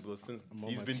this man because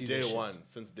he's been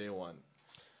since day one.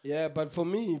 Yeah, but for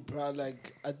me, bro,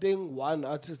 like I think one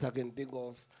artist I can think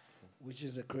of, which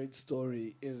is a great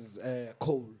story, is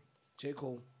Cole, J.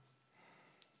 Cole.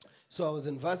 So I was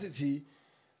in varsity.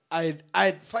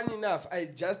 Funny enough, I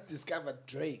just discovered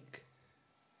Drake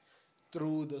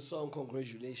through the song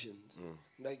Congratulations.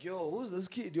 Like, yo, who's this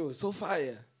kid? Yo, so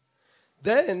fire.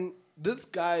 Then there's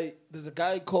a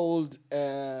guy called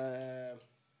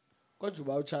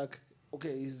Chuck.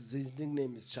 Okay, his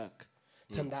nickname is Chuck.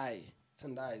 Tendai,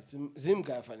 Zim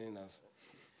guy, funny enough.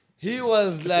 He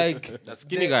was like That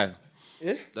skinny guy.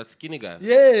 Yeah? That skinny guy.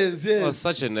 Yes. Oh,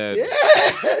 such a nerd.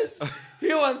 Yes.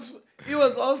 He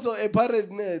was also a pirate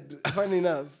nerd, funny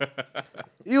enough.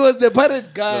 He was the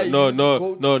pirate guy. No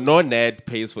nerd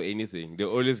pays for anything. They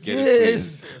always get it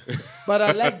Yes. But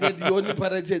I like that he only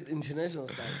pirated international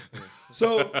stuff.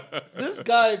 So this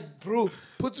guy, bro,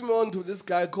 puts me on to this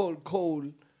guy called Cole.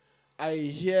 I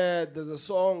hear there's a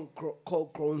song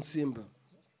called Crown Simba.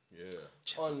 Yeah.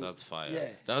 Jesus, that's fire. Yeah.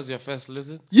 That was your first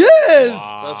listen? Yes.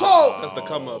 Wow. That's the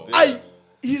come up. Yeah.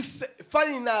 He's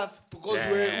funny enough because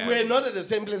we're not at the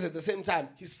same place at the same time.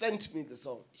 He sent me the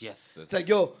song. Yes. It's like,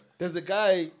 yo, there's a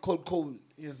guy called Cole.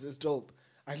 He's dope.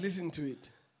 I listened to it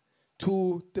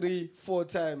 2, 3, 4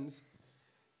 times.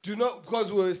 Do you know,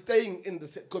 because we were staying in the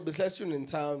Kobe/Tune in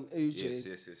town, AUJ.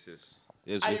 Yes.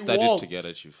 Yes, we studied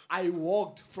together, Chief. I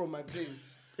walked from my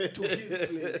place to his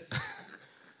place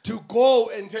to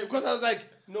go and tell, because I was like,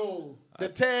 no, the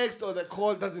text or the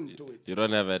call doesn't do it. You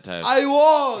don't have that time. I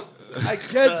walked. I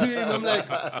get to him. I'm like,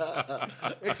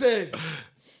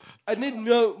 I need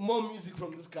more music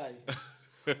from this guy.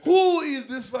 Who is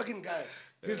this fucking guy?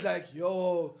 He's like,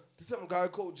 yo, there's some guy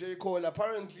called J. Cole.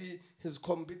 Apparently, he's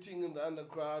competing in the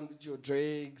underground with your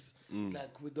Drakes,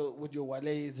 like with your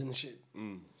Wale's and shit.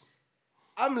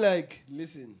 I'm like,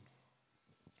 listen,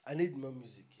 I need more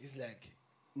music. He's like,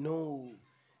 no,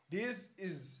 there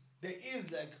is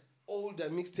like older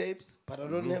mixtapes, but I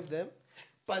don't have them.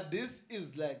 But this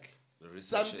is like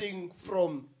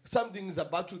something's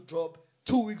about to drop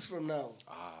 2 weeks from now.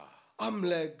 I'm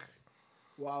like,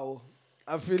 wow.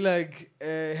 I feel like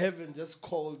heaven just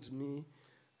called me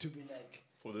to be like,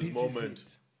 for this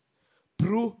moment.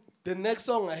 Bro, the next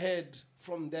song I heard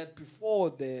from that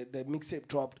before the mixtape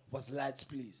dropped was Lights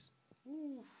Please.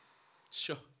 Ooh.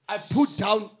 Sure. I put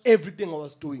down everything I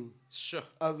was doing. Sure.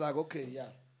 I was like, okay, yeah,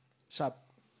 sharp.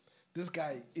 This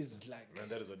guy is like... Man,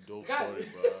 that is a dope story,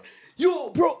 bro. Yo,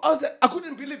 bro, I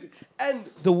couldn't believe it. And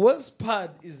the worst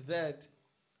part is that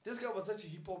this guy was such a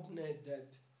hip-hop nerd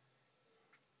that...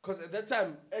 Because at that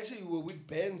time, actually, we were with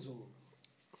Benzo.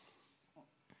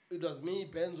 It was me,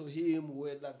 Benzo, him, we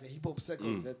were like the hip-hop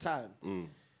second at that time.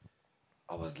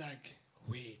 I was like,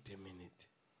 wait a minute.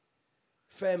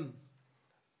 Fam,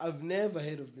 I've never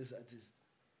heard of this artist.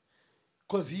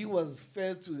 Because he was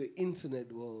first to the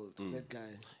internet world, that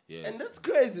guy. Yes. And that's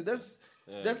crazy.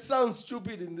 That sounds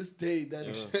stupid in this day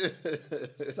that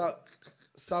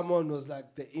someone was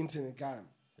like the internet guy.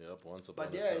 Yep, once upon a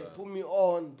time. But yeah, it put me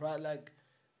on, bro. Like,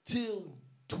 till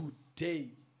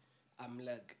today, I'm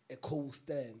like a Cole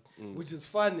stan. Which is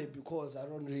funny because I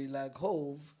don't really like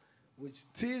Hove. Which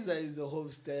Teaser is a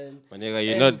Hove stan. My nigga,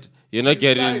 you're not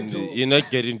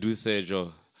getting Duce,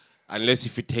 Joe. Unless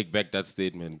if you take back that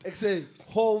statement. Except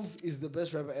Hove is the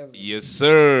best rapper ever. Yes,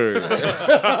 sir.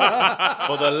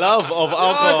 For the love of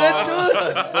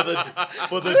alcohol.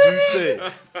 For the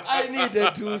Duce. I need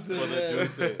a Duce. For the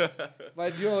Duce.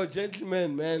 But yo,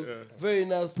 gentlemen, man. Very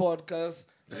nice podcast.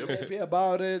 Happy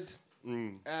about it.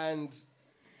 And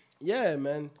yeah,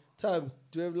 man. Tab,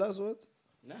 do you have last words?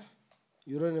 Nah.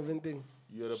 You don't have anything?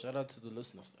 Shout out to the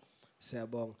listeners.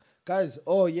 Sabong. Guys,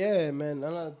 oh yeah, man,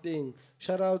 another thing.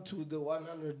 Shout out to the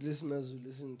 100 listeners who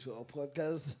listen to our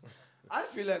podcast. I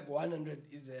feel like 100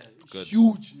 is a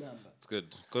huge number. It's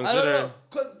good. I don't know,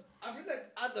 because I feel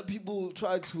like other people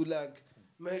try to like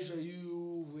measure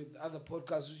you with other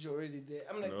podcasts which are already there.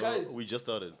 I'm like, guys, we just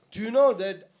started. Do you know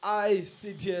that I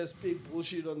sit here, speak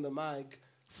bullshit on the mic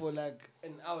for like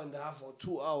an hour and a half or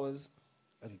 2 hours?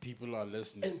 And people are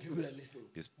listening.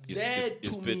 It's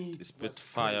spit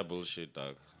fire bullshit,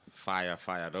 dog. Fire.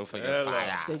 Don't forget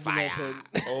fire.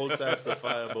 All types of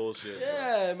fire bullshit.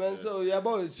 Yeah, man. So yeah,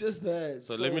 boy, it's just that.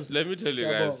 So let me tell you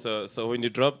guys. So when you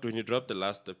dropped the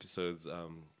last episodes,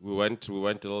 we went a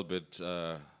little bit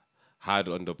hard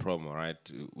on the promo,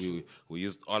 right? We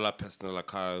used all our personal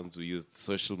accounts, we used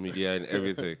social media and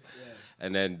everything,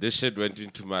 and then this shit went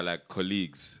into my like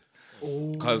colleagues.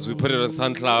 Because we put it on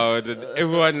SoundCloud and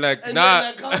everyone like, and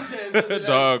nah,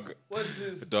 dog. Like, what's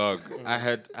this? Dog. I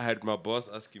had my boss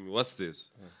asking me, what's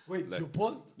this? Wait, like, your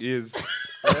boss? Yes.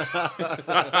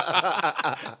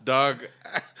 Dog.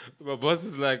 My boss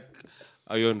is like,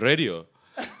 are you on radio?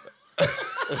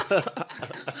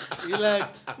 You're like,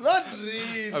 not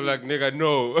really. I'm like, nigga,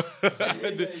 no.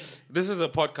 This is a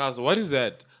podcast. What is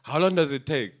that? How long does it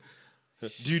take?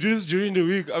 Do you do this during the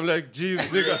week? I'm like, jeez,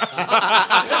 nigga.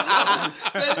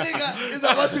 That nigga is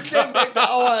about to claim back the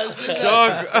hours.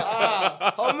 Dog.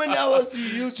 How many hours do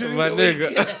you use during the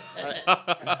week?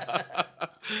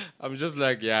 I'm just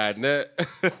like, yeah, nah.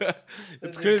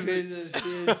 It's crazy.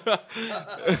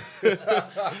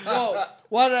 No,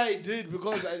 what I did,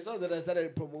 because I saw that I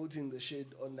started promoting the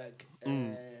shit on like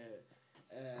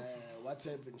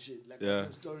WhatsApp and shit, like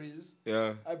WhatsApp stories.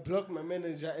 Yeah. I blocked my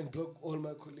manager and blocked all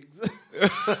my colleagues.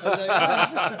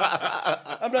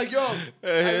 I'm like, yo, I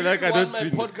really want my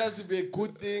podcast to be a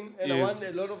good thing, and I want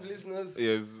a lot of listeners.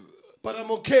 Yes. But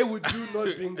I'm okay with you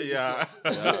not being the Yeah.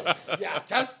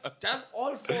 just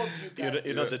all four of you guys.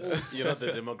 You're not the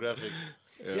demographic.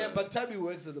 Yeah, but Tabby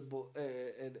works at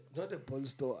not a ball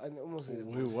store. I almost said a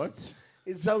ball store. What?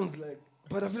 It sounds like,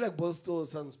 but I feel like ball store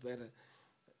sounds better.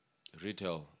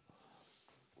 Retail.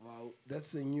 Wow,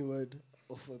 that's the new word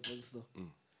of a ball store.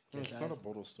 It's not a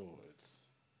bottle store.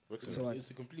 It's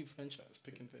a complete franchise.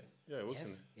 Pick and pay. Yeah, it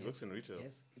works in retail.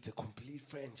 Yes, it's a complete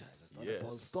franchise. It's not a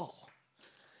ball store.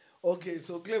 Okay,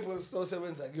 so Clay Ball Store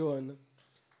 7's like, yo,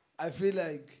 I feel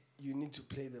like you need to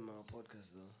play them on our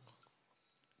podcast, though.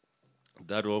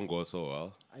 That won't go so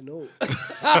well. I know. Then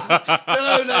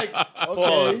I'm like, okay.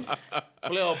 Pause.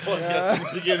 Play our podcast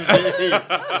and begin.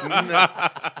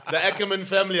 The Ackerman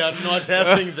family are not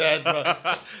having that, bro.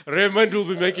 Raymond will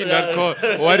be making that call.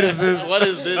 What is this? What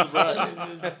is this, bro?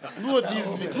 Who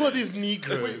are these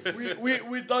Negroes?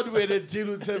 We thought we had a deal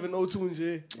with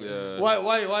 702. Yeah.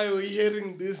 Why are we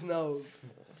hearing this now?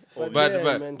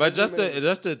 But just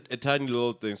a tiny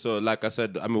little thing. So like I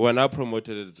said, I mean, when I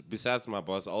promoted it, besides my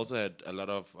boss, I also had a lot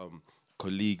of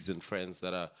colleagues and friends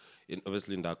that are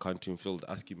obviously in the accounting field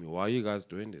asking me, why are you guys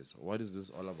doing this? What is this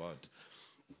all about?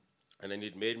 And then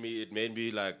it made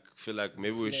me like feel like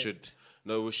maybe we should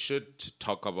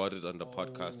talk about it on the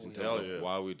podcast in terms of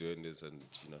why we're doing this, and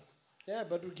you know. Yeah,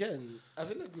 but we can. I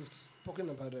feel like we've spoken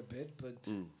about it a bit, but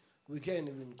we can't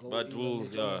even go. But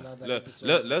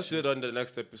let's do it on the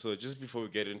next episode. Just before we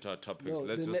get into our topics,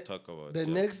 let's just talk about the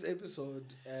next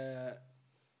episode.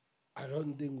 I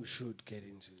don't think we should get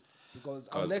into it because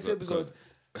our next episode,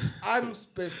 I'm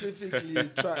specifically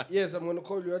trying. Yes, I'm gonna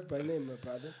call you out by name, my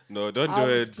brother. No, don't do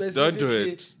it. Don't do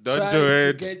it. Don't do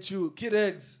it. To get you, Kid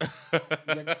X.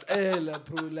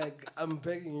 Like I'm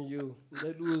begging you.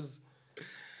 That was.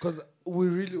 Because we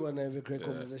really want to have a great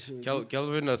conversation with you.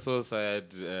 Kelvin was so sad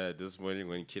this morning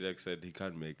when Kidek said he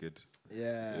can't make it.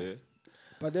 Yeah.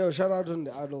 But shout out on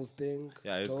the Adults thing.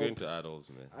 Yeah, he's going to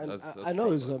Adults, man. I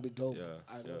know it's going to be dope. Yeah.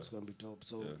 I know it's going to be dope.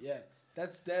 So,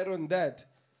 that's that on that.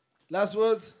 Last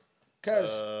words? Cash.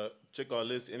 Check our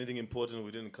list. Anything important we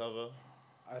didn't cover?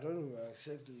 I don't know. I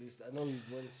checked the list. I know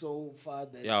we've went so far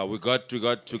that... Yeah, we got the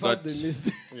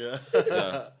list. Yeah.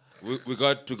 We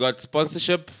got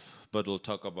sponsorship. But we'll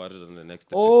talk about it on the next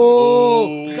episode.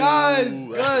 Oh, guys.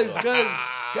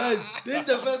 This is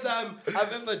the first time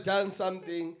I've ever done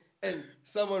something and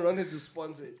someone wanted to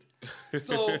sponsor it.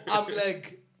 So I'm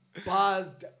like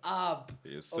buzzed up.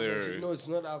 Yes, sir. No, it's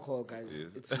not alcohol, guys.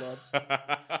 Yes. It's not.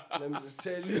 Let me just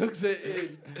tell you.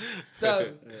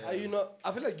 So, are you not?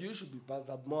 I feel like you should be buzzed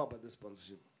up more about the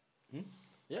sponsorship.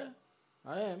 Yeah,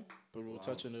 I am. But we'll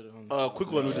touch on it on.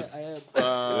 Quick one with this.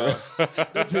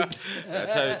 That's it.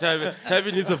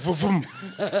 Tavi needs a fufum.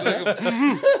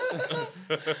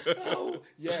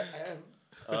 Yeah,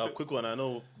 I am. Quick one. I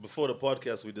know before the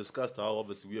podcast we discussed how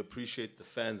obviously we appreciate the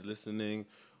fans listening.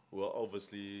 Well,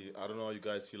 obviously, I don't know how you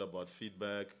guys feel about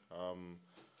feedback.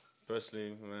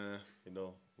 Personally,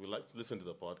 we like to listen to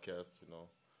the podcast.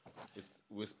 It's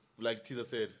like Tisa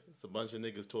said, it's a bunch of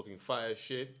niggas talking fire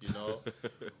shit,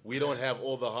 We don't have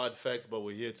all the hard facts, but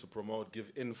we're here to promote,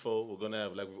 give info. We're going to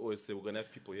have, like we always say, we're going to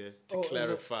have people here to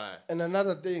clarify. And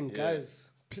another thing, guys,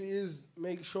 please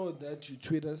make sure that you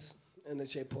tweet us,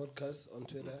 NHA Podcast on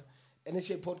Twitter.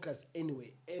 NHA Podcast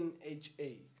anyway,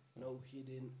 NHA, no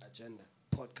hidden agenda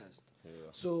podcast. Yeah.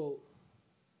 So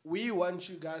we want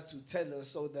you guys to tell us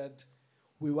so that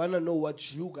we want to know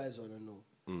what you guys want to know.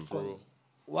 Because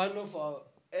one of our,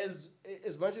 as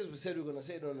much as we said we're going to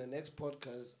say it on the next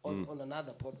podcast, on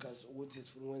another podcast, which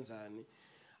is Funwenzani,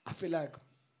 I feel like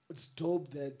it's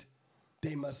dope that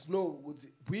they must know.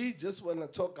 We just want to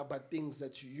talk about things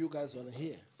that you guys want to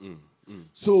hear.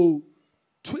 So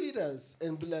tweet us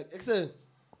and be like, excellent.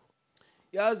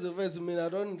 Yeah, as a verse, I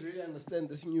don't really understand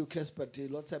this new Casper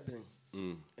deal. What's happening?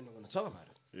 And we're going to talk about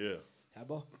it. Yeah.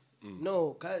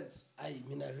 No, guys, I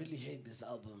really hate this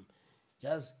album.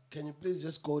 Yes, can you please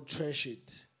just go trash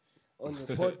it on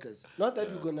the podcast? Not that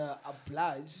we're going to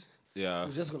oblige. Yeah.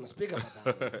 We're just going to speak about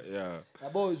that. Yeah.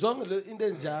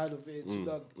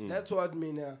 That's what I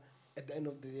mean. At the end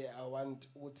of the day, I want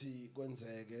Uti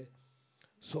Gonzaga.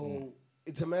 So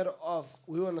it's a matter of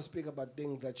we want to speak about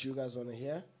things that you guys want to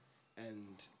hear.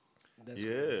 And that's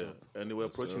and we're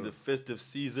approaching the festive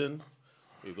season.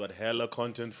 We got hella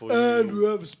content for And you. we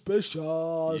have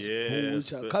specials Yeah,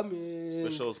 which are coming.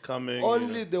 Specials coming.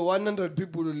 Only the 100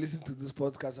 people who listen to this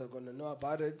podcast are going to know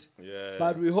about it. Yeah.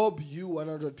 But we hope you,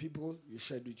 100 people, you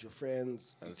share it with your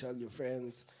friends, you tell your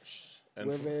friends. And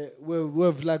we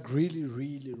have like really,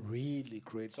 really, really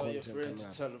great Tell your content friend coming to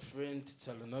up. tell a friend to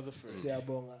tell another friend.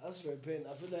 Siyabonga. As Repen,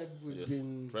 I feel like we've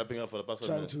been wrapping up for the past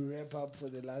trying minute. to wrap up for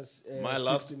the last My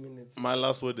 60 minutes. My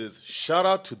last word is shout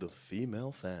out to the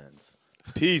female fans.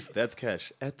 Peace, that's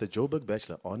Cash at the Joburg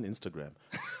Bachelor on Instagram.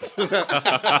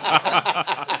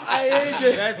 I hate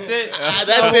it. That's it.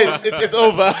 That's it. It's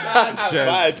over.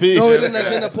 Bye, peace. No Hidden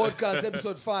Agenda Podcast,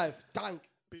 episode 5. Thank.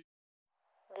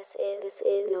 This is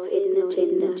No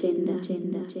Hidden Agenda.